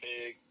either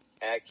pig,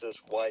 axis,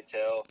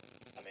 whitetail.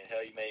 I mean,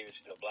 hell, you may even see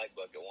a black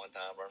buck at one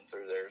time running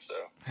through there. So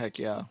heck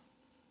yeah.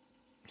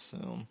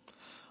 So,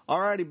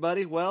 alrighty,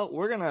 buddy. Well,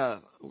 we're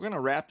gonna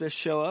wrap this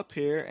show up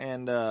here,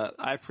 and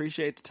I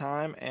appreciate the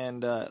time,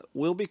 and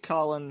we'll be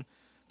calling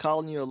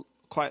you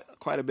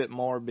quite a bit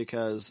more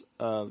because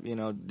of, you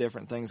know,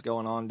 different things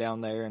going on down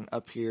there and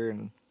up here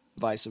and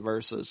vice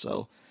versa.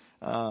 So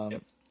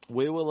yep.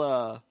 We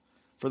will.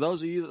 For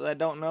those of you that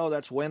don't know,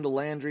 that's Wendell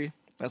Landry.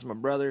 That's my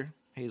brother.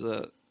 He's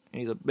a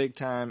big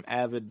time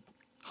avid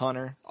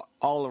hunter,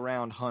 all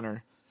around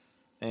hunter,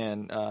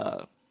 and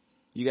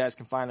you guys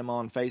can find him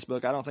on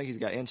Facebook. I don't think he's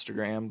got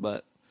Instagram,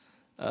 but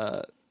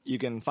you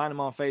can find him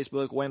on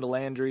Facebook, Wendell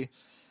Landry,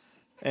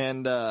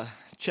 and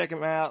check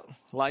him out.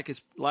 Like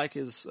his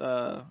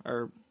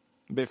or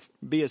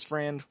be his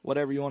friend,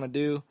 whatever you want to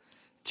do.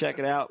 Check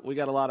it out. We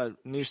got a lot of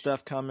new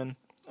stuff coming.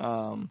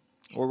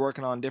 We're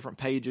working on different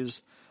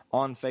pages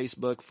on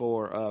Facebook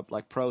for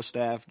like pro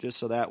staff, just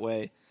so that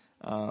way,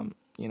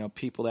 you know,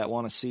 people that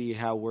want to see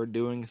how we're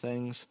doing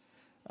things,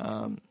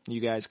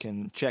 you guys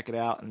can check it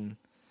out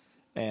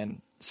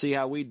and see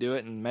how we do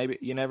it, and maybe,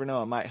 you never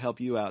know, it might help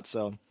you out.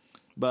 So,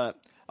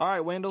 but all right,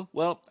 Wendell.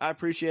 Well, I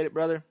appreciate it,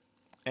 brother,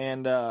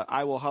 and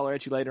I will holler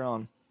at you later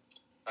on.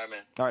 All right,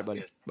 man. All right, buddy.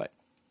 Good. Bye.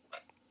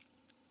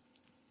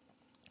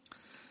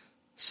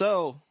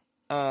 So,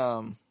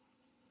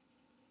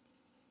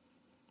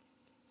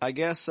 I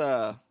guess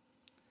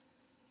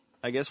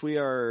we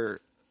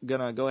are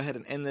going to go ahead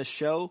and end this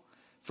show.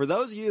 For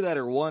those of you that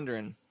are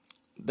wondering,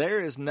 there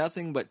is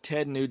nothing but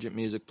Ted Nugent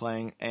music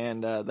playing,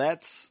 and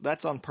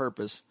that's on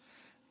purpose.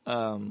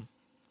 We're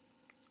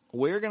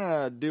going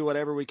to do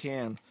whatever we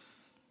can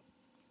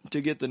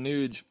to get the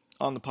Nuge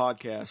on the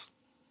podcast.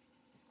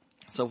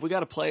 So if we got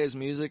to play his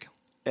music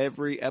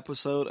every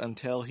episode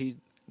until he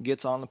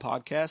gets on the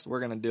podcast, we're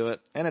going to do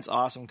it. And it's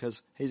awesome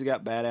because he's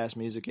got badass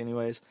music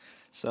anyways.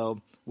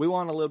 So we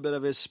want a little bit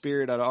of his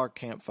spirit at our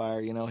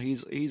campfire. You know,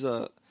 he's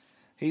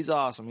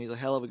awesome. He's a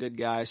hell of a good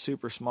guy,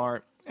 super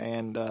smart,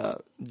 and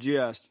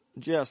just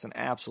an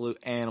absolute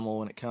animal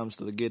when it comes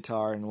to the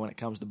guitar and when it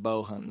comes to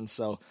bow hunting.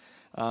 So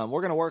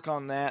we're going to work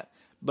on that.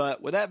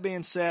 But with that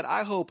being said,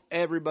 I hope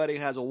everybody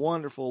has a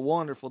wonderful,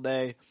 wonderful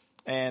day.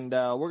 And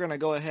we're going to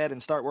go ahead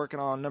and start working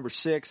on number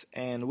 6,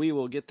 and we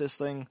will get this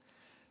thing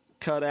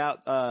cut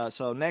out.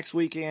 So next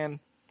weekend,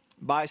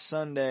 by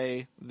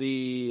Sunday,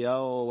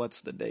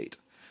 what's the date?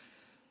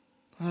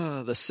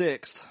 The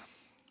 6th.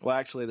 Well,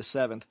 actually the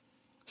 7th.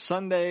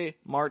 Sunday,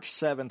 March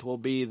 7th will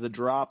be the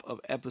drop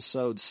of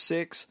episode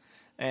 6,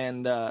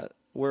 and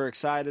we're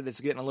excited. It's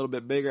getting a little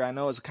bit bigger. I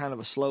know it's kind of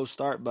a slow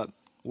start, but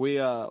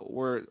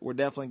we're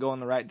definitely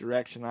going the right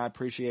direction. I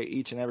appreciate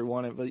each and every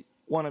one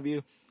of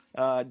you.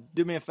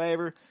 Do me a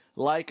favor,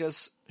 like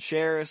us,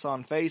 share us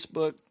on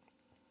Facebook.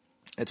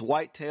 It's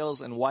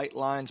Whitetails and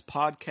WhiteLines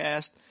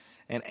podcast,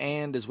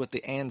 and is with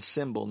the and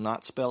symbol,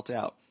 not spelt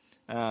out.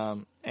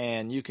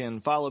 And you can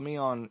follow me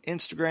on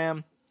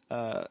Instagram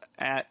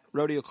at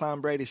Rodeo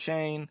Clown Brady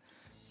Shane.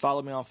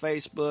 Follow me on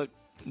Facebook.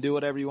 Do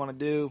whatever you want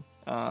to do.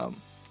 I'm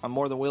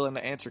more than willing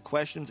to answer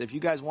questions. If you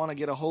guys want to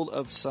get a hold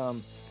of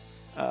some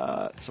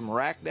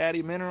Rack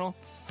Daddy mineral,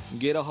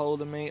 get a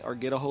hold of me or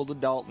get a hold of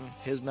Dalton.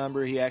 His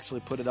number, he actually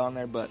put it on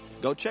there. But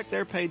go check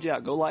their page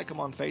out. Go like them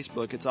on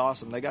Facebook. It's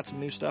awesome. They got some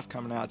new stuff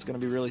coming out. It's going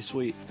to be really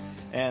sweet.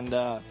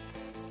 And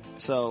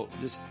so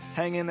just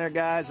hang in there,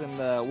 guys, and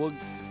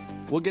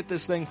we'll get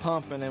this thing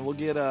pumping, and we'll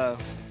get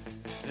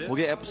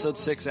episode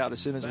 6 out as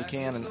soon as we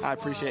can. And I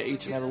appreciate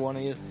each and every one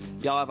of you.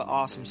 Y'all have an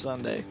awesome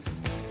Sunday.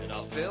 And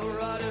I feel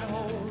right at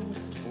home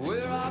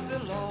where I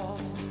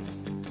belong.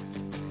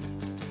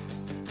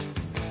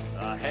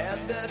 I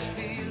had that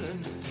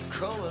feeling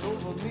coming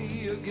over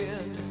me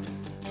again,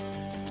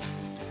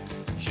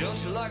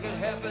 just like it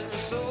happened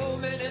so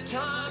many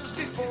times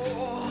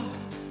before.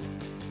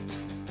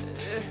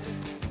 Yeah.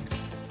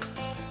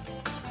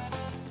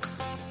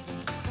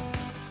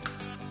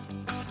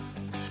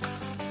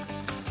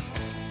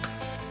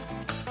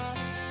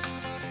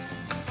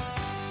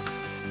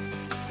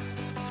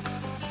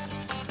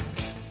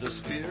 The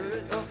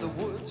spirit of the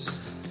woods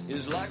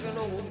is like an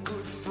old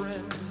good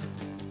friend.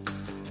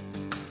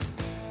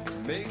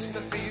 Makes me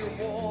feel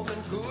warm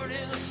and good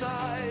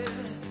inside.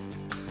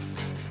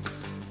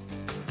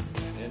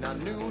 And I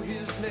knew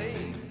his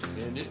name,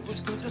 and it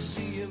was good to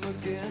see him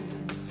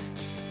again.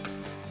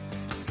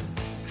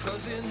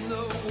 'Cause in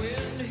the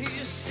wind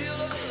he's still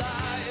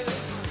alive.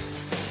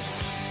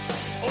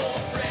 Oh,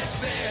 Fred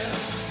Bear,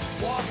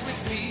 walk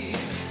with me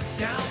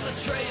down the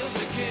trails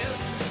again.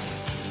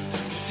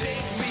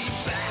 Take me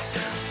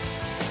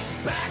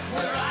back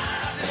where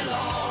I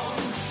belong.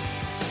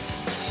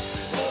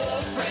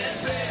 Oh, Fred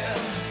Bear,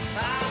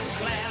 I'm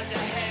glad to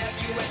have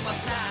you at my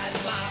side,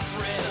 my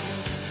friend.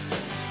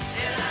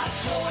 And I'll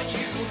join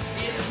you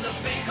in the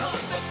big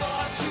hunt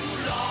before too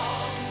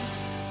long.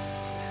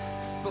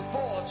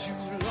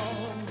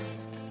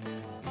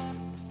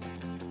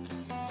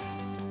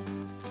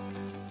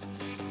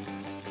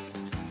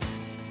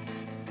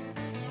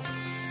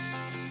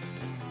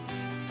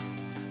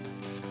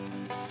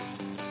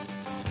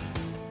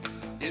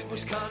 It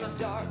was kind of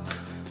dark,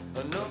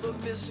 another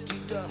misty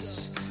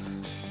dusk,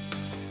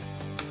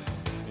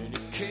 and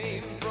it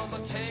came from a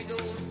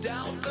tangle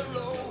down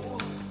below.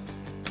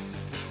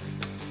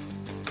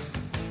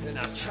 And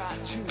I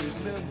tried to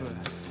remember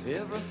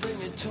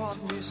everything it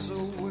taught me so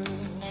well.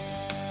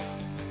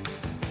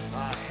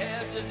 I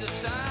had to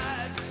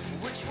decide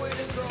which way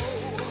to go.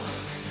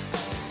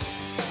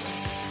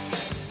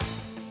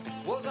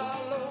 Was I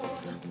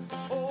alone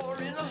or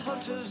in a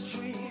hunter's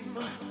dream?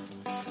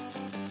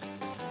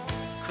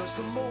 'Cause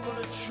the moment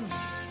of truth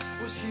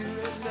was here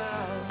and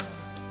now.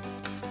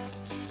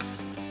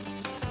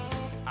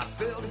 I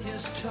felt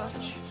his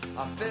touch,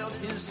 I felt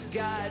his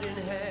guiding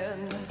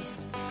hand.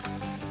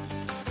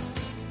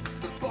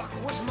 The buck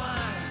was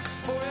mine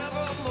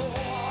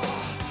forevermore.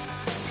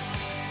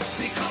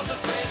 Because of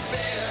Fred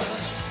Bear,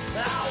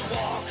 I'll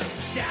walk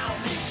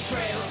down these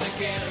trails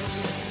again.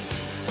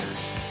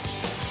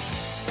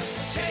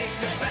 Take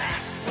me back.